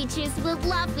 the creatures would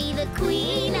love me, the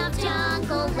queen of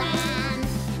Jungle Land.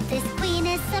 This queen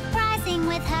is surprising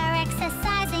with her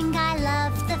exercising. I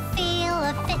love the feel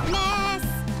of fitness.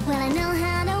 Well, I know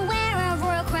how to wear a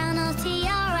royal crown or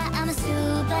tiara. I'm a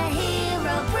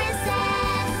superhero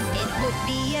princess. It would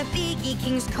be a biggie,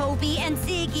 Kings Kobe and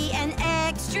Ziggy, an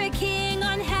extra king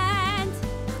on hand.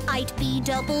 I'd be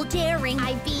double daring,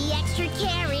 I'd be extra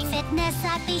caring. Fitness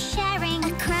I'd be sharing,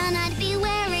 a crown I'd be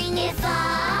wearing if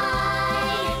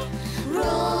I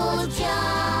rule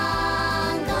Jungle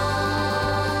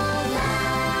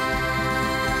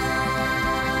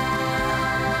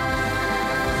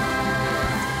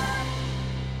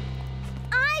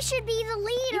I should be the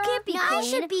leader. You can't be queen. I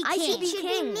should be king. I should be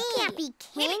king. Me can't be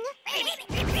king.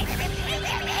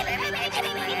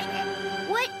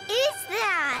 What is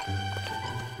that?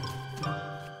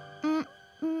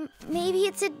 Maybe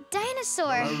it's a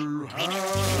dinosaur.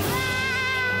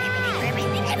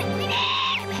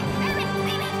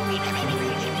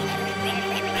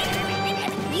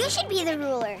 You should be the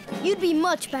ruler. You'd be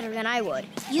much better than I would.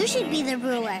 You should be the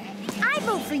ruler. I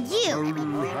vote for you.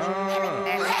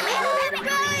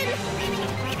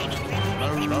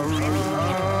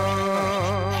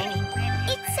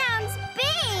 It sounds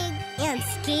big and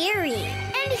scary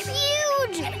and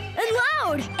huge And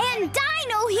loud and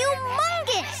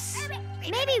dino-humongous.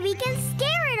 Maybe we can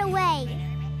scare it away.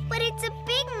 But it's a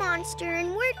big monster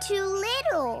and we're too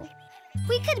little.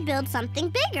 We could build something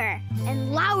bigger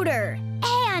and louder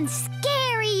and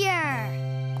scarier.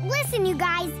 Listen, you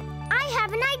guys, I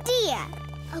have an idea.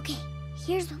 Okay,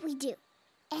 here's what we do.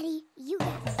 Eddie, you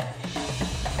got this.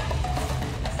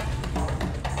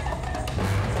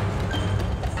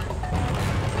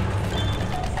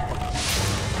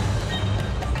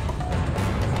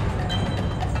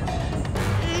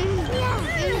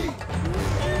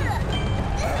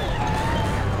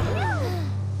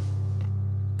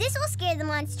 This will scare the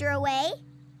monster away.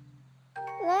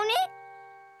 Won't it?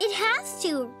 It has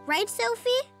to, right, Sophie?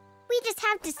 We just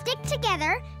have to stick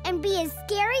together and be as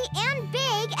scary and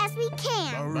big as we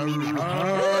can.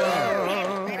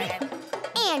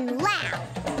 And loud.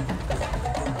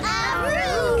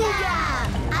 Aruga!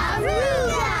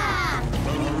 Aruga!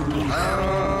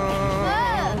 Aruga!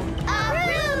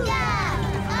 Aruga!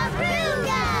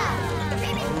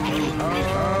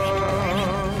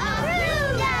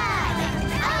 Aruga!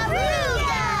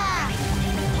 Aruga!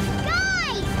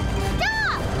 Guys,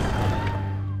 stop!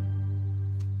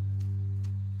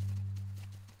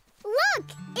 Look,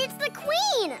 it's the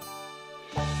Queen!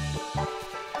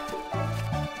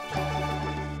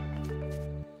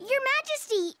 Your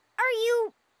Majesty, are you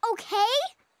okay?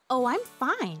 Oh, I'm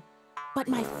fine. But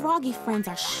my froggy friends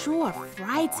are sure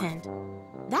frightened.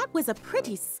 That was a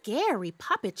pretty scary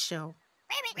puppet show.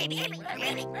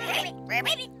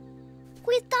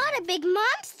 We thought a big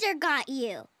monster got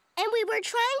you, and we were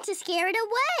trying to scare it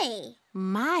away.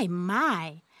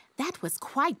 My. That was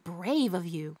quite brave of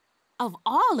you. Of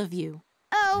all of you.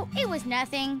 Oh, it was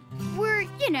nothing. We're,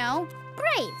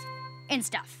 brave and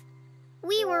stuff.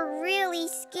 We were really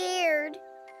scared.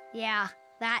 Yeah,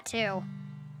 that too.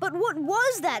 But what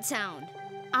was that sound?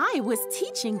 I was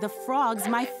teaching the frogs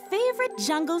my favorite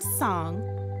jungle song.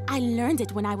 I learned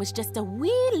it when I was just a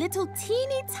wee little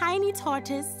teeny tiny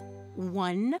tortoise.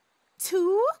 1,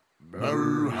 2.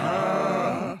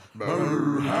 Boo-ha,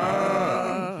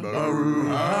 boo-ha,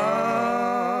 boo-ha.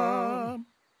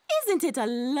 Isn't it a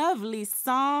lovely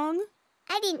song?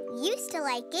 I didn't used to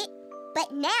like it,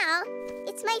 but now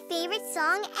it's my favorite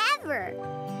song ever.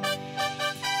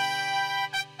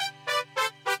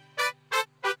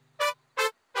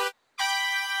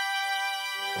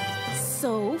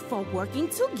 So, for working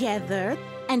together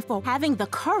and for having the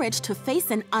courage to face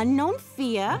an unknown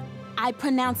fear, I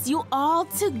pronounce you all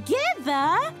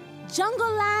together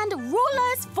Jungleland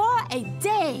rulers for a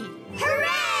day.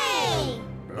 Hooray!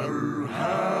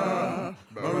 Boo-ha,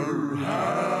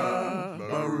 boo-ha,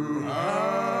 boo-ha.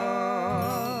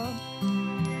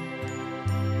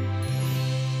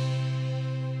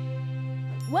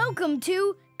 Welcome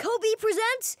to Kobe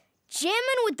Presents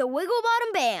Jammin' with the Wiggle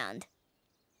Bottom Band.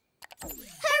 Hooray!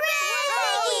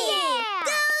 Yeah!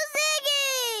 Go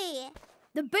Ziggy!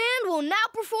 The band will now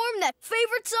perform that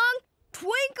favorite song,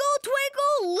 Twinkle,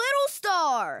 Twinkle, Little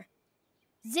Star.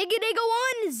 Zigga-digga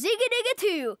 1, zigga-digga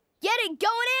 2. Get it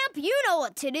going, Amp, you know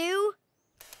what to do.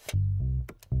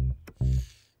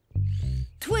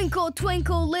 Twinkle,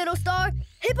 twinkle, little star.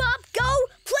 Hip-hop, go,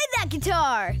 play that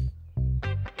guitar.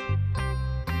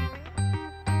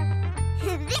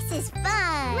 This is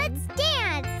fun. Let's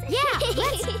dance. Yeah,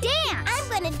 let's dance. I'm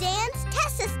gonna dance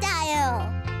Tessa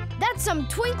style. That's some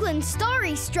twinkling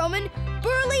starry strummin'.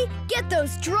 Burley, get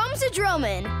those drums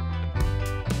a-drummin'.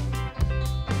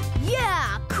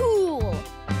 Yeah, cool.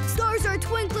 Stars are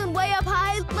twinkling way up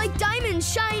high like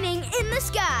diamonds shining in the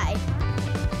sky.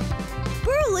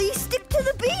 Burley, stick to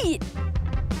the beat.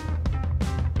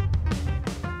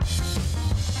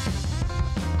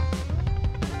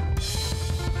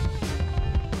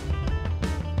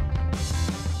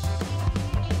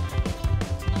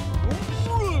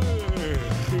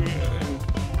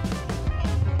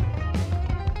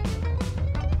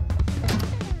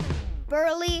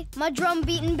 Burley, my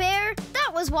drum-beating bear,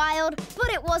 that was wild, but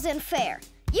it wasn't fair.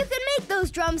 You can make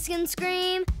those drumskins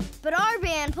scream, but our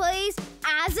band plays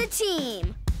as a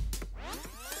team.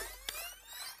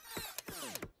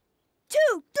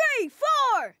 2, 3,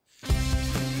 4!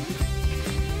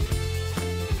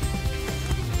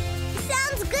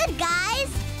 Sounds good, guys!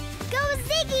 Go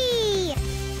Ziggy!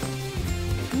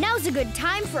 Now's a good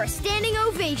time for a standing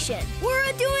ovation. We're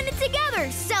a doing it together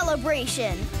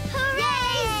celebration.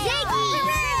 Hooray! Ziggy!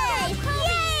 Hooray!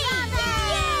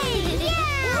 Yay! Yay! Yeah!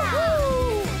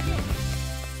 Woohoo!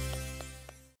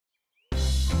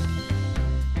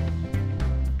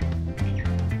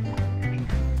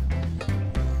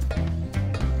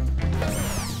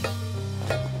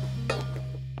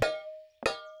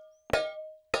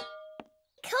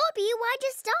 Kobe, why'd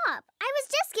you stop? I was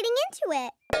just getting into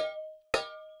it.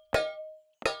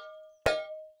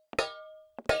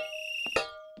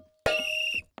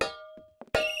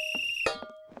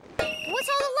 What's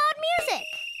all the loud music?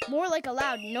 More like a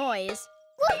loud noise.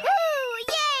 Woohoo!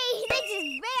 Yay! This is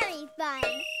very fun.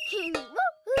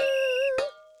 Woohoo!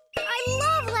 I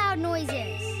love loud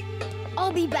noises.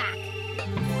 I'll be back.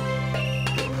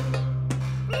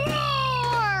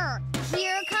 Roar!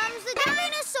 Here comes the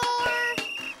dinosaur.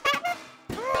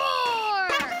 Roar!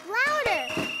 Louder!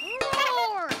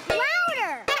 Roar!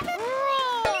 Louder!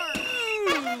 Roar!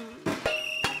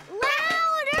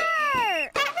 Louder!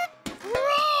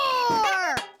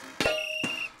 Roar!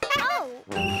 Oh!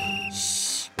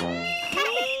 Shh!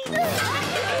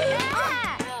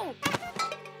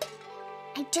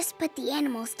 I just put the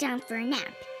animals down for a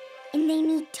nap, and they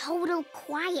need total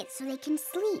quiet so they can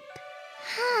sleep.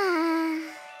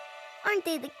 Aren't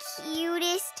they the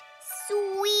cutest,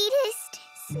 sweetest,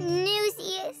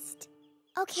 snooziest?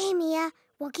 Okay, Mia,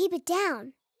 we'll keep it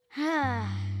down.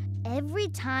 Every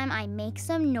time I make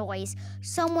some noise,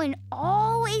 someone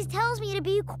always tells me to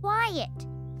be quiet.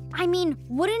 I mean,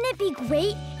 wouldn't it be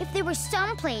great if there was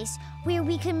some place where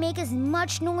we could make as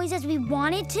much noise as we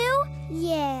wanted to?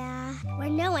 Yeah, where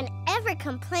no one ever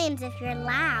complains if you're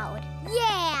loud.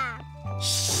 Yeah!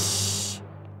 Shh!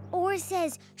 Or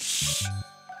says shh.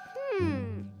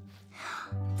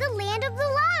 The land of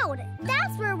the loud.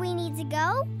 That's where we need to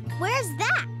go. Where's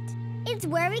that? It's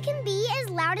where we can be as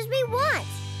loud as we want.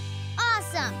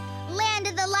 Awesome! Land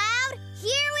of the loud,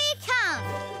 here we come.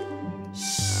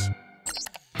 Shh.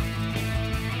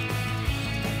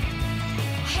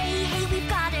 Hey, hey, we've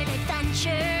got an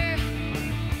adventure,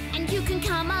 and you can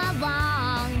come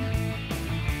along.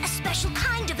 A special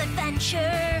kind of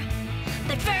adventure,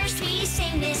 but first we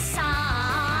sing this song.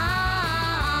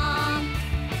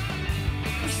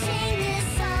 We sing this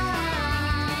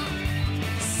song.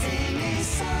 Sing this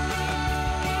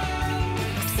song.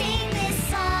 Sing this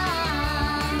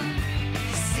song.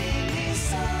 Sing this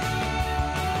song.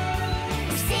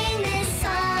 Sing this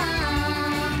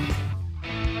song.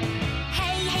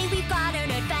 Hey, hey, we've got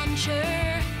an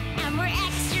adventure, and we're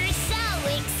extra so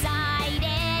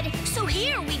excited. So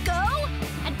here we go,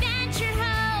 Adventure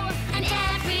Ho, and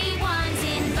everyone's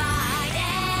invited.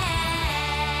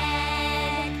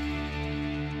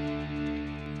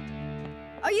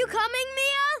 Are you coming,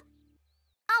 Mia?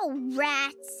 Oh,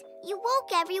 rats. You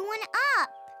woke everyone up.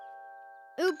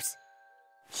 Oops.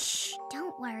 Shh,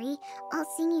 don't worry. I'll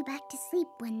sing you back to sleep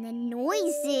when the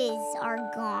noises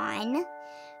are gone.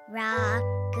 Rock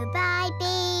goodbye,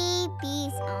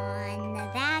 babies, on the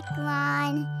back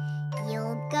lawn.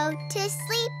 You'll go to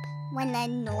sleep when the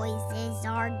noises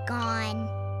are gone.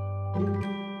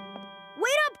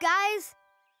 Wait up, guys.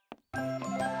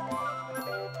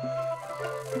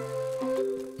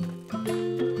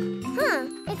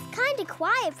 It's kind of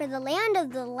quiet for the land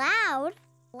of the loud.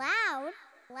 Loud,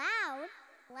 loud,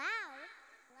 loud, loud.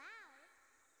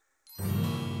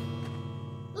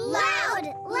 Loud,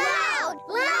 loud,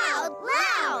 loud,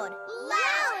 loud,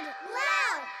 loud,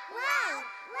 loud, loud,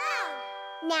 loud.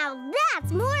 Now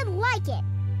that's more like it.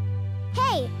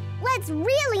 Hey, let's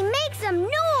really make some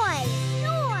noise.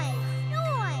 Noise,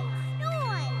 noise,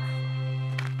 noise.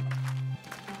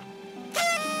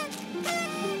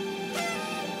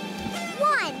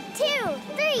 1, 2,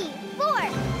 3, 4.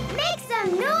 Make some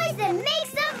noise and make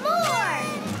some more.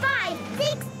 5,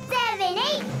 6, 7,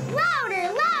 8. Louder,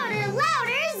 louder,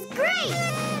 louder is great.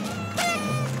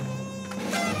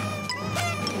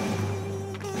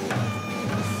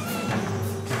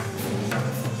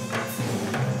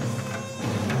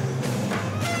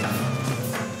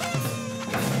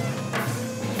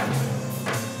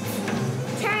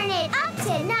 Turn it up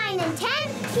to 9 and 10.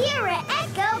 Hear it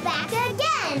echo back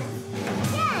again.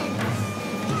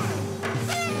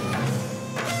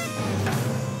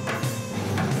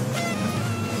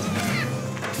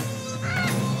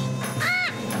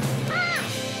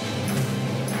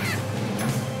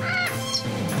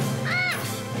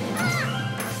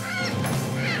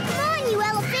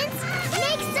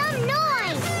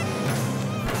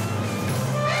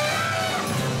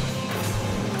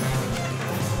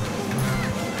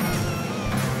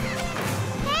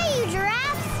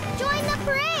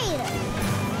 parade!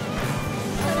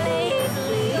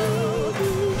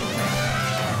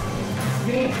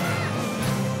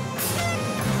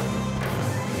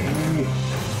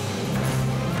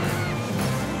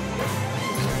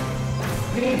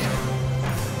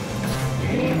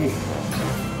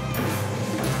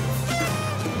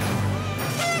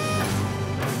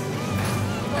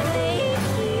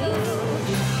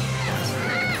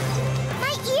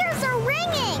 My ears are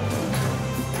ringing!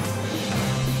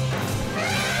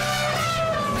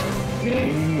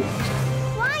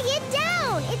 Quiet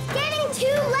down! It's getting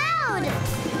too loud!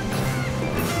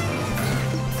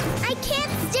 I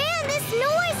can't stand this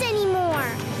noise anymore!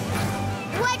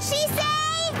 What'd she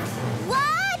say?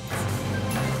 What?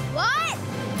 What?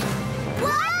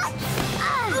 What?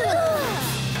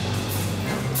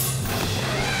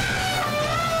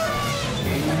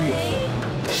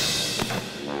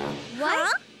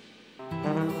 What?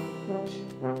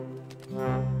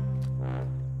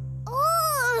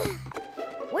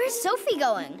 Where's Sophie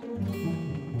going?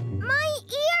 My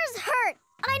ears hurt!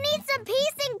 I need some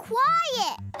peace and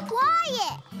quiet!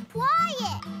 Quiet!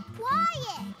 Quiet!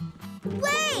 Quiet!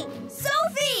 Wait!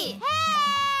 Sophie!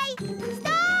 Hey!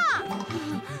 Stop!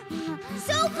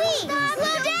 Sophie!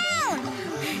 Slow down!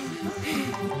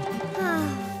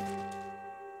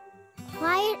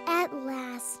 Quiet at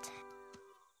last.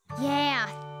 Yeah,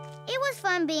 it was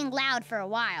fun being loud for a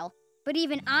while, but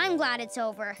even I'm glad it's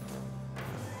over.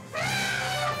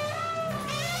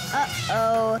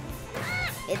 Uh-oh.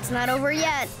 It's not over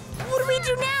yet. What do we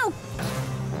do now?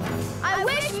 I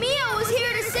wish Mia was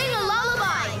here to sing a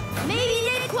lullaby. Maybe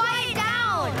they'd quiet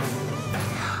down.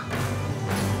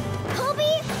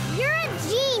 Kobe, you're a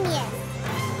genius.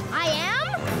 I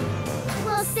am?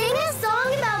 Well, sing a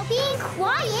song about being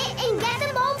quiet and get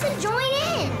them all to join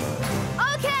in.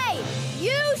 Okay,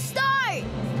 you start.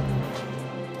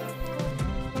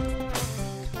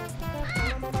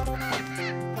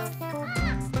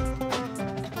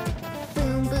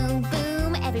 Boom, boom,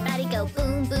 boom, everybody go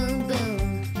boom, boom, boom.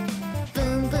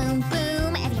 Boom, boom,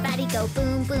 boom, everybody go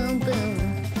boom, boom, boom.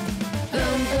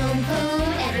 Boom, boom,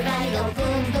 boom, everybody go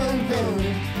boom, boom, boom.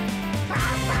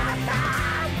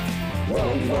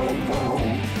 Boom, boom, boom.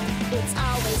 It's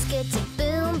always good to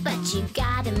boom, but you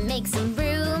gotta make some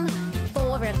room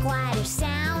for a quieter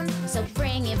sound, so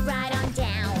bring it right on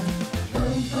down.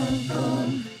 Boom, boom,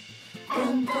 boom.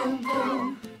 Boom, boom,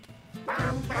 boom.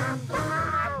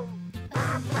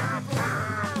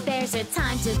 There's a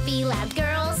time to be loud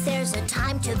girls, there's a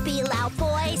time to be loud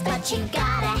boys, but you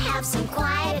gotta have some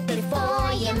quiet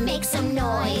before you make some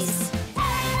noise.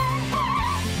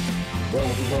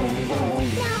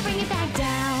 Now bring it back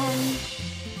down.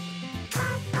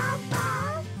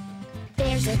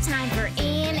 There's a time for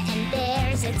in and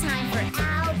there's a time for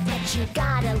out, but you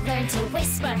gotta learn to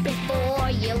whisper before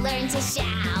you learn to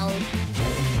shout.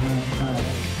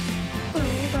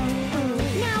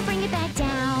 Now bring it back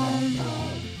down.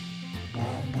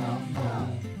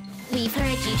 We've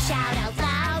heard you shout out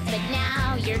loud, but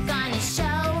now you're gonna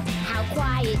show how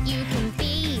quiet you can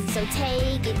be, so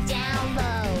take it down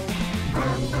low.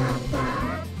 Boom, boom,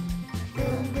 boom.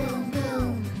 Boom, boom,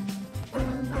 boom.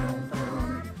 Boom, boom,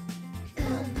 boom.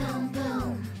 Boom, boom, boom.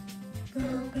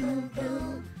 Boom, boom,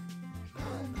 boom.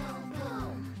 Boom, boom, boom.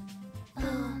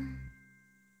 Boom.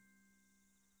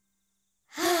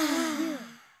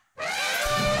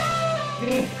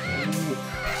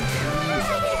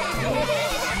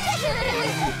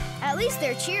 At least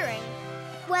they're cheering.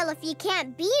 Well, if you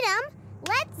can't beat them,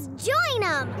 let's join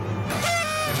them.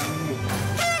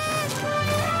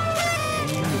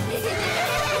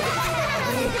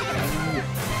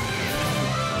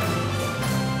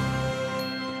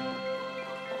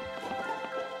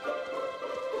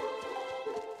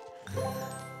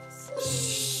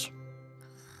 Shh.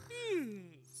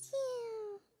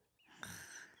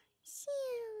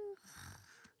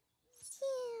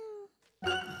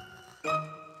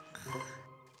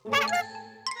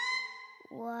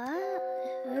 What?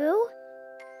 Who?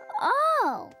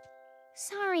 Oh!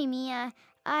 Sorry, Mia.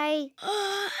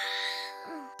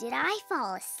 Did I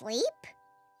fall asleep?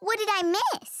 What did I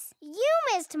miss? You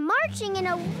missed marching in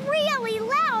a really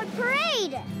loud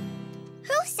parade!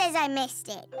 Who says I missed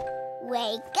it?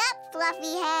 Wake up,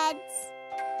 fluffy heads!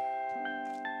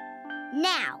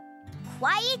 Now,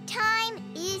 quiet time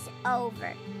is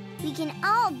over. We can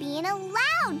all be in a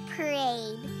loud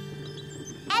parade.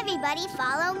 Everybody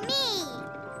follow me.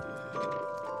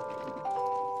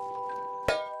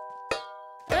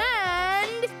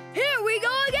 And here we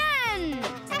go again!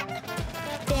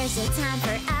 There's a time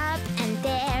for up and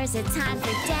there's a time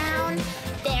for down.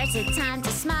 There's a time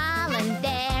to smile and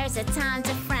there's a time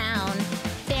to frown.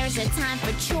 There's There's a time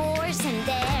for chores and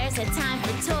there's a time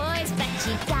for toys, but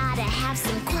you gotta have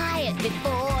some quiet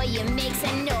before you make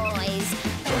some noise.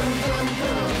 Boom, boom,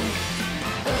 boom.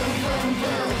 Boom, boom,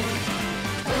 boom.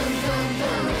 Boom, boom,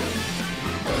 boom.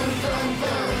 Boom, boom,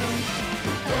 boom.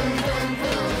 Boom, boom,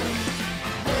 boom.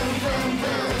 Boom, boom,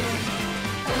 boom.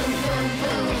 Boom, boom,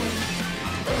 boom.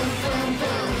 Boom, boom,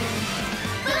 boom.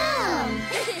 Boom!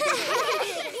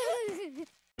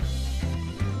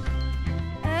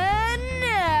 And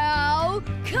now,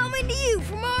 coming to you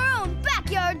from our own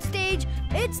backyard stage,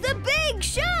 it's The Big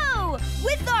Show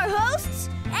with our hosts,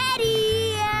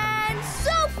 Eddie and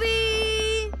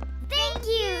Sophie. Thank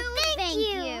you. Thank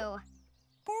you.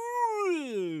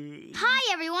 Hi,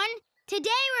 everyone.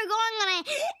 Today we're going on a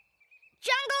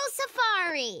jungle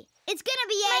safari. It's gonna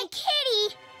be My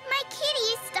kitty! My kitty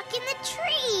is stuck in the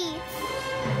tree.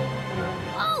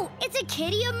 Oh, it's a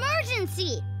kitty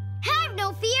emergency. Have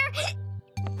no fear,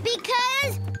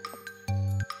 because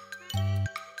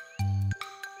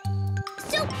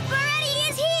Super Eddie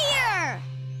is here.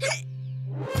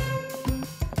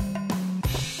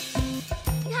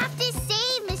 You have to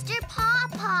save Mr.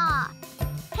 Pawpaw.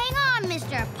 Hang on,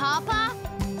 Mr. Pawpaw.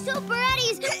 Super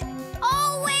Eddie's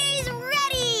always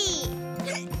ready.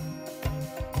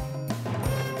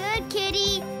 Good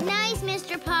kitty. Nice,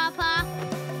 Mr. Pawpaw.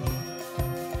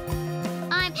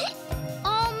 I'm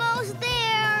almost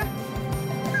there.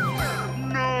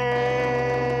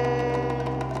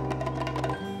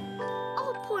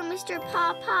 Oh, poor Mr.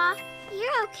 Pawpaw.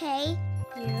 You're okay.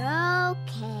 You're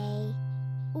okay.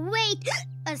 Wait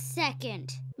a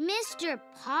second. Mr.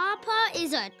 Pawpaw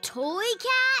is a toy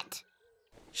cat?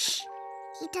 Shh.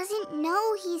 He doesn't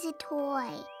know he's a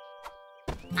toy.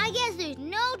 I guess there's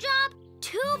no job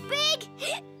too big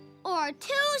or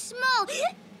too small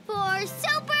for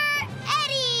Super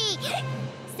Eddie.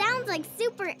 Sounds like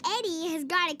Super Eddie has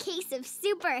got a case of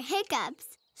super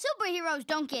hiccups. Superheroes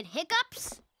don't get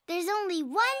hiccups. There's only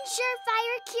one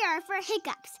surefire cure for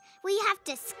hiccups. We have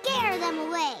to scare them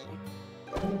away.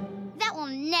 That will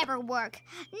never work.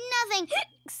 Nothing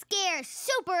scares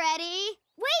Super Eddie.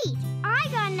 Wait, I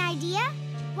got an idea.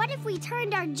 What if we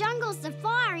turned our jungle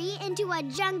safari into a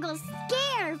jungle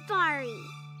scare-fari?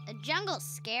 A jungle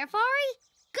scare-fari?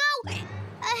 Go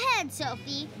ahead,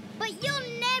 Sophie. But you'll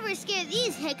never scare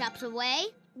these hiccups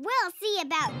away. We'll see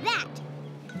about that.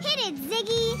 Hit it,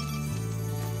 Ziggy.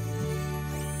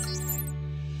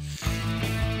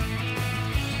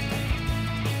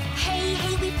 Hey,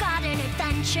 hey, we've got an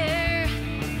adventure,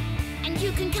 and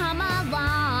you can come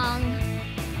along.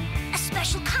 A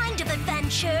special kind of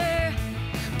adventure,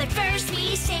 but first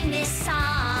we sing this song.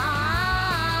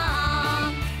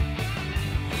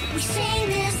 We sing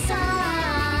this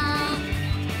song.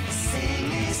 Sing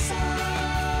this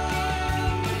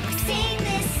song. We sing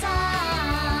this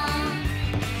song.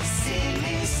 Sing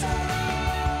this song.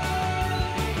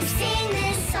 We sing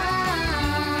this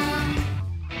song.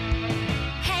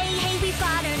 Hey, hey, we've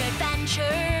got an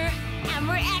adventure, and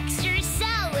we're extra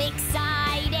so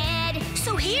excited.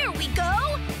 So here we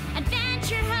go,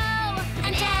 Adventure Ho,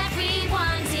 and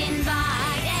everyone's invited.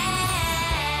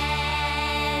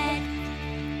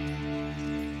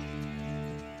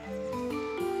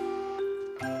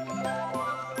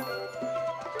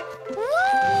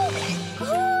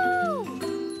 Woo!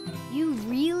 You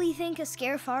really think a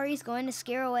scare-fari is going to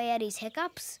scare away Eddie's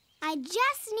hiccups? I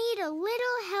just need a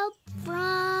little help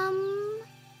from...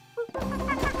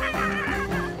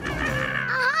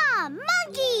 Aha!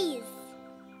 Monkeys!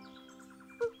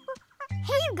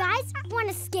 Hey, you guys, want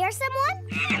to scare someone?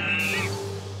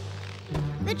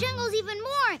 The jungle's even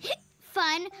more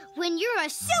fun when you're a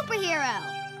superhero.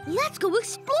 Let's go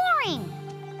exploring.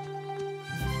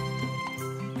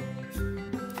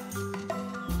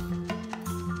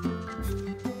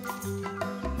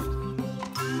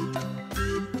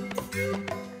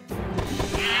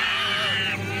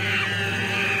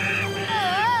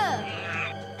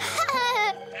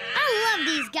 I love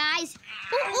these guys.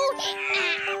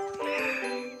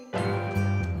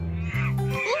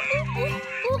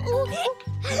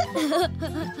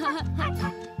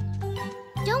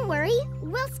 Don't worry,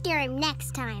 we'll scare him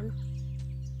next time.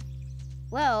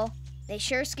 Well, they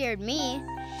sure scared me.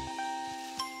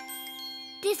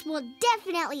 This will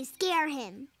definitely scare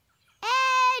him.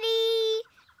 Eddie!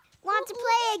 Want to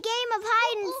play a game of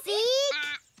hide and seek?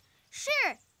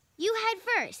 Sure. You head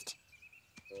first.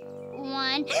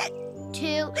 1,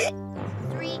 2,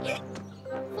 3,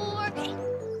 4,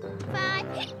 5,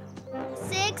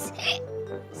 6,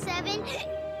 7,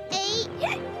 8,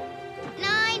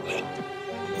 9.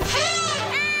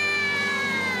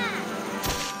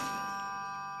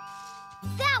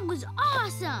 That was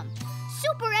awesome!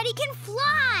 Super Eddie can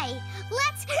fly!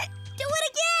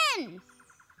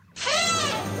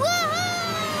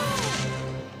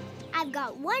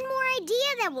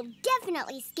 will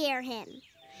definitely scare him.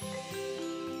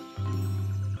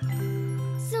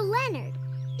 So, Leonard,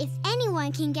 if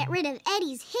anyone can get rid of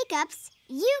Eddie's hiccups,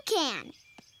 you can.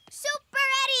 Super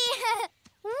Eddie!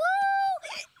 Woo!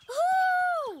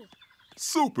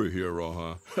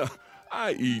 Superhero, huh?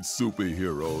 I eat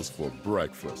superheroes for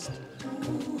breakfast.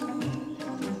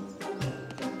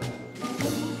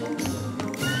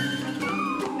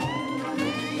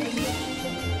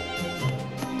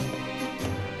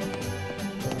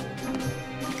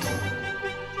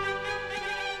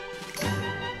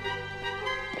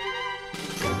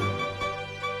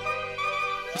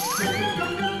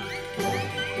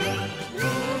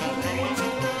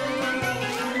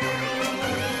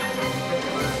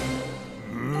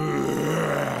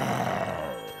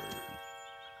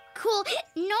 Cool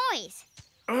noise.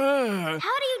 How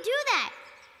do you do that?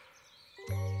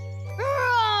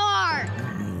 Roar!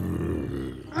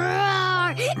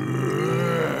 Roar!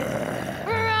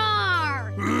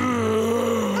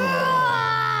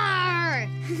 Roar!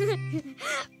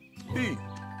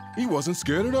 He wasn't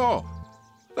scared at all.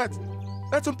 That's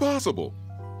impossible.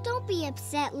 Don't be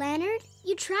upset, Leonard.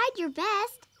 You tried your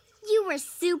best. You were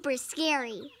super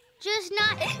scary. Just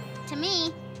not to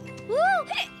me. Woo!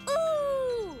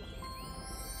 Ooh!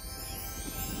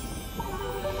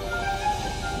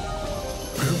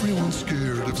 Everyone's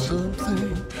scared of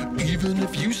something, even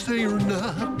if you say you're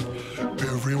not.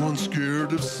 Everyone's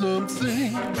scared of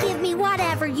something. Give me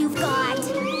whatever you've got.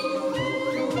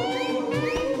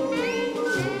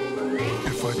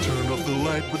 If I turn off the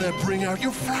light, would that bring out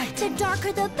your fright? The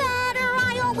darker the better,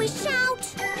 I always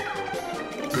shout.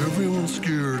 Everyone's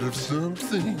scared of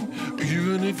something,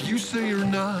 even if you say you're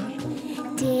not.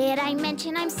 Did I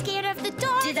mention I'm scared of the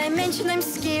dark? Did I mention I'm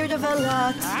scared of a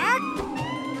lot?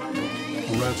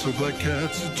 Rats or black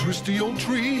cats, twisty old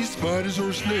trees, spiders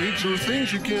or snakes or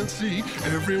things you can't see.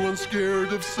 Everyone's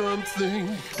scared of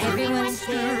something. Everyone's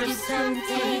scared of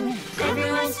something.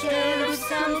 Everyone's scared of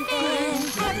something.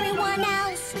 Everyone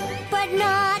else, but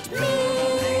not me.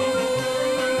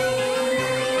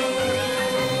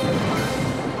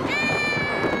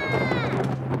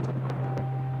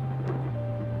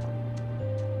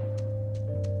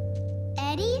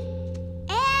 Eddie?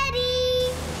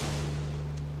 Eddie!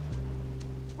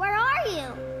 Where are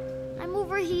you? I'm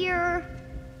over here.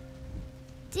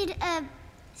 Did,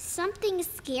 something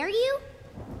scare you?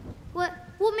 What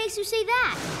makes you say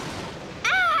that?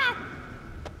 Ah!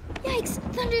 Yikes,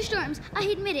 thunderstorms. I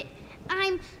admit it.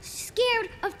 I'm scared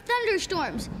of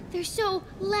thunderstorms. They're so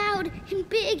loud and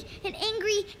big and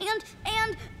angry and...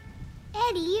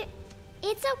 Eddie,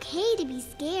 it's okay to be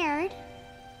scared.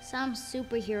 Some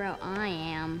superhero I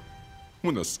am.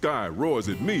 When the sky roars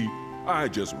at me, I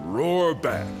just roar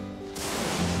back.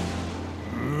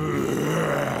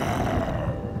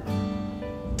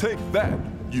 Take that,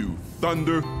 you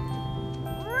thunder.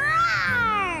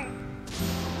 Roar!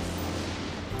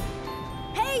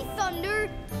 Hey, Thunder!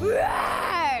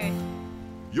 Roar!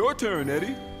 Your turn,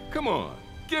 Eddie. Come on,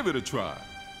 give it a try.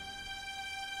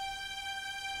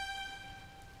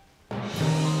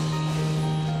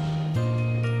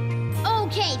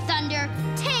 Okay, Thunder,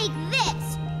 take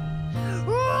this!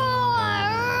 Roar!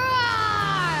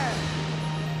 Roar!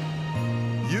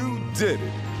 You did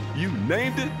it. You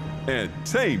named it and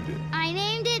tamed it. I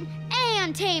named it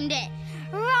and tamed it.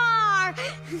 Roar!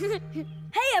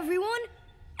 Hey, everyone!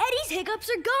 Eddie's hiccups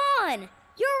are gone!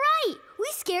 You're right! We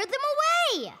scared them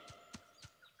away!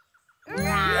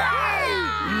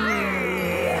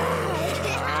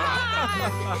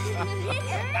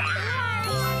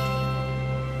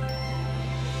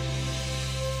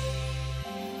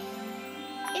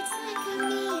 It's like a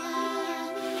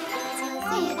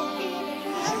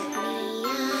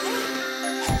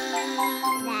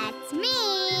That's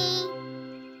me.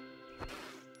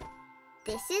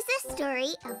 This is the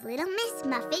story of Little Miss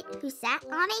Muffet who sat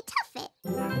on a tuffet.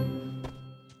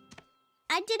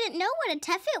 I didn't know what a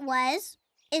tuffet was.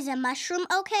 Is a mushroom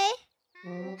okay?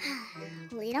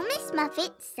 Little Miss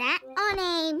Muffet sat on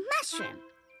a mushroom,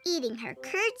 eating her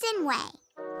curds and whey.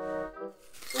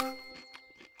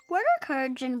 What are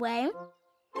curds and whey?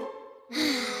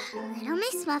 Little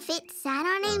Miss Muffet sat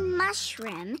on a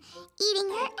mushroom, eating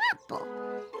her apple.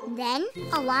 Then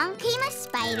along came a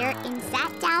spider and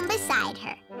sat down beside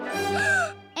her.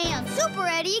 And Super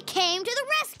Eddie came to the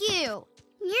rescue!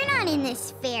 You're not in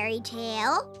this fairy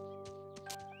tale.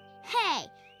 Hey,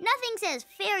 nothing says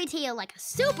fairy tale like a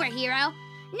superhero.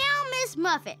 Now, Miss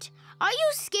Muffet, are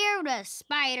you scared of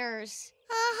spiders?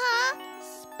 Uh-huh,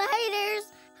 spiders.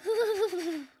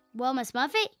 Well, Miss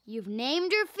Muffet, you've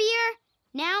named your fear.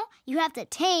 Now you have to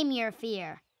tame your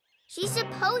fear. She's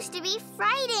supposed to be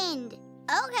frightened.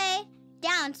 Okay,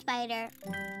 down, Spider.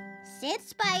 Sit,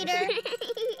 Spider.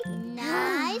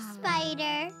 Nice,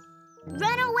 Spider.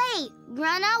 Run away!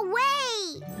 Run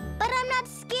away! But I'm not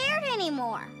scared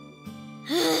anymore.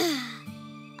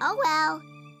 Oh well.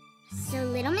 So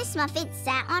little Miss Muffet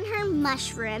sat on her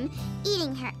mushroom,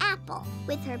 eating her apple,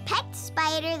 with her pet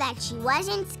spider that she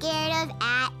wasn't scared of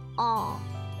at all.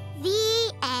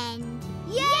 The end.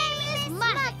 Yay, Miss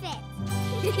Muffet!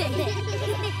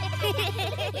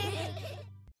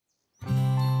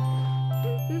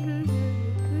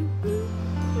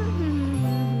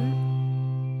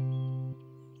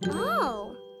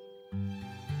 Oh,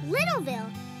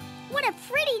 Littleville. What a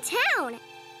pretty town.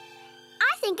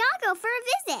 I think I'll go for a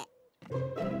visit.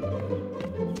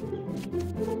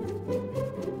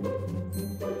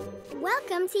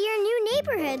 Welcome to your new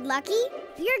neighborhood, Lucky.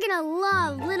 You're gonna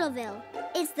love Littleville.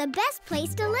 It's the best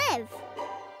place to live.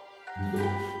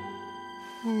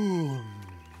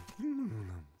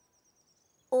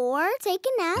 Or take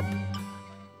a nap.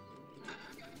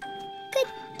 Good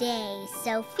day,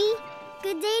 Sophie.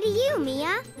 Good day to you,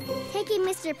 Mia. Taking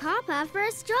Mr. Papa for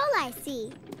a stroll, I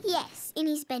see. Yes, and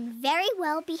he's been very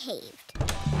well behaved.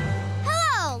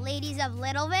 Hello, ladies of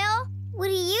Littleville. What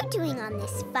are you doing on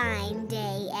this fine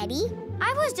day, Eddie?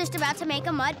 I was just about to make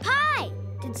a mud pie.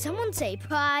 Did someone say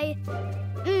pie?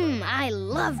 I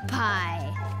love pie.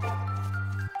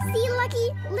 See,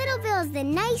 Lucky, Littleville's the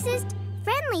nicest,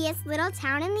 friendliest little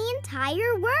town in the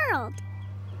entire world.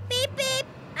 Beep, beep.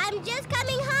 I'm just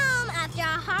coming home after a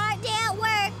hard day at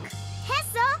work.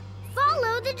 Tessa,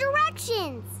 follow the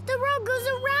directions. The road goes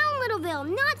around Littleville,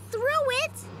 not through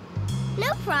it.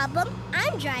 No problem.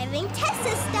 I'm driving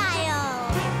Tessa style.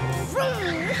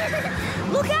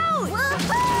 Look out!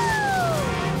 Woohoo!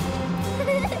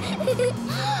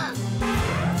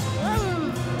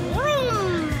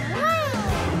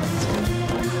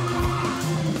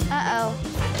 Uh-oh.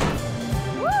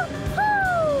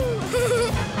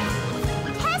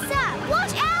 Tessa,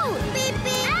 watch out! Beep,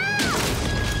 beep.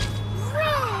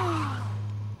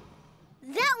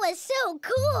 That was so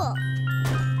cool.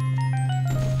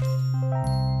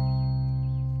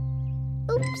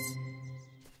 Oops.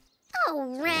 Oh,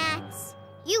 rats.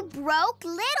 You broke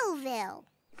Littleville.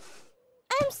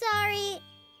 I'm sorry.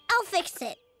 I'll fix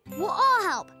it. We'll all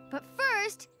help. But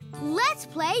first, let's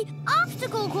play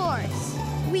obstacle course.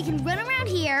 We can run around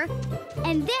here,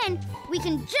 and then we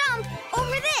can jump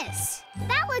over this.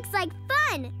 That looks like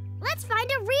fun. Let's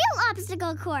find a real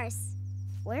obstacle course.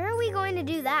 Where are we going to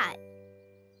do that?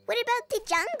 What about the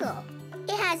jungle?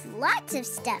 It has lots of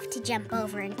stuff to jump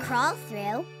over and crawl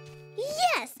through.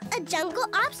 Yes, a jungle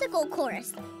obstacle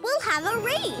course. We'll have a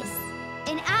race.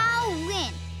 And I'll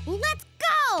win. Let's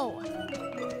go!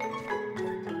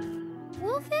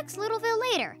 We'll fix Littleville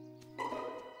later.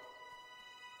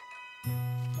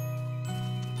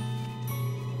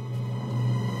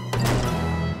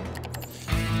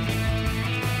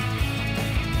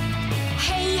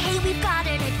 Hey, hey, we've got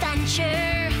an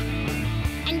adventure,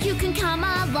 and you can come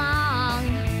along.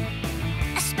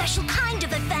 A special kind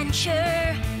of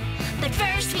adventure. But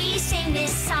first we sing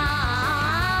this song.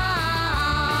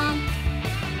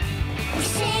 We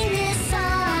sing this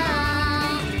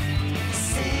song.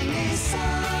 Sing this song.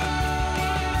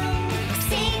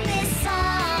 Sing this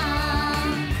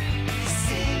song.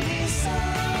 Sing this song.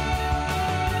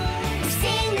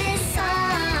 Sing this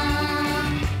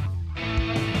song.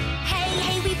 Hey,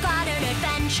 hey, we've got an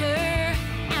adventure,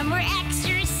 and we're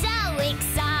extra so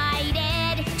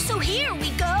excited. So here we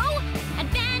go.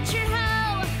 Adventure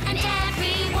ho! And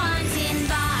everyone's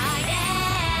invited.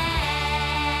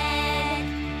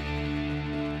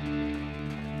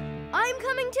 I'm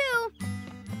coming too.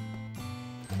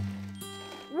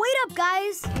 Wait up,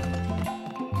 guys.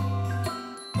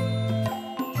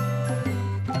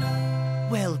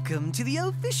 Welcome to the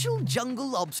official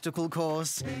jungle obstacle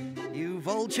course. You've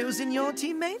all chosen your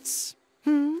teammates?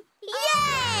 Yay!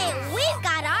 We've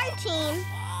got our team.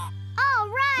 All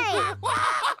right.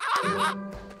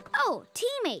 Oh,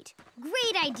 teammate.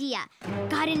 Great idea.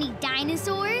 Got any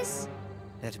dinosaurs?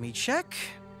 Let me check.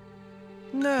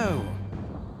 No.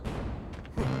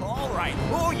 All right.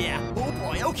 Oh, yeah. Oh,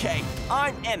 boy. Okay.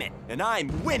 I'm Emmett, and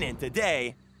I'm winning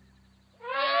today.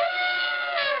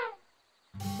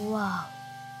 Whoa.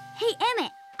 Hey,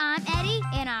 Emmett. I'm Eddie,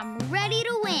 and I'm ready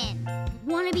to win.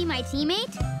 Want to be my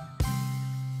teammate?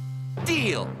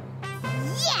 Deal.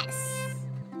 Yes!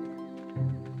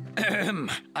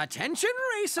 Attention,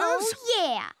 racers! Oh,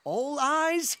 yeah! All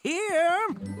eyes here!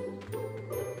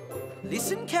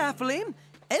 Listen carefully.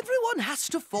 Everyone has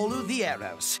to follow the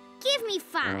arrows. Give me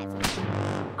 5.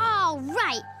 All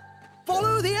right.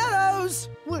 Follow the arrows!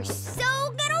 We're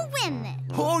so gonna win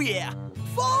this. Oh, yeah.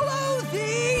 Follow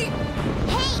the...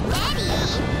 Hey,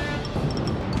 Eddie!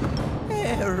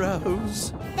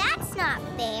 arrows. That's not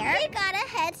fair. We got a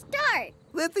head start.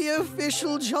 Let the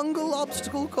official jungle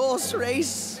obstacle course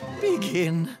race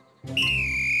begin.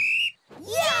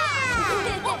 Yeah!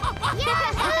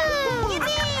 Yahoo!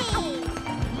 Yippee!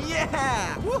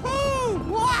 Yeah! Woohoo!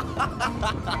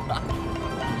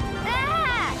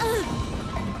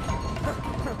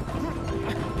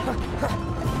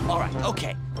 All right,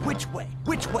 okay. Which way?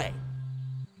 Which way?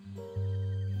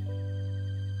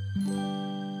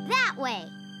 That way.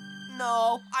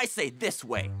 No, I say this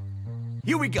way.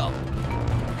 Here we go.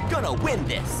 Gonna win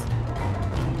this.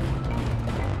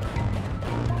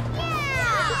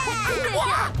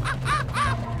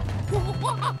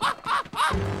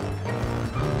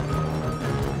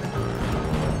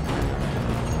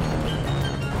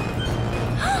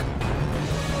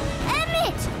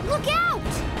 Emmett, look out!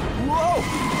 Whoa!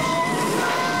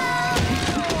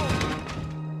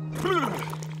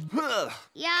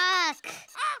 Yuck!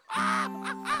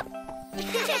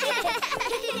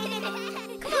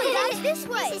 Come on, guys, this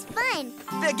way. This is fun.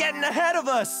 They're getting ahead of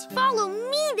us. Follow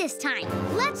me this time.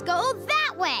 Let's go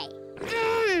that way.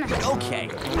 Okay.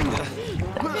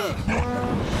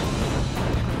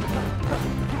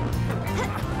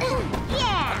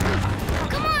 Yeah!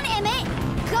 Come on, Emmett!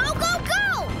 Go, go, go!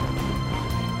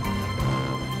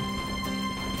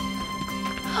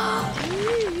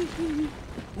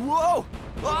 Whoa!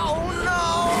 Oh, no!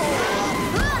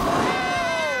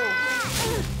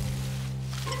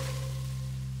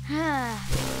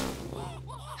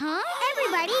 Huh?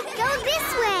 Everybody, go this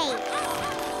way!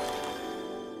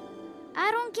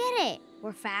 I don't get it.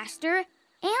 We're faster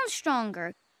and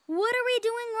stronger. What are we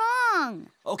doing wrong?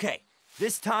 Okay,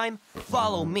 this time,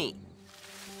 follow me.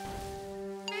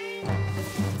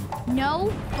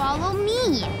 No, follow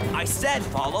me. I said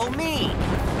follow me.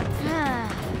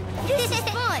 This is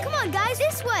fun. Come on, guys,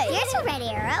 this way. Here's a red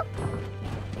arrow.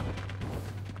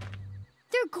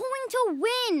 They're going to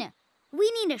win. We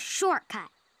need a shortcut.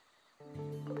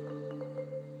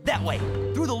 That way,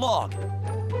 through the log.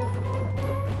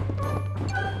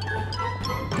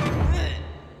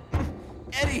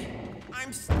 Eddie,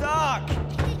 I'm stuck.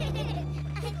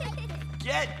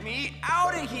 Get me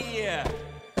out of here.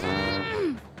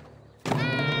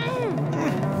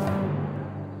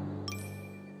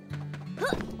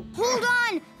 Hold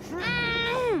on.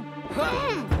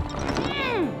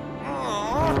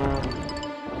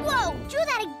 Whoa, do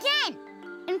that again.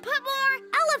 And put more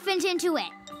elephant into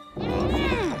it.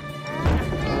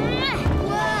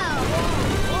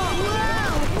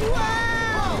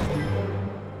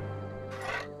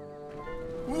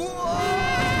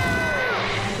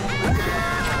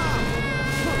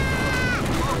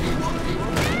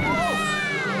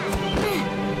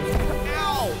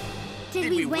 Did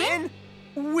we win?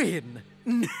 Win?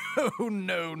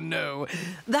 No.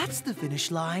 That's the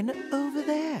finish line over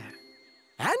there.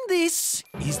 And this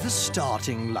is the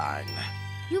starting line.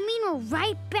 You mean we're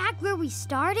right back where we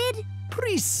started?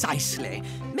 Precisely.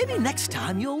 Maybe next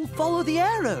time you'll follow the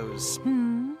arrows.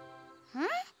 Huh?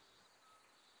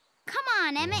 Come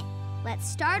on, Emmett. Let's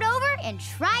start over and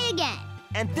try again.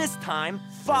 And this time,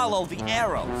 follow the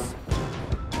arrows.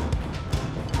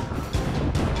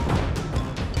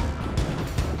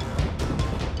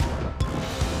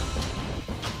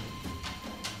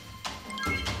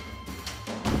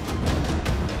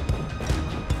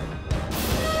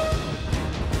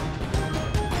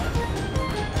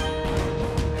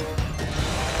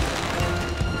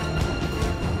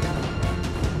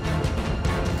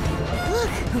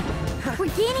 We're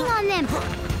gaining on them.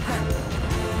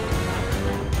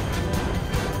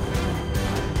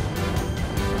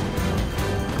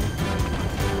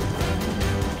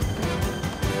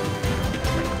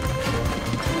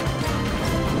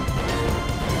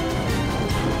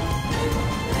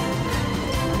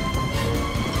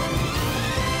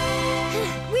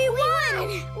 We won!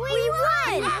 We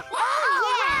won!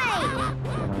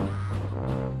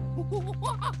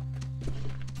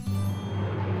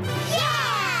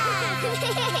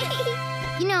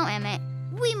 You know, Emmett,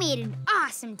 we made an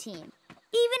awesome team, even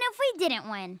if we didn't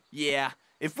win. Yeah,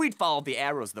 if we'd followed the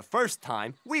arrows the first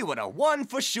time, we would have won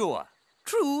for sure.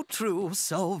 True,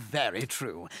 so very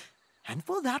true. And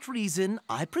for that reason,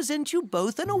 I present you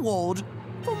both an award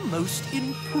for Most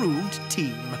Improved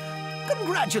Team.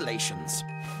 Congratulations.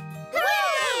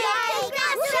 Hooray,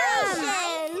 guys!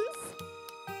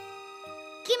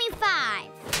 Give me 5.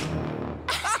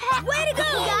 Way to go,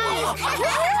 guys!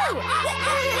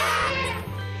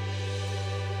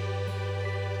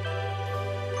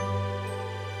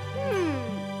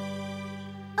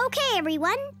 Okay,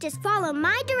 everyone, just follow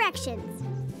my directions.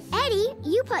 Eddie,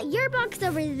 you put your box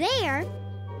over there.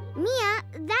 Mia,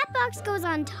 that box goes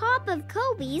on top of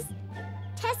Kobe's.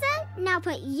 Tessa, now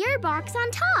put your box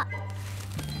on top.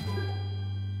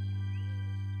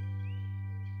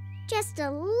 Just a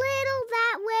little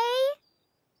that way.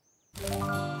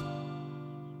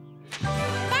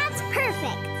 That's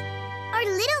perfect. Our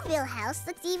Littleville house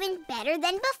looks even better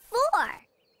than before.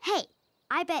 Hey,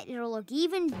 I bet it'll look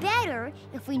even better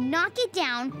if we knock it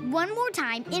down one more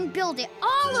time and build it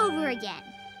all over again.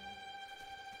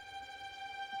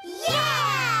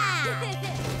 Yeah!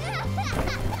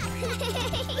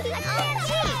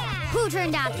 Who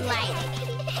turned out the light?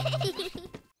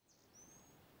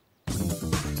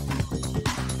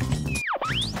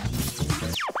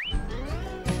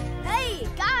 Hey,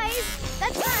 guys!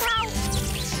 That's not how...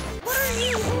 What are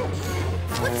you...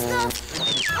 What's the...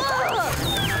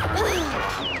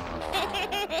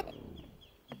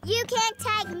 You can't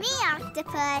tag me,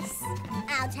 Octopus.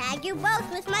 I'll tag you both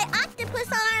with my octopus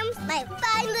arms, my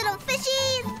fine little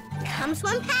fishies. Come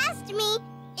swim past me,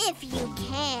 if you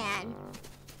can.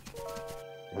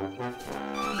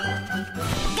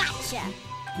 Gotcha.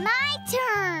 My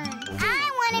turn.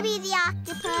 I want to be the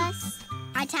octopus.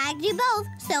 I tagged you both,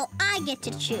 so I get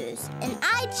to choose. And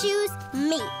I choose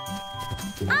me.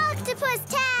 Octopus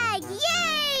tag!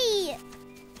 Yay!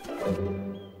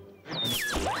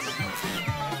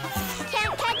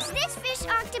 Can't catch this fish,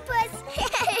 Octopus.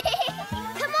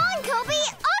 Come on, Kobe.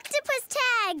 Octopus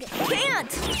tag!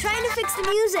 Can't! Trying to fix the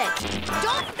music.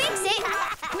 Don't fix it!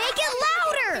 Make it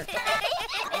louder!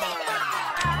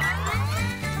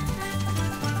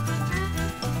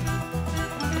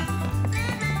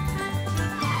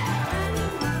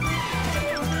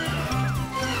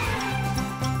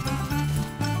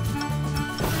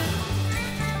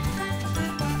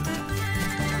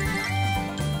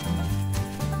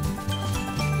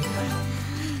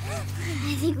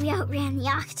 I think we outran the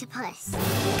octopus.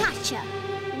 Gotcha.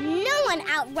 No one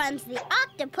outruns the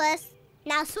octopus.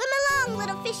 Now swim along,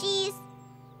 little fishies.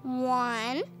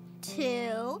 1,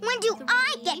 2. When do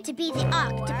I get to be the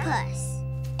octopus?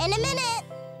 In a minute.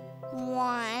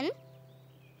 1,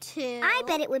 2. I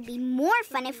bet it would be more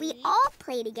fun if we all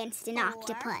played against an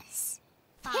octopus.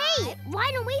 Hey,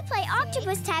 why don't we play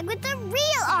octopus tag with the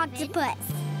real octopus?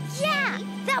 Yeah,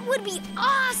 that would be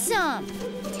awesome!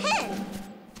 10.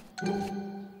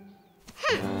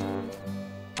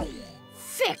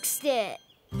 Fixed it!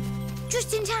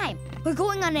 Just in time. We're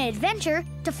going on an adventure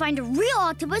to find a real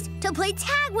octopus to play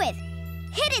tag with.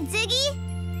 Hit it, Ziggy!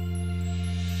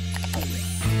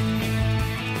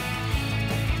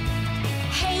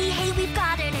 Hey, hey, we've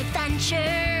got an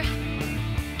adventure,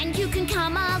 and you can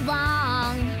come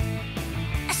along.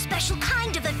 A special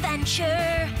kind of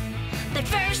adventure, but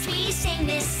first we sing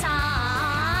this song.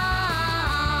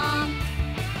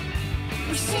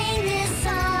 We sing this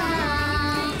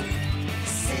song.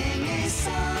 Sing this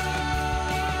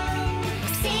song.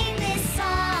 Sing this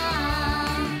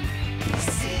song.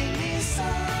 Sing this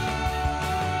song.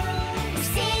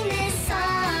 Sing this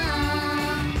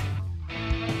song.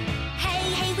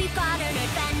 Hey, hey, we've got an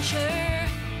adventure,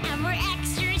 and we're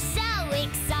extra so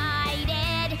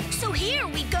excited. So here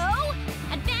we go,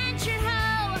 adventure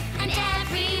ho, and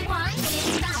everyone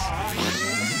is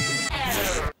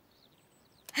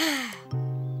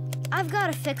I've got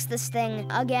to fix this thing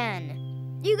again.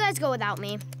 You guys go without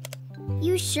me.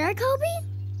 You sure, Kobe?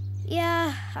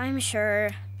 Yeah, I'm sure.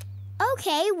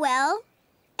 Okay, well,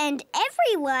 and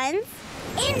everyone's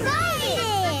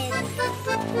invited!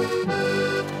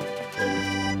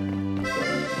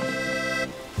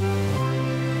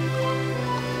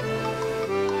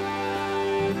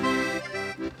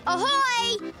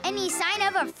 Ahoy! Any sign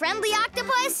of a friendly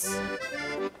octopus?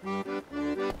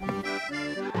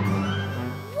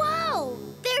 Whoa!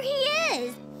 There he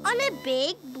is! On a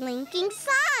big blinking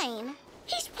sign.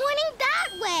 He's pointing that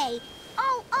way.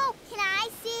 Oh, can I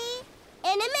see?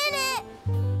 In a minute.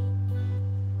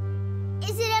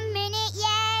 Is it a minute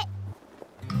yet?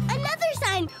 Another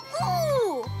sign.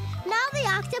 Ooh! Now the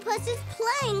octopus is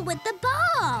playing with the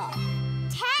ball.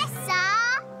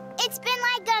 Tessa! It's been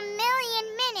like a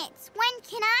million minutes. When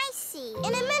can I see?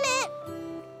 In a minute.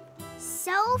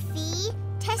 Sophie,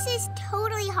 Tessa's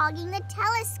totally hogging the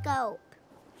telescope.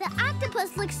 The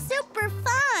octopus looks super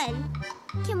fun.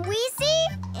 Can we see?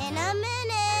 In a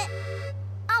minute.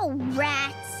 Oh,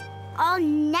 rats. I'll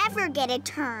never get a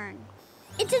turn.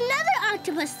 It's another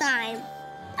octopus sign.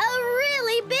 A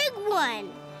really big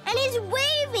one. And he's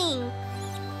waving.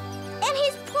 And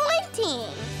he's pointing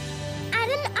at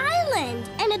an island.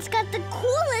 And it's got the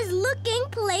coolest looking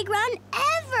playground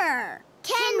ever.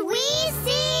 Can we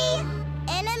see?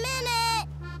 In a minute.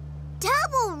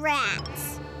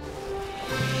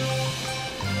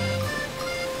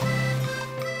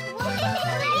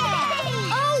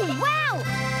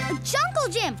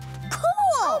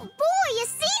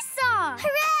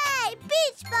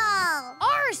 dodgeball!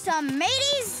 Awesome,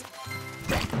 mateys!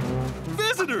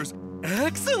 Visitors!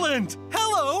 Excellent!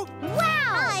 Hello! Wow!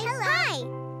 Hi!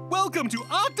 Welcome to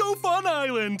Octo Fun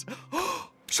Island!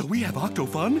 Shall we have Octo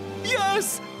Fun?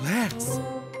 Yes! Let's!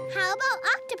 How about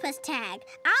octopus tag?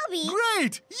 I'll be...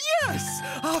 Great! Yes!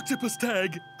 Octopus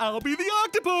tag! I'll be the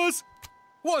octopus!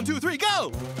 1, 2, 3,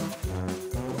 go!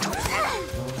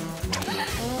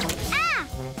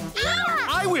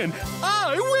 I win!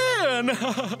 I win!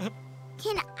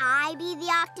 Can I be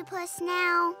the octopus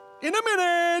now? In a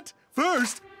minute!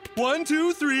 First, 1,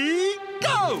 2, 3,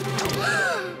 go!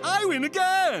 I win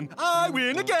again! I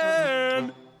win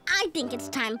again! I think it's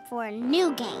time for a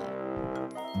new game.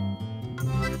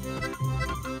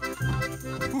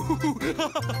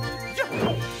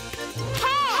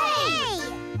 Hey!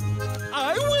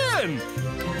 I win!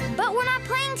 But we're not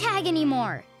playing tag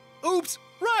anymore. Oops,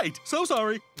 right, so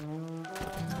sorry.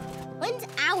 When's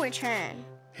our turn?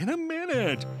 In a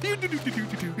minute.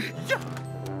 Yeah.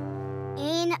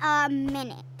 In a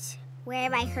minute. Where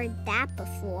have I heard that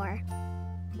before?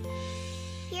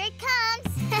 Here it comes.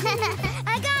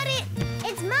 I got it.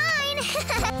 It's mine.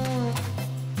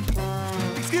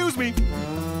 Excuse me.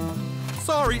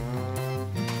 Sorry.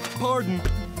 Pardon.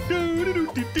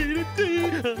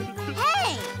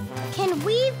 Hey! Can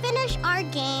we finish our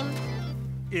game?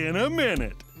 In a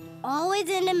minute. Always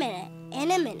in a minute.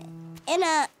 In a minute. In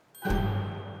a...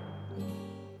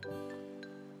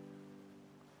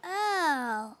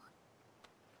 Oh.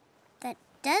 That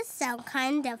does sound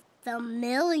kind of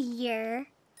familiar.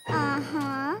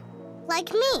 Uh-huh.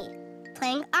 Like me,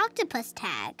 playing octopus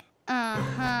tag.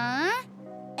 Uh-huh.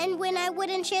 And when I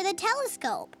wouldn't share the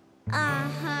telescope.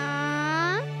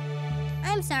 Uh-huh.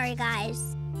 I'm sorry,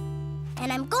 guys.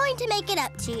 And I'm going to make it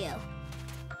up to you.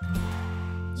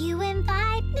 You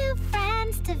invite new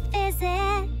friends to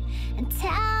visit and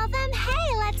tell them,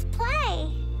 hey, let's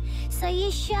play. So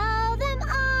you show them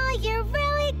all your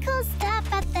really cool stuff,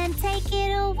 but then take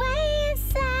it away and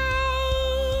say,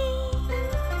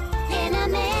 in a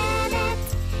minute,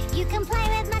 you can play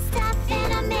with my stuff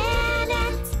in a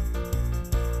minute.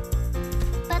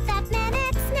 But that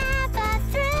minute's never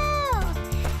through,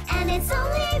 and it's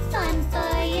only fun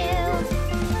for you.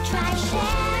 Try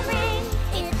sharing,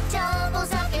 it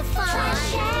doubles up your fun. Try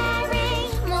sharing,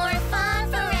 more fun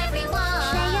for everyone.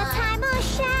 Share your time or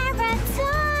share a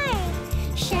toy.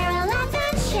 Share a laugh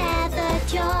and share the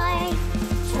joy.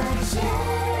 Try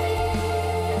sharing.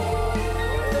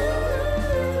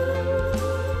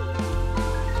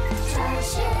 Try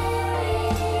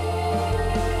sharing.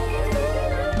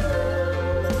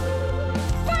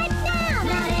 Right now,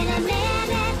 not in a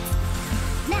minute.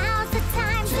 Now's the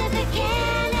time to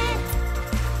begin it.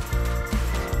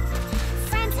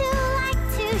 Friends who like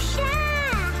to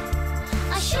share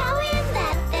are showing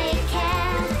that they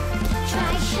care.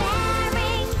 Try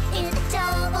sharing, it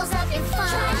doubles up your fun.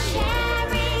 Try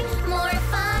sharing, more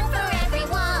fun for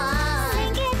everyone.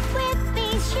 Sing it with me,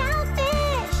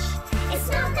 shellfish. It's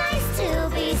not nice to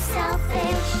be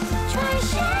selfish. Try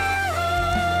sharing.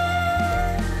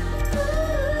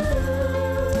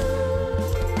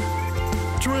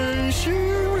 Try sharing.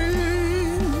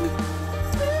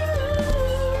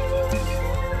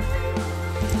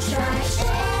 Try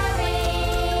sharing.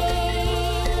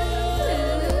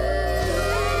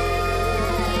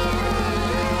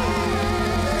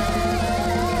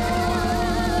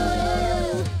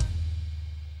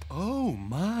 Oh,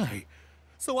 my.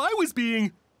 So I was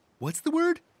being, what's the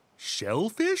word?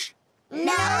 Shellfish?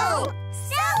 No!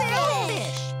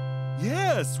 Selfish!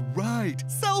 Yes, right.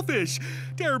 Selfish.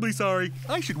 Terribly sorry.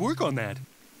 I should work on that.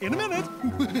 In a minute.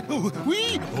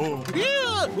 Wee! Oh,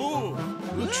 yeah! Oh.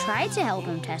 We tried to help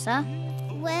him, Tessa.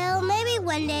 Well, maybe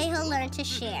one day he'll learn to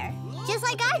share. Just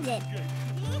like I did.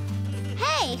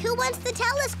 Hey, who wants the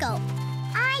telescope?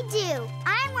 I do.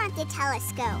 I want the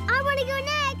telescope. I want to go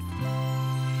next.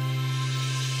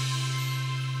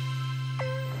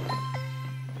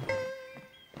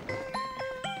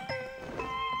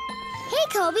 Hey,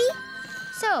 Kobe.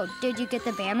 So, did you get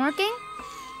the band working?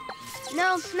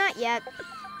 No, not yet.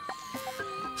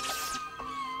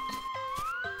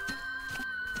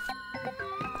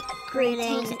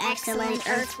 Greetings, excellent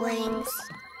Earthlings.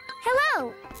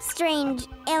 Hello, strange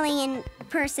alien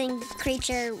person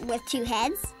creature with two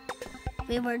heads.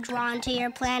 We were drawn to your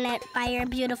planet by your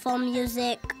beautiful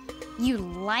music. You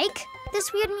like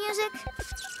this weird music?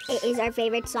 It is our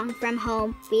favorite song from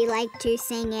home. We like to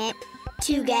sing it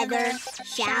together,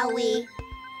 shall we?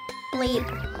 Bleep,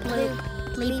 bloop,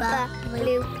 bleepa,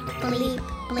 bloop, bleep,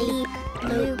 bleep,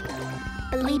 bloop.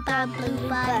 Bleepa,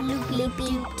 bloopa, loop, loop,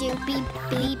 doop, doop, beep,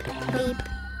 beep, beep.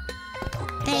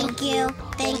 Thank you.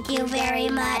 Thank you very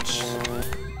much.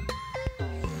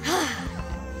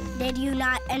 Did you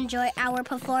not enjoy our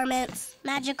performance,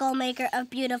 magical maker of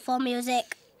beautiful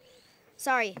music?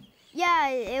 Sorry. Yeah,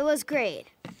 it was great.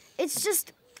 It's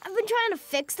just, I've been trying to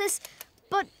fix this,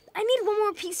 but I need one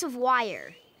more piece of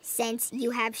wire. Since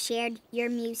you have shared your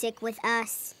music with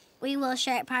us, we will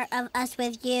share part of us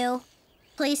with you.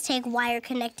 Please take wire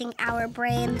connecting our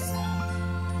brains.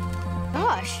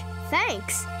 Gosh,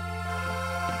 thanks.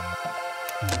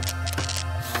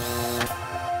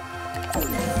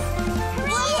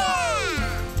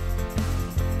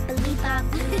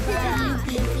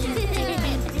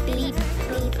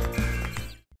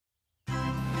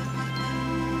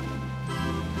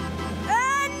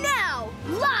 And now,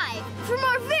 live from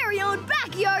our very own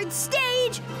backyard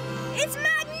stage, it's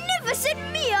Magnificent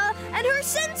Mia and her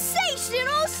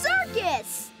sensational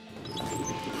circus!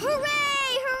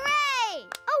 Hooray! Hooray!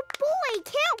 Oh boy,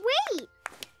 can't wait!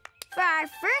 For our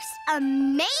first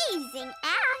amazing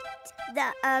act,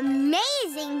 the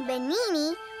amazing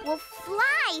Benini will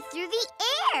fly through the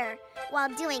air while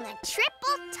doing a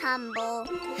triple tumble.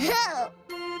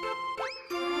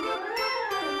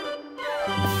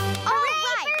 All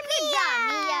right, good job,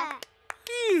 Mia.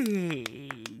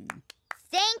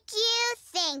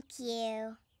 Thank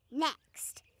you.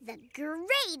 Next, the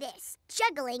greatest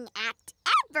juggling act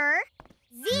ever,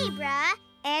 Zebra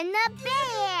and the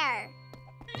Bear.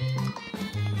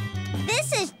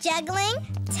 This is juggling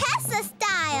Tessa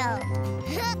style.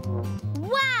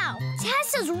 Wow,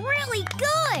 Tessa's really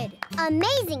good.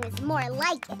 Amazing is more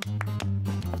like it.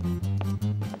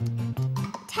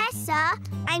 Tessa,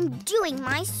 I'm doing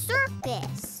my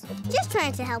circus. Just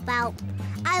trying to help out.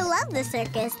 I love the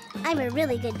circus. I'm a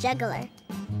really good juggler.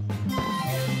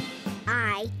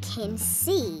 I can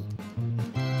see.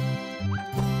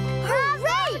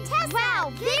 Hooray! Tessa!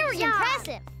 Wow, very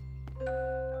impressive.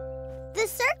 The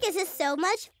circus is so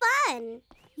much fun.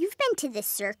 You've been to the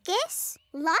circus?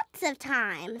 Lots of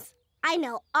times. I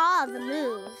know all the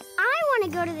moves. I want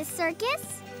to go to the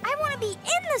circus. I want to be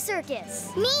in the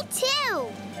circus. Me too.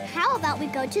 How about we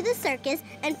go to the circus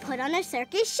and put on a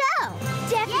circus show?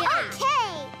 Definitely. Yeah.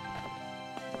 Okay.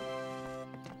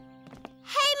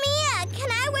 Hey, Mia, can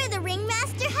I wear the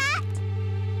ringmaster hat?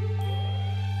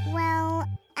 Well,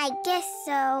 I guess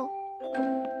so.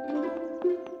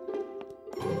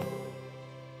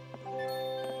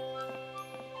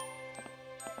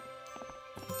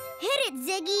 Hit it,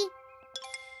 Ziggy.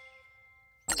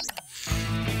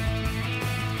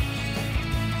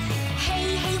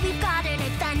 Hey, we've got an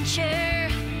adventure,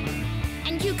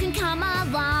 and you can come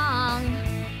along.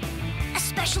 A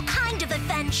special kind of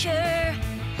adventure,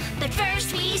 but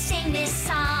first we sing this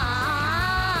song.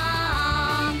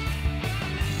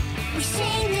 We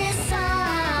sing this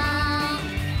song.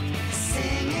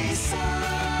 Sing this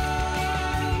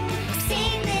song.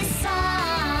 Sing this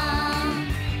song.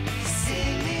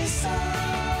 Sing this song.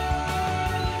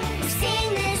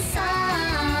 Sing this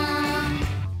song.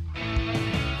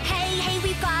 Hey,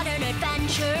 we've got an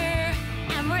adventure,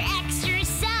 and we're extra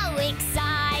so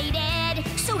excited.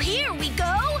 So here we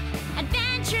go,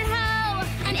 adventure ho,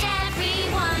 and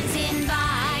everyone's invited.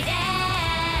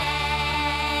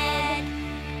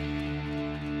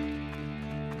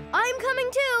 I'm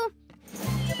coming too.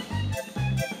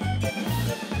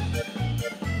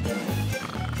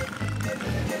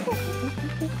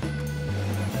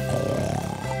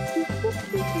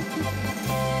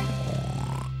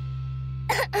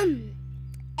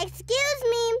 Excuse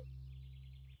me.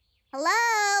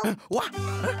 Hello? What?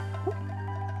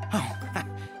 Oh,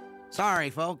 sorry,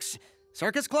 folks.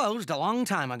 Circus closed a long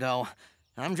time ago.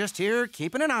 I'm just here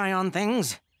keeping an eye on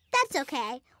things. That's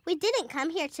okay. We didn't come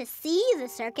here to see the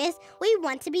circus. We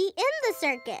want to be in the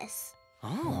circus.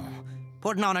 Oh,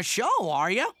 putting on a show,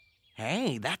 are you?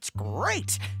 Hey, that's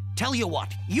great. Tell you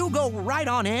what, you go right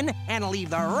on in and leave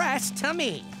the rest to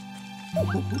me. We're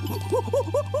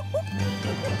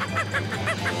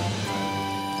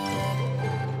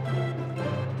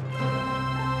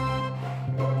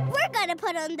gonna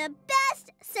put on the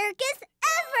best circus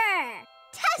ever!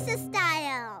 Tessa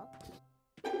style!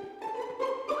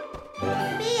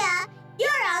 Mia,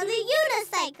 you're on the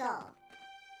unicycle!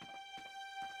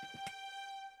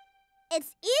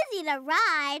 It's easy to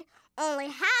ride, only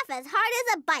half as hard as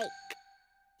a bike.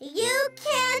 You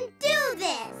can do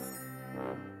this!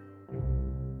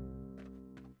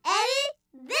 Eddie,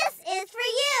 this is for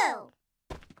you!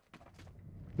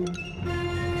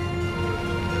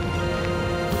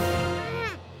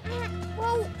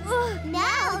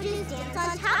 Now just dance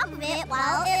on top of it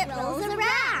while it rolls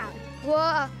around.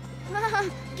 Whoa.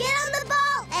 Get on the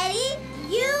ball, Eddie!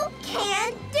 You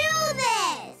can do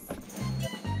this!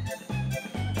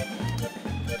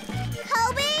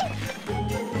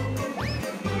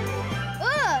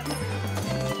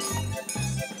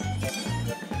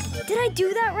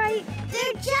 do that right?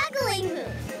 They're juggling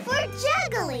moves for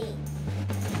juggling.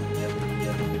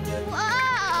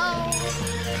 Wow!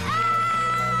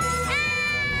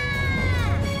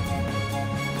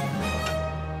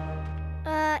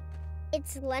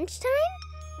 It's lunchtime?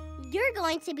 You're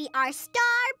going to be our star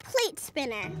plate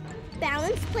spinner.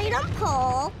 Balance plate on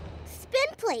pole,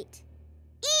 spin plate.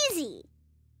 Easy.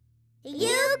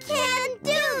 You can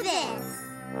do this.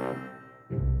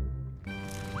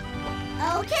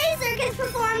 Okay, circus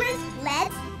performers,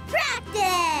 let's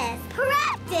practice.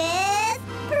 Practice,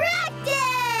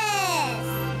 practice.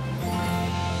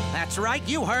 That's right,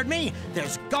 you heard me.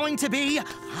 There's going to be a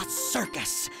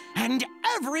circus, and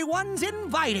everyone's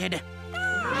invited.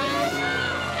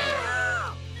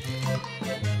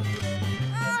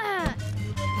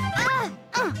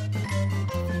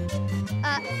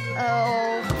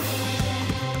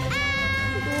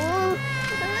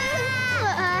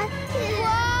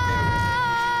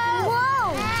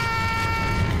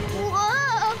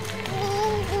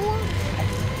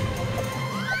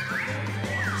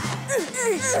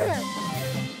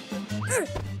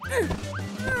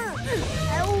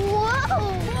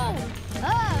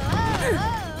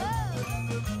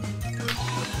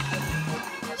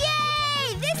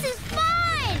 Yay! This is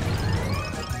fun!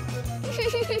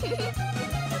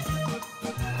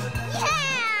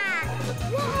 Yeah!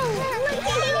 Whoa! Look,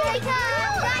 here they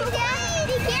come! Gotcha!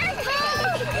 Be careful!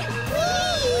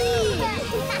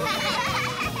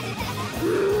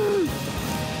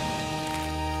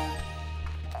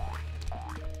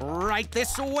 Right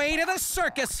this way to the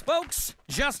circus, folks.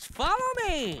 Just follow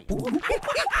me.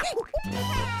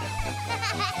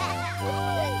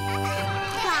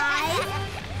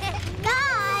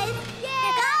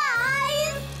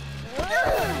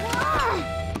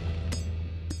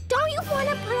 Don't you want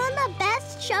to put on the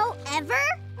best show ever?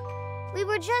 We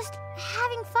were just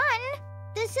having fun.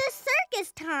 This is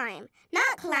circus time,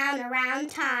 not clown around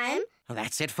time.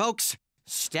 That's it, folks.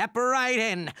 Step right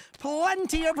in.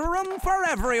 Plenty of room for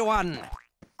everyone.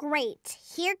 Great.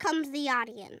 Here comes the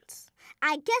audience.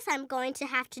 I guess I'm going to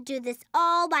have to do this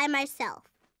all by myself.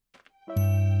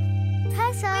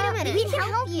 Tessa, wait a minute. We can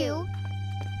help you.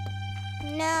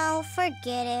 No,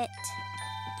 forget it.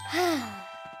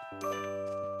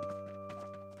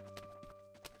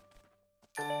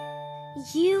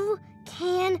 You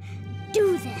can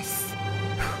do this.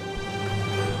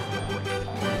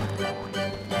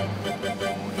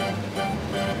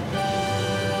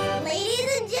 Ladies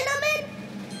and gentlemen,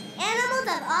 animals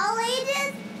of all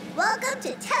ages, welcome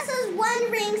to Tessa's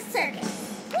One-Ring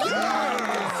Circus.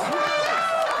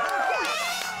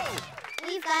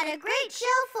 We've got a great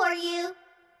show for you.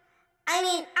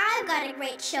 I've got a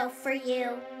great show for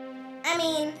you.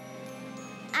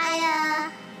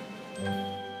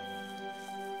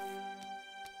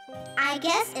 I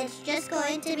guess it's just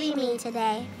going to be me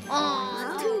today.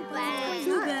 Aw, too bad.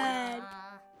 Too bad.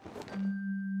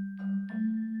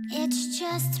 It's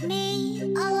just me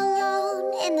all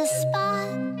alone in the spot,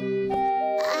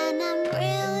 and I'm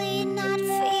really not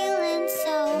feeling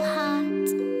so hot.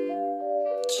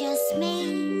 Just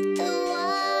me, the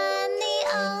one, the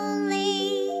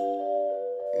only,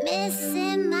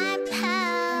 missing my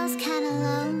pals, kinda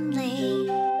lonely.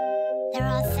 There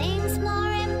are things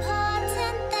more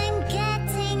important than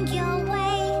getting your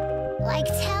way, like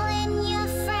telling your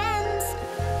friends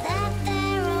that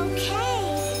they're okay.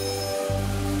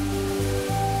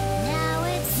 Now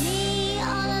it's me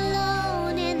all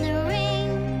alone in the ring.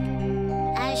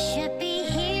 I should be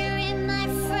hearing my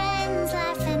friends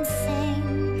laugh and sing,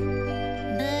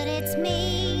 but it's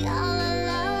me all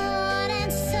alone,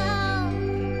 and so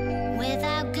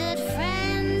without good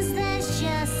friends, there's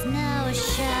just no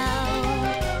show.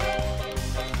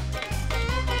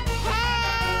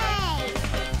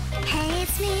 Hey,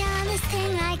 it's me on this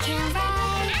thing I can't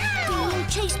ride. Being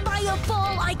chased by a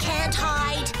ball I can't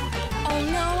hide. Oh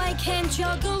no, I can't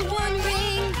juggle one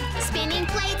ring. Spinning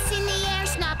plates in the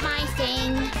air's not my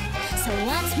thing. So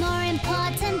what's more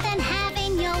important than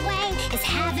having your way is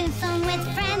having fun with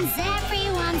friends,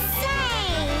 everyone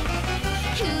say.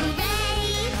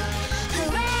 Hooray,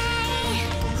 hooray,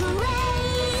 hooray,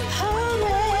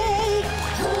 hooray,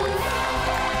 hooray.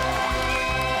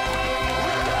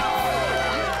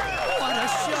 What a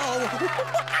show!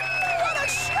 What a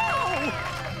show!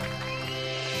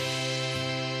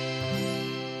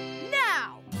 Now,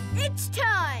 it's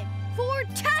time for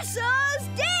Tessa's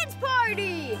dance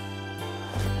party!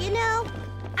 You know,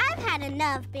 I've had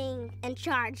enough being in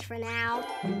charge for now.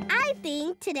 I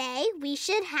think today we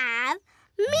should have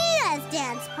Mia's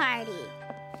dance party.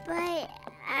 But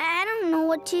I don't know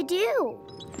what to do.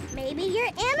 Maybe your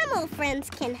animal friends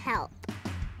can help.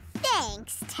 There,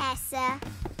 Thanks, Tessa.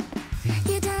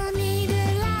 You don't need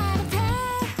a lot of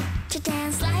hair to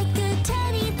dance like a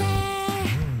teddy bear.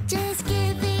 Just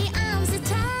give the arms a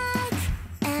tug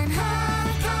and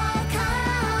hug, hug,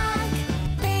 hug.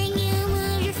 Then you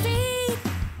move your feet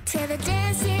to the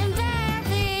dancing bear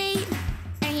beat.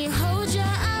 And you hold your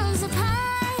arms up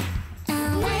high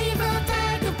and wave a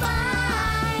bear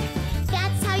goodbye.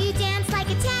 That's how you dance like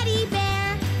a teddy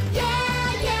bear.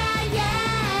 Yeah, yeah,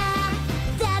 yeah.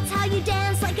 That's how you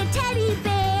dance like a teddy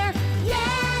bear.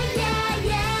 Yeah, yeah,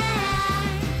 yeah.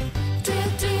 Do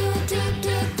do do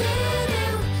do do do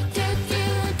do do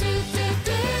do do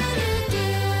do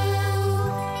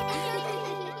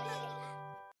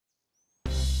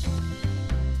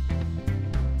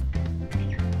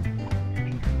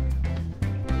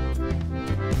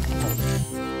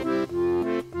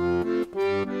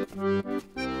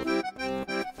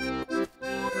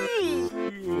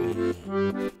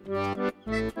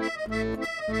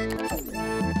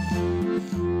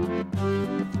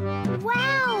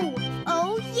Wow!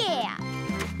 Oh, yeah!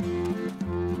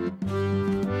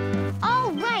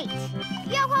 All right!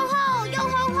 Yo-ho-ho!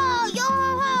 Yo-ho-ho!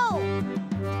 Yo-ho-ho!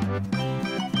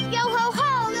 Yo-ho-ho!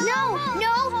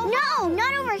 No,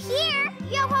 not over here!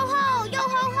 Yo-ho-ho!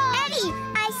 Yo-ho-ho! Eddie,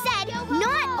 I said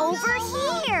not over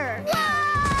here! Whoa!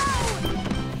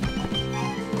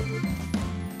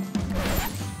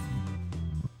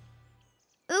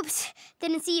 Oops,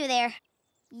 didn't see you there.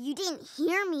 You didn't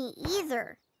hear me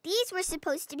either. These were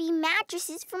supposed to be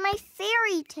mattresses for my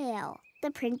fairy tale, The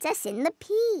Princess and the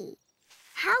Pea.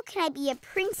 How can I be a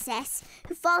princess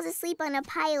who falls asleep on a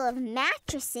pile of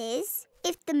mattresses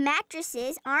if the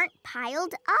mattresses aren't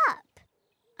piled up?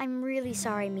 I'm really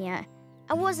sorry, Mia.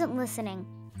 I wasn't listening.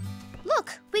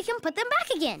 Look, we can put them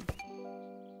back again.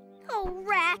 Oh,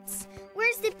 rats!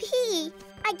 Where's the pea?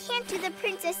 I can't do the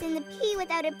Princess and the Pea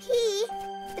without a pea.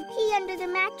 The pea under the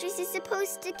mattress is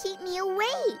supposed to keep me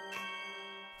awake.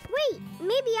 Wait,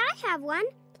 maybe I have one.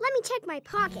 Let me check my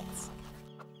pockets.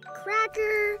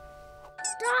 Cracker,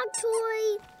 dog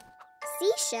toy,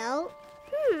 seashell.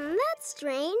 That's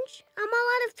strange. I'm all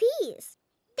out of peas.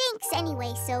 Thanks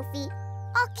anyway, Sophie.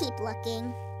 I'll keep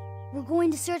looking. We're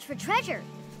going to search for treasure.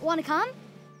 Want to come?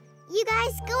 You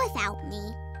guys go without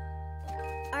me.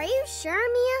 Are you sure,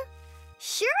 Mia?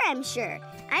 Sure, I'm sure.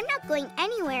 I'm not going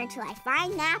anywhere until I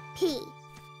find that pea.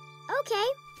 Okay.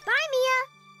 Bye, Mia.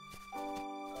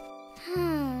 2,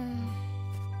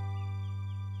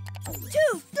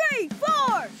 3,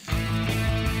 4!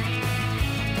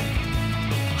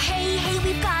 Hey, hey,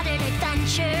 we've got an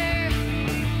adventure,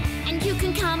 and you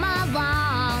can come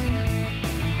along.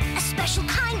 A special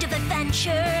kind of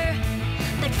adventure,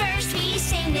 but first we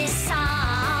sing this song.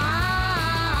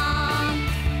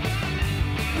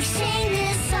 We sing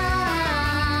this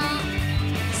song.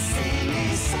 Sing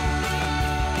this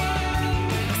song.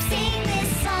 Sing this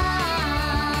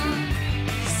song.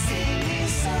 Sing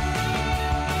this song.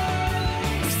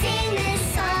 Sing this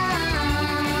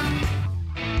song.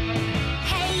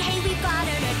 Hey, hey, we've got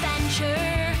an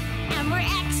adventure, and we're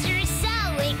extra so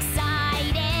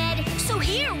excited. So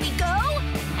here we go,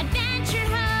 adventure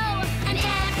ho, and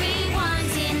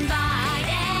everyone's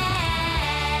invited.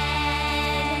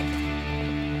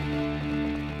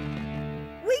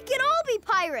 We can all be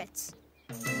pirates.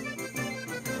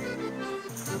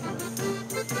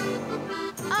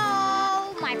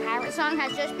 Oh, my pirate song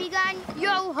has just begun.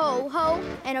 Yo ho ho,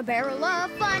 and a barrel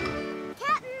of fun.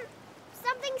 Captain,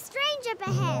 something strange up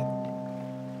ahead.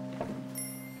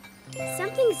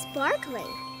 Something sparkly.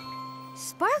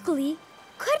 Sparkly?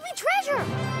 Could be treasure.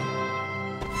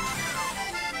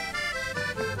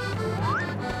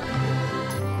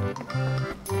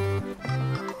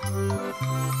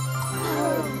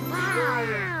 Oh,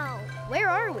 wow. Where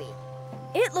are we?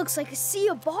 It looks like a sea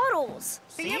of bottles.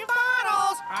 Sea of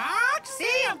bottles!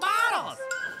 Sea of bottles!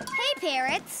 Hey,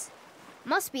 parrots.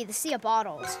 Must be the sea of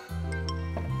bottles.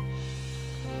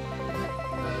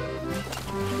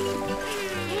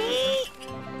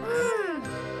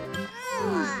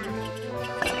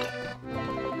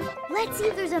 Let's see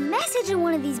if there's a message in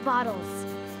one of these bottles.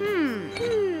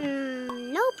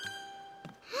 Nope.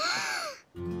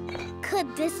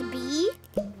 Could this be?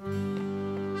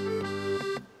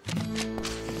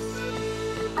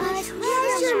 A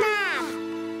treasure map!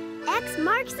 X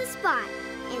marks the spot,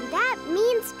 and that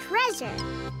means treasure.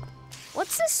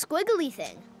 What's this squiggly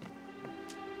thing?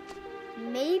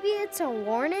 Maybe it's a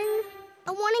warning?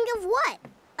 A warning of what?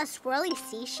 A swirly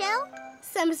seashell?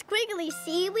 Some squiggly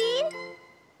seaweed?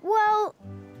 Well,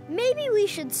 maybe we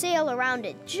should sail around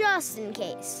it just in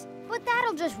case. But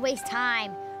that'll just waste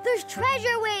time. There's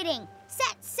treasure waiting.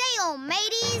 Set sail,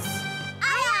 mateys!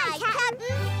 Aye, aye,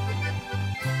 Captain!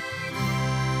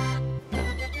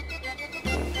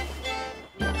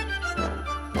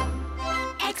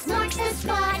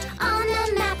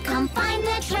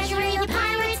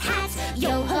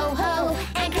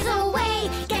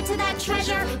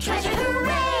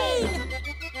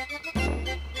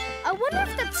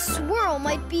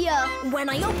 might be a... When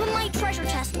I open my treasure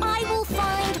chest, I will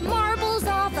find marbles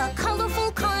of a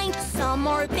colorful kind. Some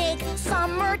are big,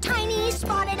 some are tiny,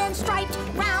 spotted and striped,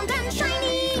 round and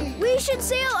shiny. We should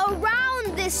sail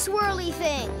around this swirly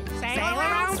thing. Sail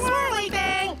around swirly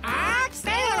thing!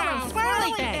 Sail around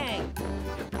swirly thing!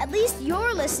 At least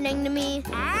you're listening to me.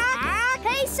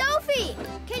 Hey, Sophie!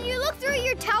 Can you look through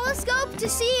your telescope to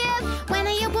see if... When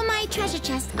I open my treasure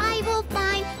chest, I will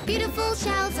find beautiful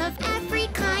shells of every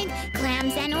kind.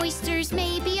 Clams and oysters,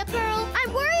 maybe a pearl.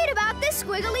 I'm worried about this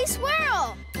squiggly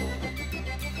swirl.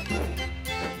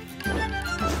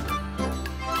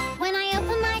 When I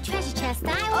open my treasure chest,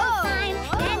 I will find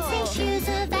dancing shoes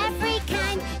of every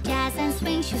kind. Jazz and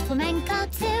swing shoes, flamenco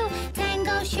too.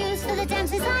 Tango shoes for the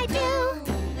dances I do.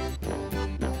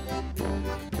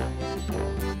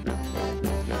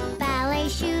 Ballet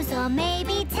shoes or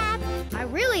maybe tap. I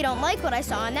really don't like what I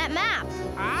saw on that map.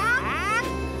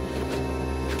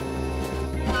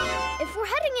 If we're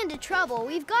heading into trouble,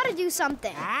 we've got to do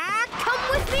something. Come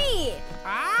with me!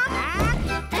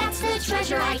 That's the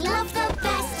treasure I love the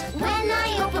best. When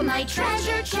I open my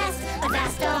treasure chest,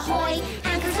 avast ahoy,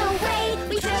 anchors away.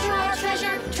 We treasure our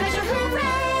treasure, treasure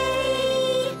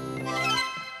hooray!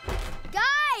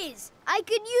 Guys, I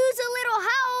could use a little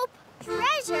help.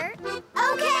 Treasure?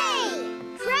 Okay!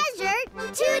 Treasure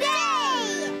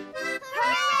today!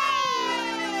 Hooray!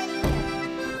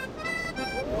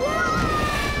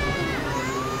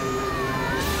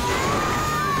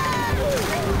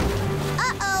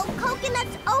 Uh-oh,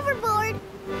 coconut's overboard.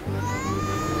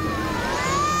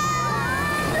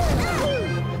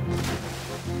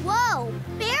 Whoa,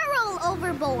 barrel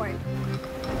overboard.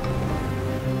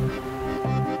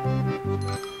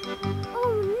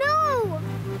 Oh no!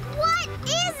 What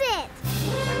is it?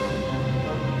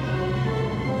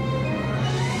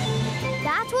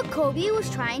 That's what Kobe was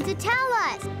trying to tell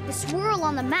us. The swirl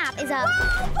on the map is a...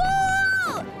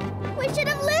 Whirlpool! We should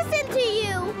have listened to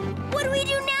you. What do we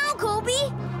do now,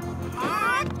 Kobe?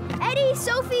 Eddie,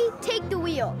 Sophie, take the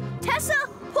wheel. Tessa,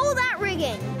 pull that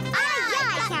rigging.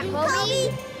 Yeah, Captain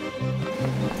Kobe.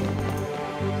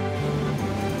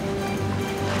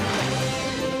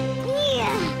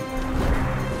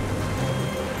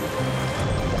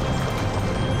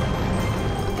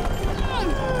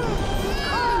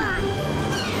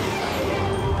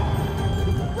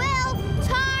 We'll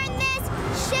turn this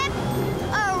ship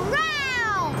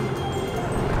around.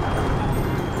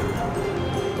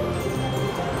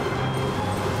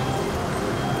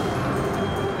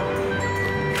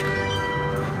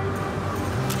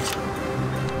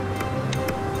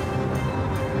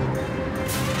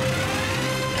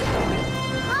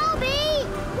 Kobe,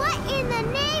 what in the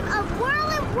name of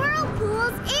whirling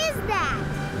whirlpools is that?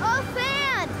 A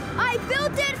fan! I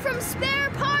built it from spare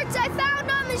parts I found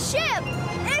on the ship.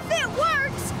 If it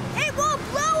works, it will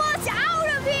blow us out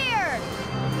of here.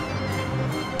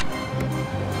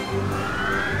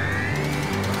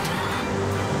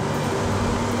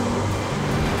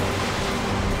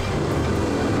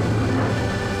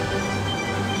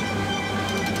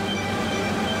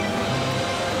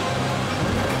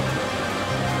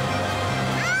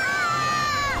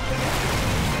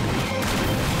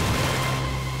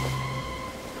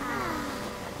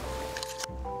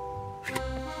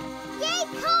 Yay,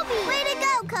 Kobe! Way to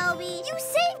go, Kobe! You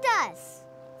saved us.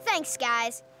 Thanks,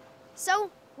 guys.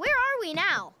 So, where are we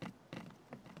now?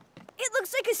 It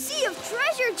looks like a sea of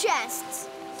treasure chests.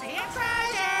 Sea of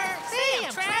treasure! Sea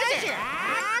of treasure!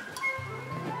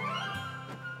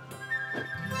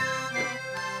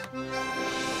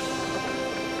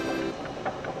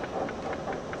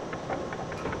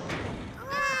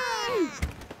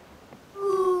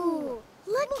 Ooh,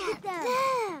 look at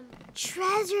them!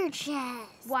 Treasure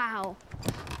chests. Wow.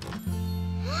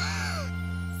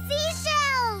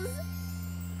 Seashells!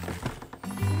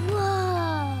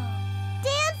 Whoa!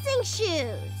 Dancing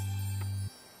shoes!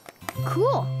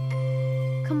 Cool.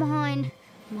 Come on.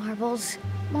 Marbles,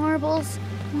 marbles,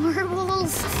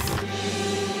 marbles.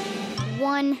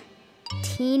 One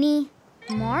teeny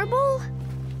marble?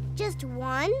 Just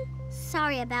one?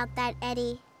 Sorry about that,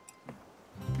 Eddie.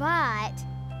 But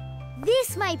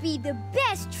this might be the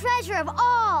best treasure of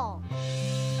all.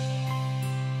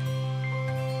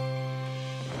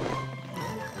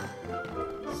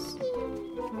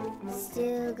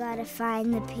 Still gotta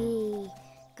find the P.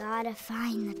 Gotta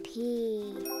find the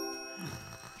P.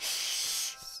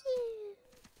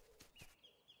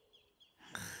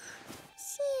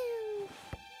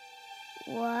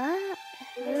 What?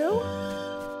 Who?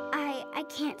 I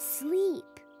can't sleep.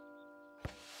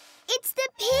 It's the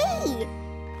P!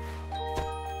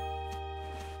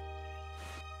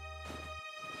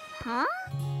 Huh?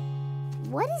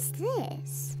 What is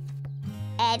this?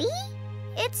 Eddie?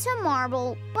 It's a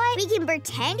marble, but we can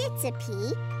pretend it's a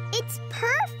pea. It's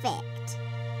perfect.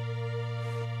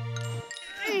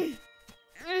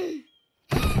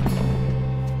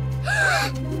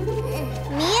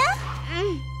 Mia?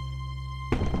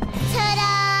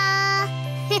 Ta-da!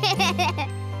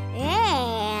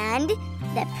 And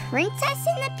the princess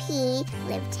and the pea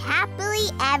lived happily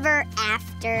ever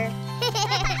after.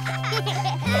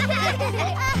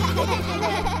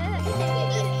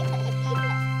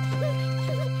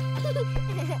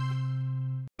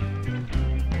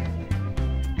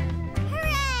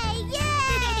 Hooray!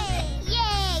 Yay!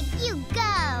 Yay! You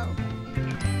go!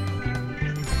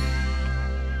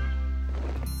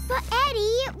 But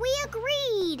Eddie, we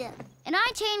agreed. And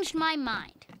I changed my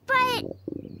mind. But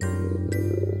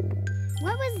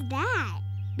what was that?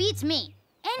 Beats me.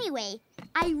 Anyway,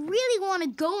 I really want to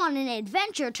go on an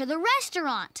adventure to the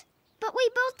restaurant. But we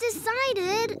both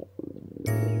decided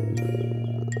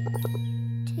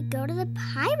to go to the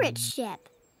pirate ship.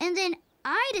 And then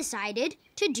I decided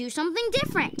to do something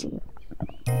different.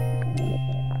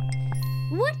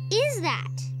 What is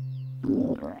that?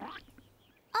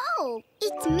 Oh,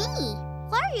 it's me.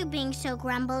 Why are you being so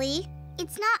grumbly?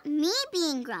 It's not me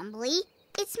being grumbly.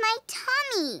 It's my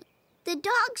tummy. The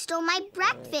dog stole my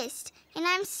breakfast, and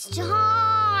I'm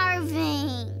starving.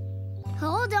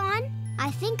 Hold on. I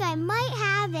think I might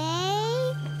have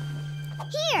a...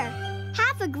 Here,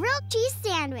 half a grilled cheese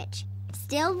sandwich.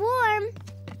 Still warm.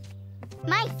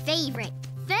 My favorite.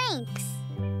 Thanks.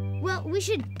 Well, we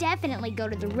should definitely go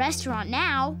to the restaurant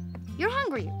now. You're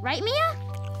hungry, right, Mia?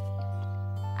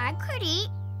 I could eat.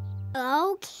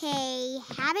 Okay,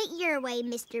 have it your way,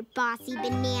 Mr. Bossy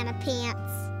Banana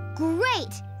Pants.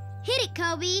 Great! Hit it,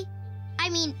 Kobe. I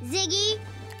mean, Ziggy.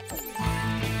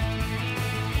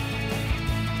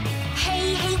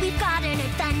 Hey, hey, we've got an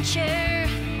adventure,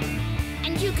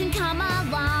 and you can come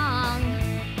along.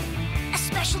 A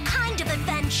special kind of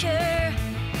adventure,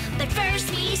 but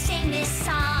first we sing this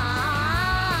song.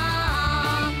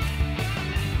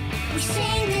 We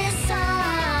sing this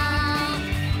song.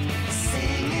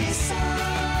 Sing this song.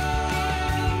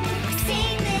 We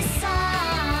sing this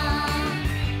song.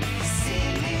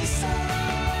 Sing this song.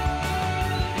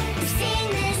 We sing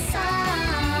this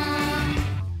song.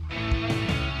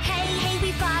 Hey, hey,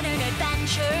 we've got an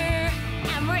adventure,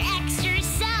 and we're extra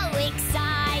so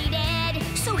excited.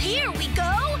 So here we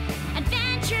go,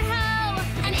 adventure ho,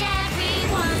 and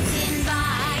everyone's invited.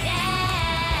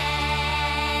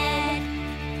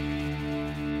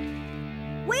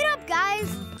 Wait up, guys!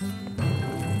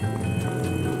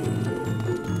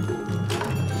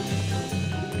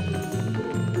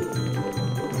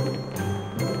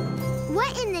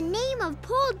 What in the name of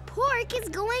pulled pork is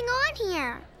going on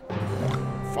here?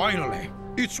 Finally,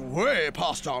 it's way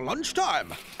past our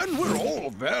lunchtime, and we're all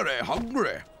very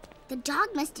hungry. The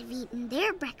dog must have eaten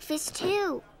their breakfast,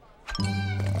 too.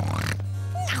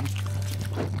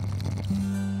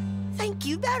 Thank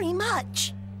you very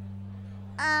much.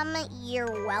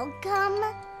 You're welcome.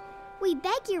 We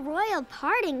beg your royal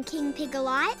pardon, King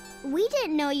Pig-a-Lot. We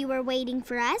didn't know you were waiting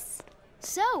for us.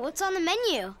 So, what's on the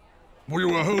menu? We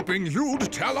were hoping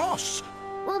you'd tell us.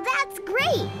 Well, that's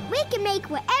great. We can make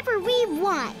whatever we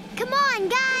want. Come on,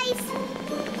 guys.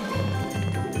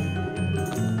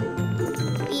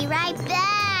 Be right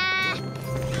back.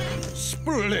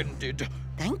 Splendid.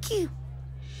 Thank you.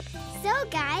 So,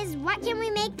 guys, what can we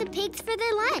make the pigs for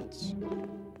their lunch?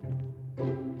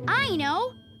 I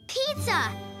know!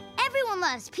 Pizza! Everyone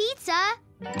loves pizza!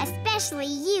 Especially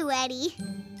you, Eddie.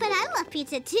 But I love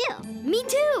pizza, too. Me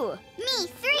too! Me,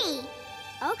 3.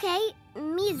 Okay,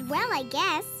 me as well, I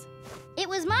guess. It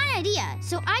was my idea,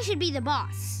 so I should be the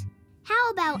boss. How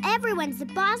about everyone's the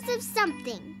boss of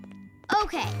something?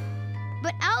 Okay,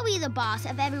 but I'll be the boss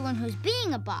of everyone who's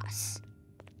being a boss.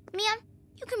 Mia,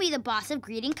 you can be the boss of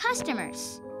greeting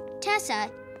customers. Tessa,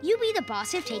 you be the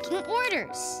boss of taking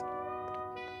orders.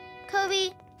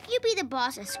 Kobe, you be the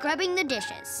boss of scrubbing the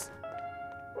dishes.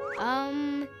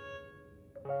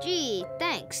 Gee,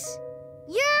 thanks.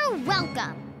 You're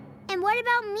welcome. And what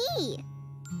about me?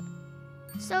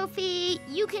 Sophie,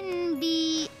 you can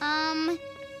be,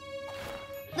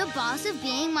 the boss of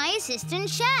being my assistant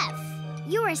chef.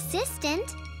 Your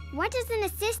assistant? What does an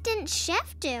assistant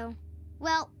chef do?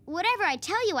 Well, whatever I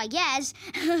tell you, I guess.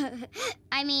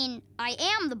 I mean, I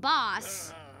am the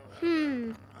boss.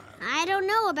 I don't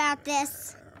know about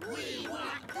this. We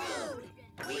want food!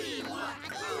 We want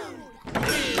food!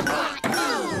 We want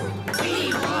food!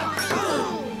 We want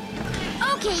food!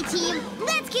 Okay, team,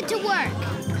 let's get to work.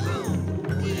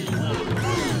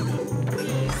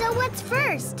 So what's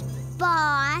first,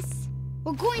 boss?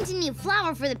 we're going to need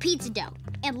flour for the pizza dough,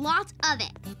 and lots of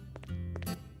it.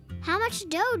 How much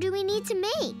dough do we need to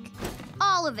make?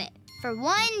 All of it, for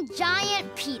one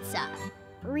giant pizza.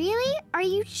 Really? Are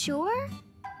you sure?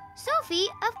 Sophie,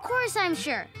 of course I'm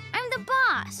sure. I'm the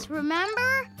boss,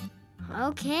 remember?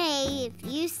 Okay, if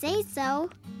you say so.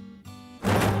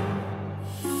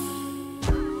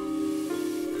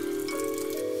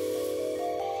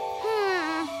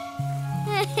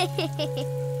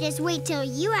 Just wait till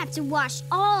you have to wash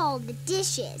all the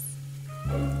dishes.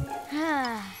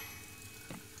 Hi,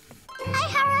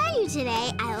 how are you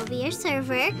today? I will be your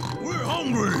server. We're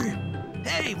hungry.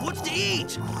 Hey, what's to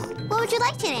eat? What would you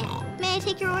like today? May I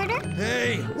take your order?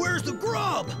 Hey, where's the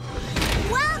grub?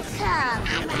 Welcome!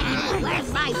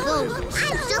 Where's my food?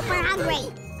 I'm super hungry.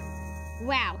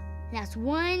 Wow, that's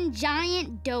one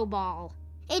giant dough ball.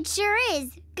 It sure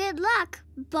is. Good luck,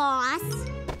 boss.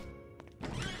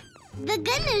 The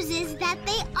good news is that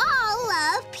they all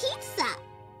love pizza.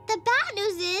 The bad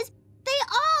news is they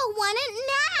all want it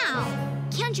now.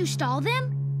 Can't you stall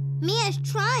them? Mia's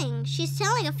trying. She's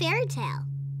telling a fairy tale.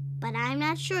 But I'm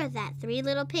not sure that 3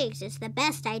 little pigs is the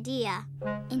best idea.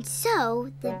 And so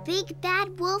the big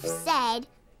bad wolf said,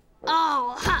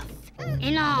 I'll huff,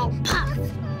 and I'll puff,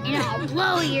 and I'll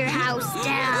blow your house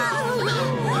down.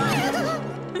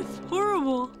 It's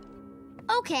horrible.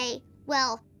 Okay,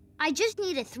 well, I just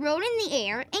need to throw it in the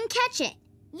air and catch it.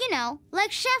 You know,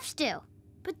 like chefs do.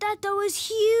 But that dough is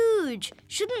huge.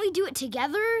 Shouldn't we do it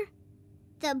together?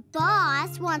 the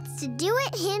boss wants to do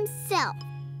it himself.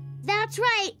 That's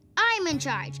right. I'm in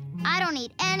charge. I don't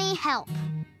need any help.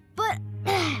 But...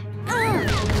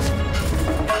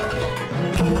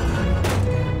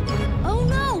 Oh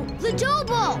no! The dough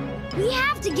ball! We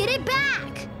have to get it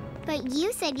back! But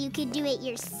you said you could do it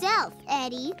yourself,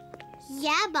 Eddie.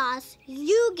 Yeah, boss.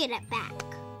 You get it back.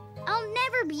 I'll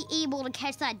never be able to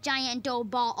catch that giant dough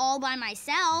ball all by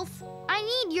myself. I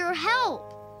need your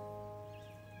help.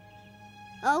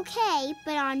 Okay,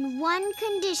 but on one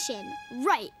condition.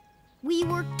 Right. We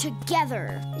work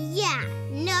together. Yeah,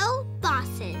 no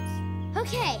bosses.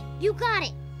 Okay, you got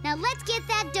it. Now let's get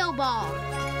that dough ball.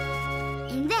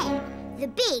 And then the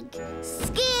big,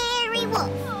 scary wolf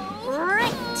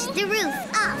ripped the roof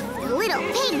off the little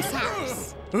pig's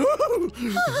house.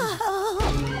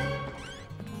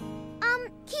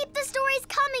 Keep the stories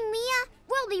coming, Mia.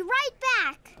 We'll be right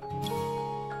back.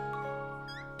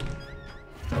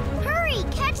 Hurry,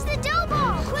 catch the dough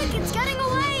ball. Quick, it's getting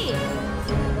away.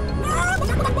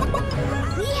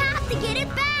 We have to get it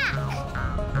back.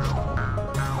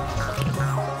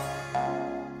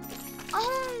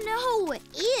 Oh, no.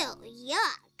 Ew,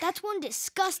 yuck. That's one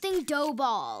disgusting dough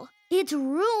ball. It's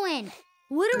ruined.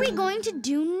 What are we going to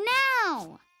do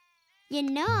now? You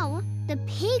know, the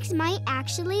pigs might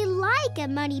actually like a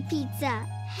muddy pizza.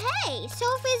 Hey,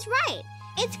 Sophie's right.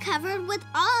 It's covered with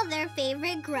all their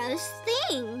favorite gross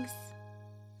things.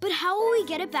 But how will we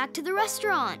get it back to the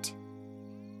restaurant?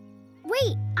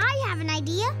 Wait, I have an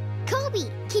idea. Kobe,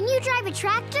 can you drive a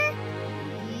tractor?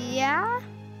 Yeah?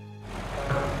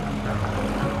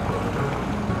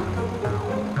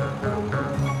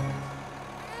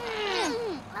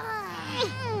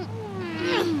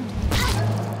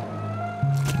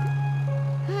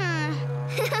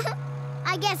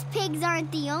 I guess pigs aren't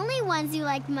the only ones who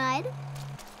like mud.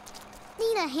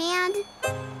 Need a hand?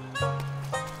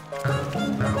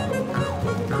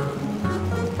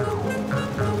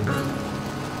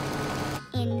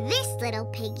 And this little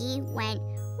piggy went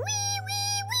wee,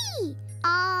 wee, wee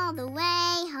all the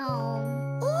way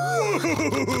home.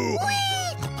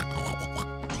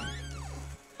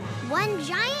 One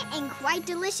giant and quite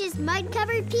delicious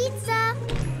mud-covered pizza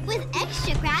with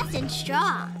extra grass and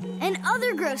straw. And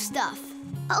other gross stuff.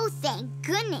 Oh, thank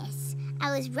goodness.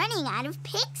 I was running out of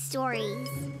pig stories.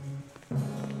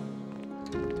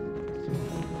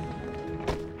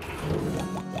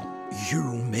 You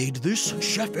made this,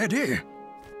 Chef Eddie?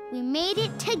 We made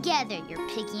it together, your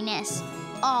pigginess.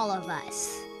 All of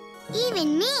us.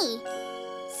 Even me.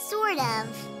 Sort of.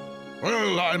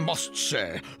 Well, I must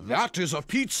say, that is a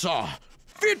pizza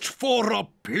fit for a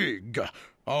pig.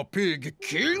 A pig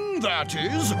king, that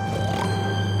is.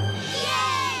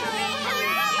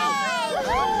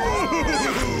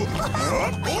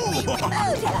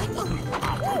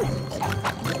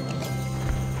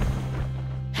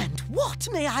 And what,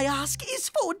 may I ask, is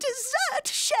for dessert,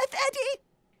 Chef Eddie?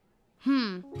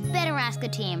 Better ask the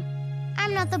team.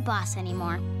 I'm not the boss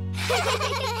anymore.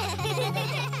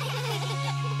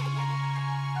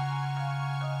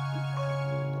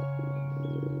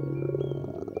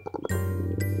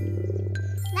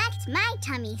 That's my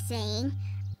tummy saying,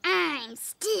 I'm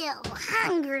still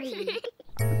hungry.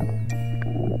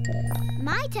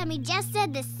 My tummy just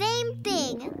said the same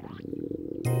thing.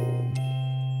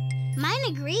 Mine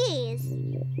agrees.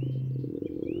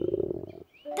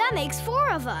 That makes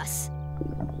 4 of us.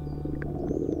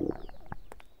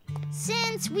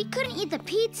 Since we couldn't eat the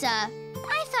pizza,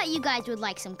 I thought you guys would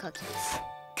like some cookies.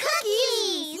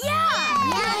 Cookies!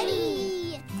 Yeah!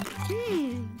 Yummy!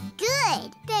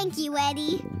 Good. Thank you,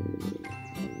 Eddie.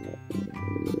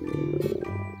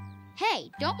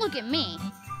 Hey, don't look at me.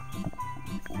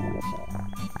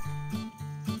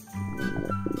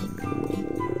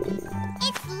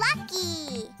 It's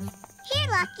Lucky. Here,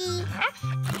 Lucky.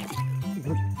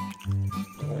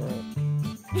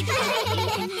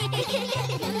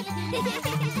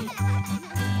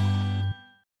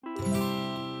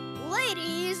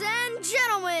 Ladies and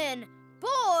gentlemen,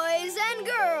 boys and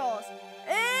girls,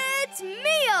 it's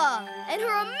Mia and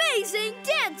her amazing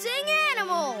dancing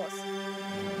animals.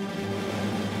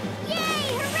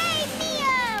 Yay! Hooray,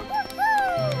 Mia!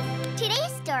 Woohoo!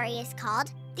 Today's story is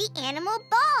called The Animal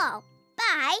Ball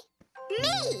by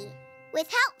me, with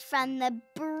help from the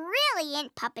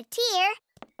brilliant puppeteer,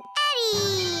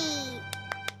 Eddie.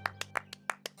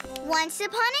 Once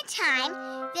upon a time,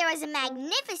 there was a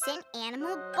magnificent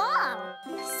animal ball.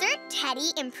 Sir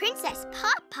Teddy and Princess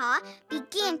Pawpaw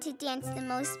began to dance the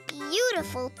most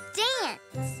beautiful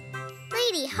dance.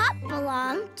 Lady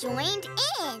Hopalong joined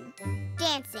in,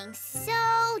 dancing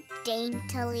so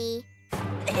daintily.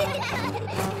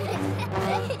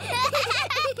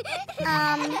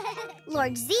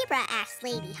 Lord Zebra asked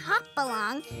Lady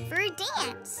Hopalong for a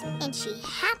dance, and she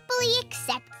happily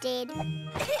accepted.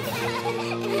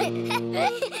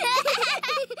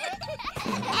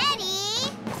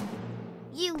 Eddie,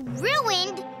 you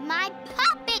ruined my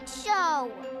puppet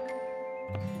show.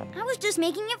 I was just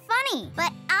making it funny.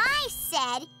 But I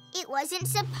said it wasn't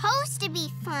supposed to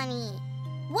be funny.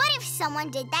 What if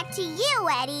someone did that to you,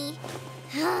 Eddie?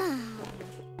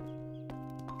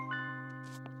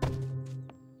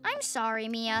 I'm sorry,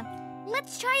 Mia.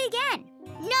 Let's try again.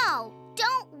 No,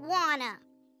 don't wanna.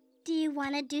 Do you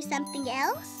wanna do something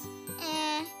else?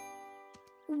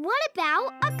 What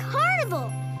about a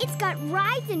carnival? It's got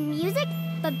rides and music,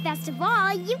 but best of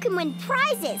all, you can win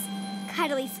prizes.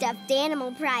 Cuddly stuffed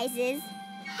animal prizes.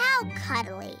 How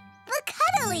cuddly? The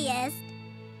cuddliest.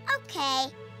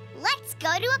 Okay, let's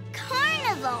go to a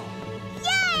carnival.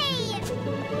 Yay!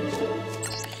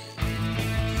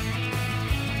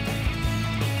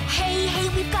 Hey, hey,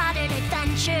 we've got an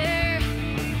adventure,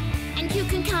 and you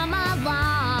can come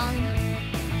along.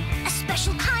 A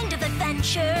special kind of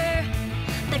adventure,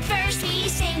 but first we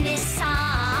sing this song.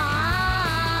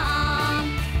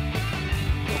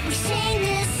 We sing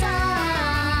this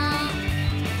song.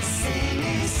 Sing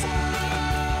this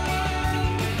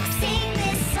song. Sing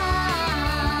this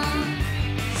song.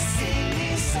 Sing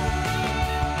this song.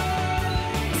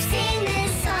 We sing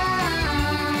this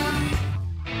song.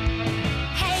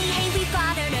 Hey, hey, we've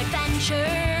got an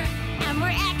adventure, and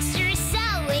we're extra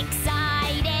so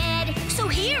excited. So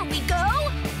here we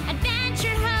go,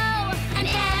 Adventure Ho, and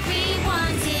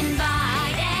everyone's invited.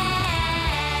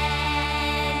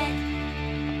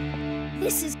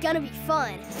 This is gonna be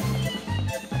fun.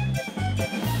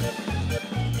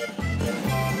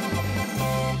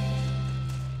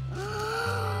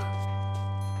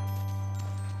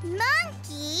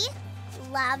 Monkey,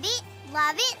 love it,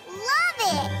 love it, love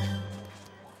it.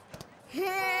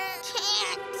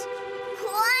 Can't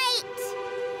quite.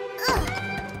 Ugh.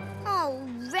 Oh,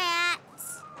 rats.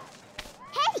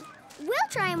 Hey, we'll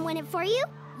try and win it for you.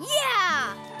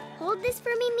 Yeah! Hold this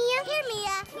for me, Mia. Here,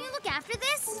 Mia. Can you look after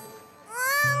this?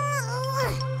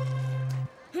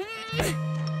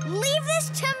 Leave this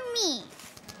to me.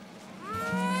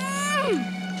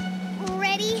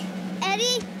 Ready,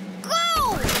 Eddie,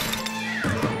 go!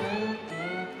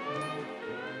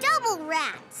 Double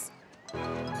rats.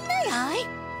 May I?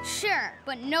 Sure,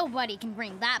 but nobody can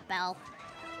ring that bell.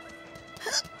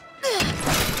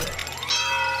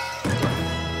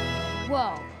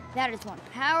 Whoa, that is one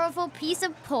powerful piece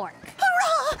of pork.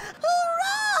 Hurrah!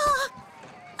 Hurrah!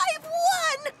 I've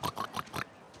won!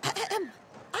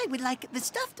 I would like the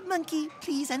stuffed monkey,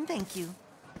 please, and thank you.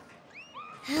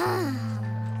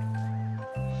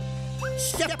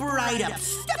 Step right up,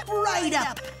 step right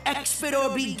up. Expert or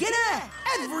beginner,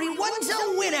 everyone's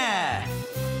a winner.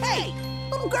 Hey,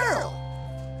 little girl,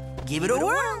 give it a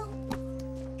whirl.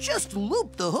 Just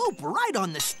loop the hoop right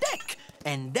on the stick,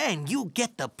 and then you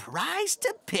get the prize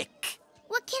to pick.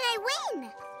 What can I win?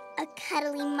 A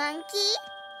cuddly monkey?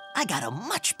 I got a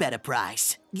much better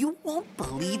prize. You won't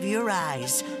believe your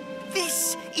eyes.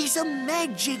 This is a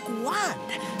magic wand,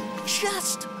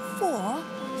 just for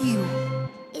you.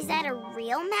 Is that a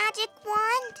real magic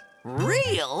wand?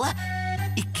 Real?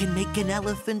 It can make an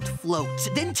elephant float,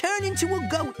 then turn into a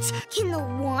goat. Can the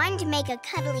wand make a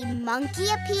cuddly monkey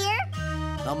appear?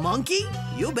 A monkey?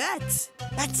 You bet.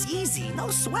 That's easy, no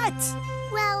sweat.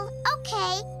 Well,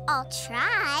 okay, I'll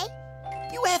try.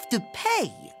 You have to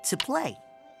pay to play.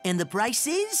 And the price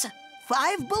is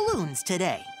 5 balloons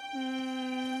today.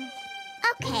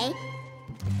 Okay.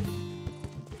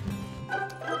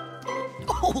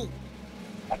 Oh!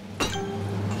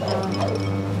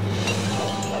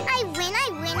 I win!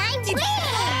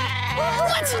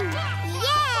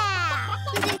 Yeah!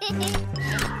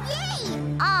 Yay!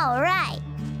 All right.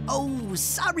 Oh,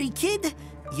 sorry, kid.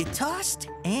 You tossed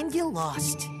and you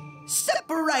lost. Step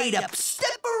right up,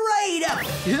 step right up.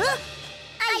 Huh?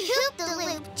 I hooped the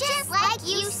loop just like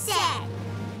you said.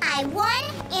 I won,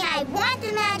 and I want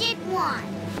the magic wand.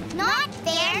 Not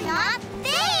fair, not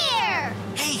fair!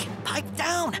 Hey, pipe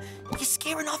down. You're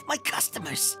scaring off my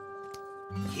customers.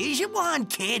 Here's your wand,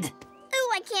 kid.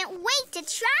 Ooh, I can't wait to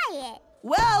try it.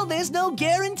 Well, there's no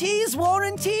guarantees,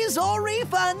 warranties, or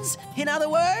refunds. In other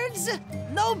words,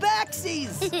 no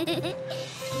backsies.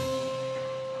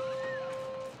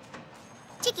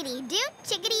 Chickadee-doo,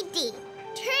 chickadee-dee.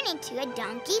 Turn into a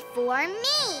donkey for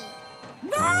me.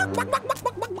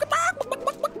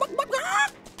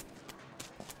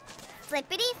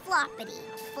 Flippity-floppity,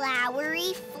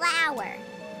 flowery flower.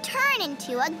 Turn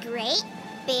into a great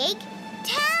big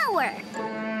tower.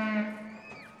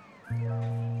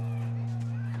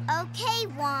 Okay,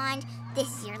 wand, this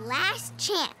is your last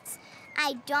chance.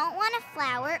 I don't want a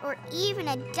flower or even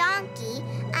a donkey.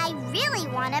 I really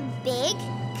want a big,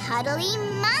 cuddly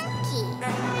monkey.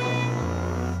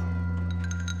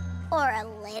 Or a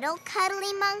little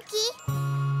cuddly monkey.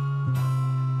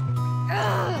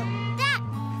 Ugh, that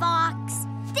fox.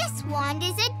 This wand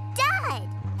is a dud.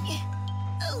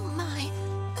 Oh, my.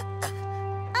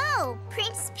 Oh,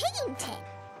 Prince Piggington.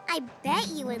 I bet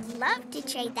you would love to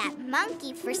trade that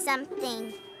monkey for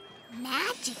something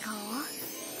magical.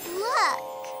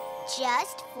 Look,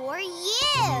 just for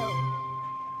you.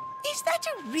 Is that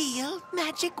a real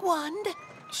magic wand?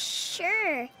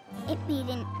 Sure. It made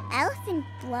an elephant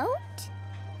float?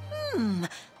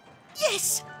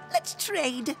 Yes, let's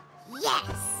trade.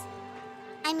 Yes.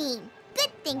 I mean,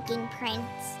 good thinking,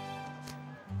 Prince.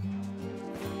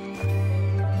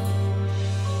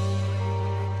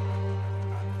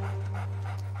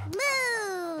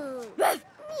 Moo!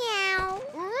 Meow!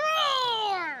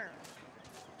 Roar!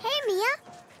 Hey, Mia.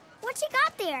 What you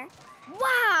got there?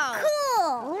 Wow!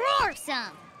 Cool! Roar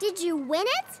some! Did you win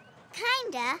it?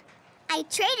 Kinda. I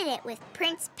traded it with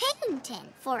Prince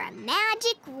Piggington for a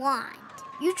magic wand.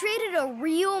 You traded a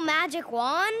real magic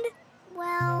wand?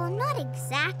 Well, not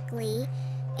exactly.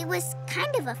 It was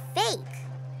kind of a fake.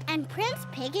 And Prince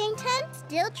Piggington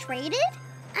still traded?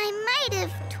 I might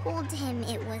have told him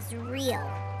it was real.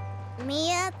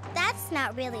 Mia, that's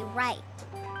not really right.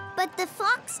 But the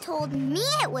fox told me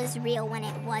it was real when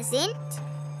it wasn't.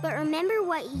 But remember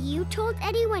what you told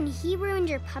Eddie when he ruined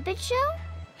your puppet show?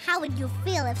 How would you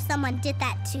feel if someone did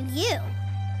that to you?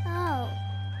 Oh.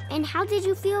 And how did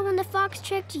you feel when the fox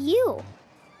tricked you?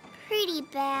 Pretty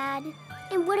bad.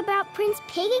 And what about Prince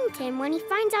Piggington when he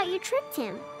finds out you tricked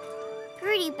him?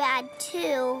 Pretty bad,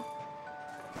 too.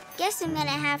 Guess I'm gonna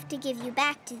have to give you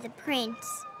back to the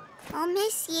prince. I'll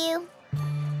miss you.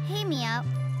 Hey, Mia,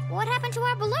 what happened to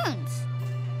our balloons?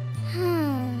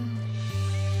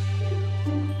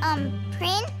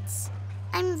 Prince?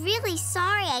 I'm really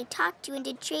sorry I talked you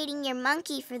into trading your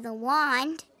monkey for the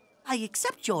wand. I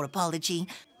accept your apology,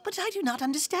 but I do not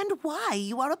understand why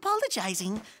you are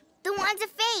apologizing. The wand's a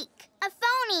fake, a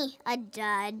phony, a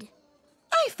dud.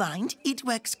 I find it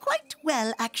works quite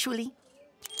well, actually.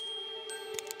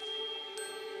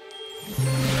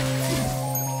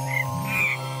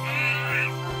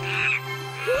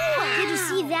 Did you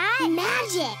see that?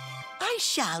 Magic! I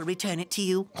shall return it to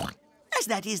you, as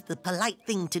that is the polite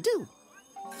thing to do.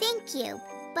 Thank you,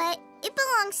 but it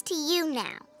belongs to you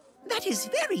now. That is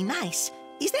very nice.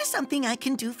 Is there something I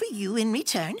can do for you in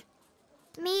return?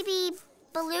 Maybe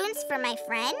balloons for my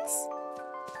friends?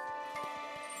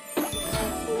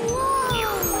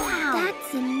 Whoa!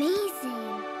 That's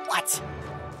amazing. What?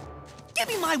 Give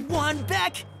me my wand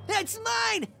back! That's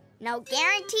mine! No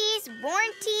guarantees,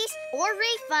 warranties, or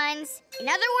refunds. In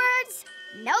other words,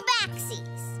 no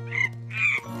backsies.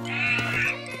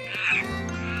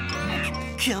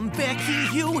 Come back here,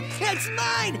 you! That's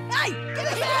mine! Hey! Give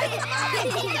it back!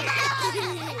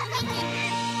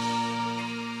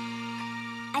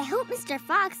 I hope Mr.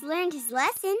 Fox learned his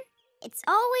lesson. It's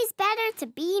always better to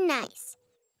be nice.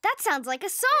 That sounds like a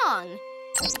song.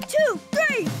 2,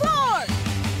 3, 4!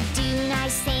 Do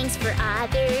nice things for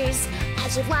others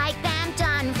as you'd like them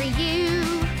done for you.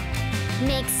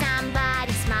 Make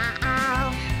somebody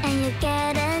smile, and you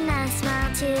get a nice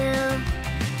smile too.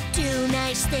 do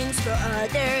nice things for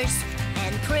others,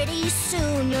 and pretty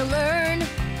soon you'll learn.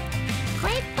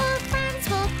 Grateful friends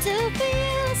will do for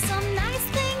you some nice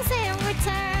things in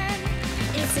return.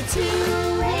 It's a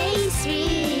two-way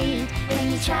street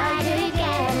when you try to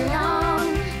get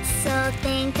along. So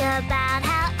think about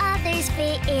how others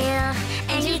feel,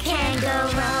 and you can't go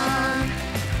wrong.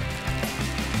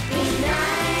 Be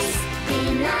nice,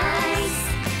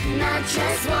 not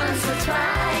just once or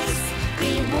twice.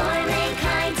 Be warm and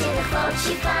kind to the folks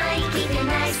you find. Keep your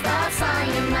nice thoughts on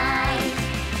your mind.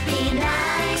 Be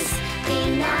nice,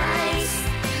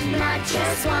 not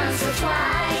just once or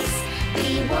twice.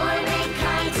 Be warm and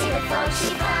kind to the folks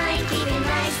you find.